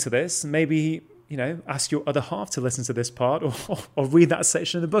listening to this, maybe, you know, ask your other half to listen to this part or read that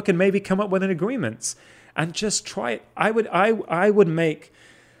section of the book and maybe come up with an agreement and just try it. I would make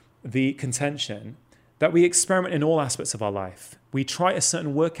the contention that we experiment in all aspects of our life. We try a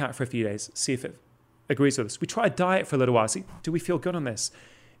certain workout for a few days, see if it agrees with us. We try a diet for a little while, see, do we feel good on this?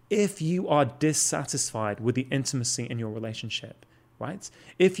 If you are dissatisfied with the intimacy in your relationship, right?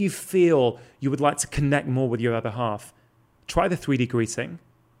 If you feel you would like to connect more with your other half, try the 3D greeting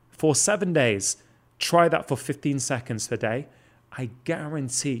for 7 days. Try that for 15 seconds per day. I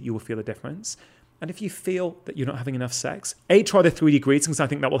guarantee you will feel a difference. And if you feel that you're not having enough sex, try the 3D greetings. I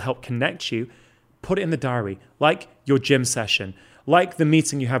think that will help connect you. Put it in the diary, like your gym session, like the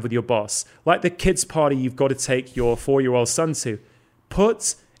meeting you have with your boss, like the kids' party you've got to take your 4-year-old son to.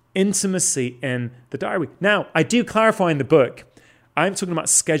 Put intimacy in the diary. Now, I do clarify in the book, I'm talking about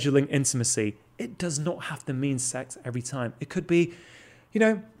scheduling intimacy. It does not have to mean sex every time. It could be, you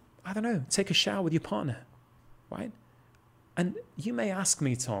know, I don't know, take a shower with your partner, right? And you may ask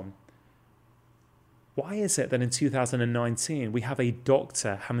me, Tom, why is it that in 2019 we have a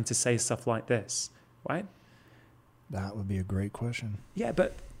doctor having to say stuff like this, right? That would be a great question. Yeah,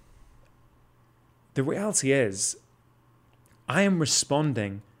 but the reality is I am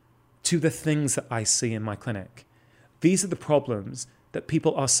responding to the things that I see in my clinic. These are the problems that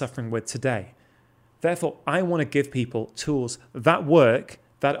people are suffering with today. Therefore, I want to give people tools that work,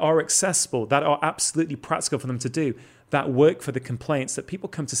 that are accessible, that are absolutely practical for them to do, that work for the complaints that people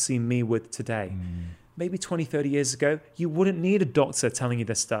come to see me with today. Maybe 20, 30 years ago, you wouldn't need a doctor telling you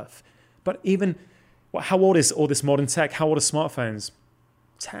this stuff. But even, how old is all this modern tech? How old are smartphones?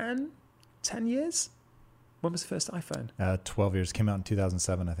 10 years? When was the first iPhone? 12 years. Came out in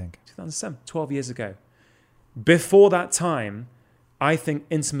 2007, I think. 2007, 12 years ago. Before that time, I think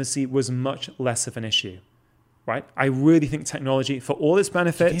intimacy was much less of an issue, right? I really think technology, for all its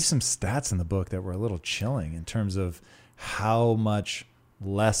benefits... You gave some stats in the book that were a little chilling in terms of how much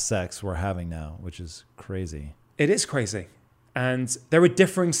less sex we're having now, which is crazy. It is crazy. And there are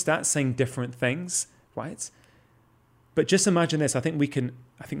differing stats saying different things, right? But just imagine this. I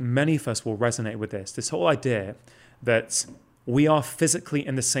think many of us will resonate with this. This whole idea that we are physically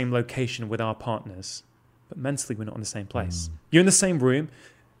in the same location with our partners, but mentally we're not in the same place. You're in the same room.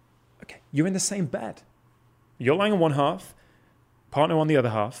 Okay, you're in the same bed. You're lying on one half, partner on the other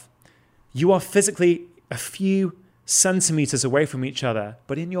half. You are physically a few centimeters away from each other,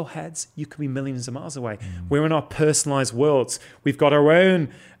 but in your heads, you could be millions of miles away. We're in our personalized worlds. We've got our own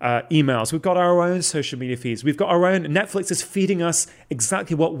emails. We've got our own social media feeds. We've got our own. Netflix is feeding us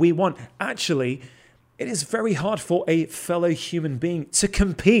exactly what we want. Actually, it is very hard for a fellow human being to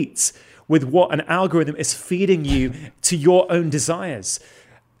compete with what an algorithm is feeding you to your own desires.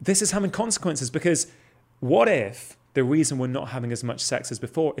 This is having consequences, because what if the reason we're not having as much sex as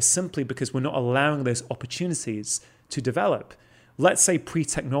before is simply because we're not allowing those opportunities to develop? Let's say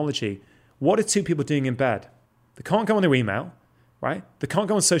pre-technology, what are two people doing in bed? They can't go on their email, right? They can't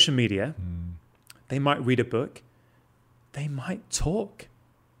go on social media. They might read a book. They might talk.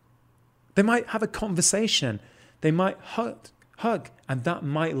 They might have a conversation. They might hug, and that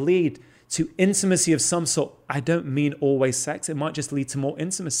might lead to intimacy of some sort. I don't mean always sex. It might just lead to more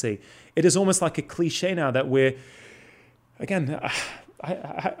intimacy. It is almost like a cliche now that we're, again,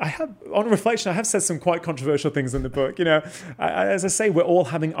 I have, on reflection, I have said some quite controversial things in the book. You know, as I say, we're all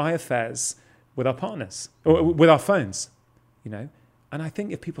having eye affairs with our partners, or with our phones, you know. And I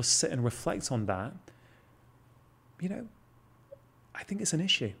think if people sit and reflect on that, you know, I think it's an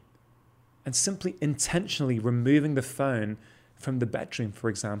issue. And simply intentionally removing the phone from the bedroom, for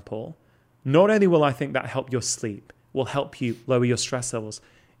example, not only will I think that help your sleep, will help you lower your stress levels.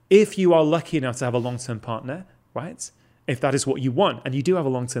 If you are lucky enough to have a long-term partner, right? If that is what you want, and you do have a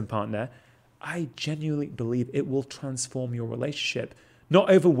long-term partner, I genuinely believe it will transform your relationship. Not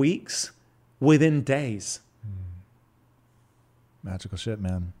over weeks, within days. Magical shit,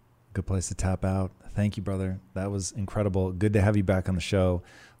 man. Good place to tap out. Thank you, brother. That was incredible. Good to have you back on the show.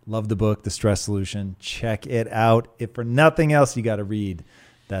 Love the book, The Stress Solution. Check it out. If for nothing else, you got to read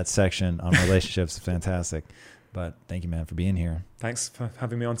that section on relationships. Fantastic. But thank you, man, for being here. Thanks for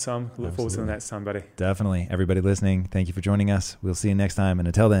having me on, Tom. Look forward to the next time, buddy. Definitely. Everybody listening, thank you for joining us. We'll see you next time. And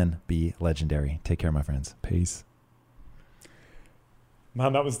until then, be legendary. Take care, my friends. Peace.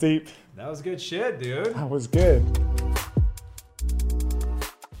 Man, that was deep. That was good shit, dude. That was good.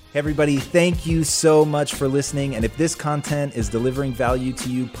 Hey everybody, thank you so much for listening. And if this content is delivering value to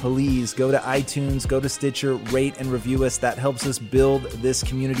you, please go to iTunes, go to Stitcher, rate and review us. That helps us build this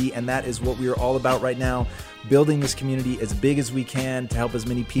community. And that is what we are all about right now. Building this community as big as we can to help as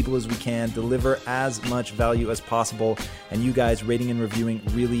many people as we can, deliver as much value as possible. And you guys rating and reviewing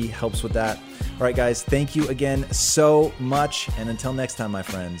really helps with that. All right, guys, thank you again so much. And until next time, my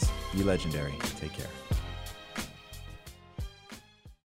friends, be legendary. Take care.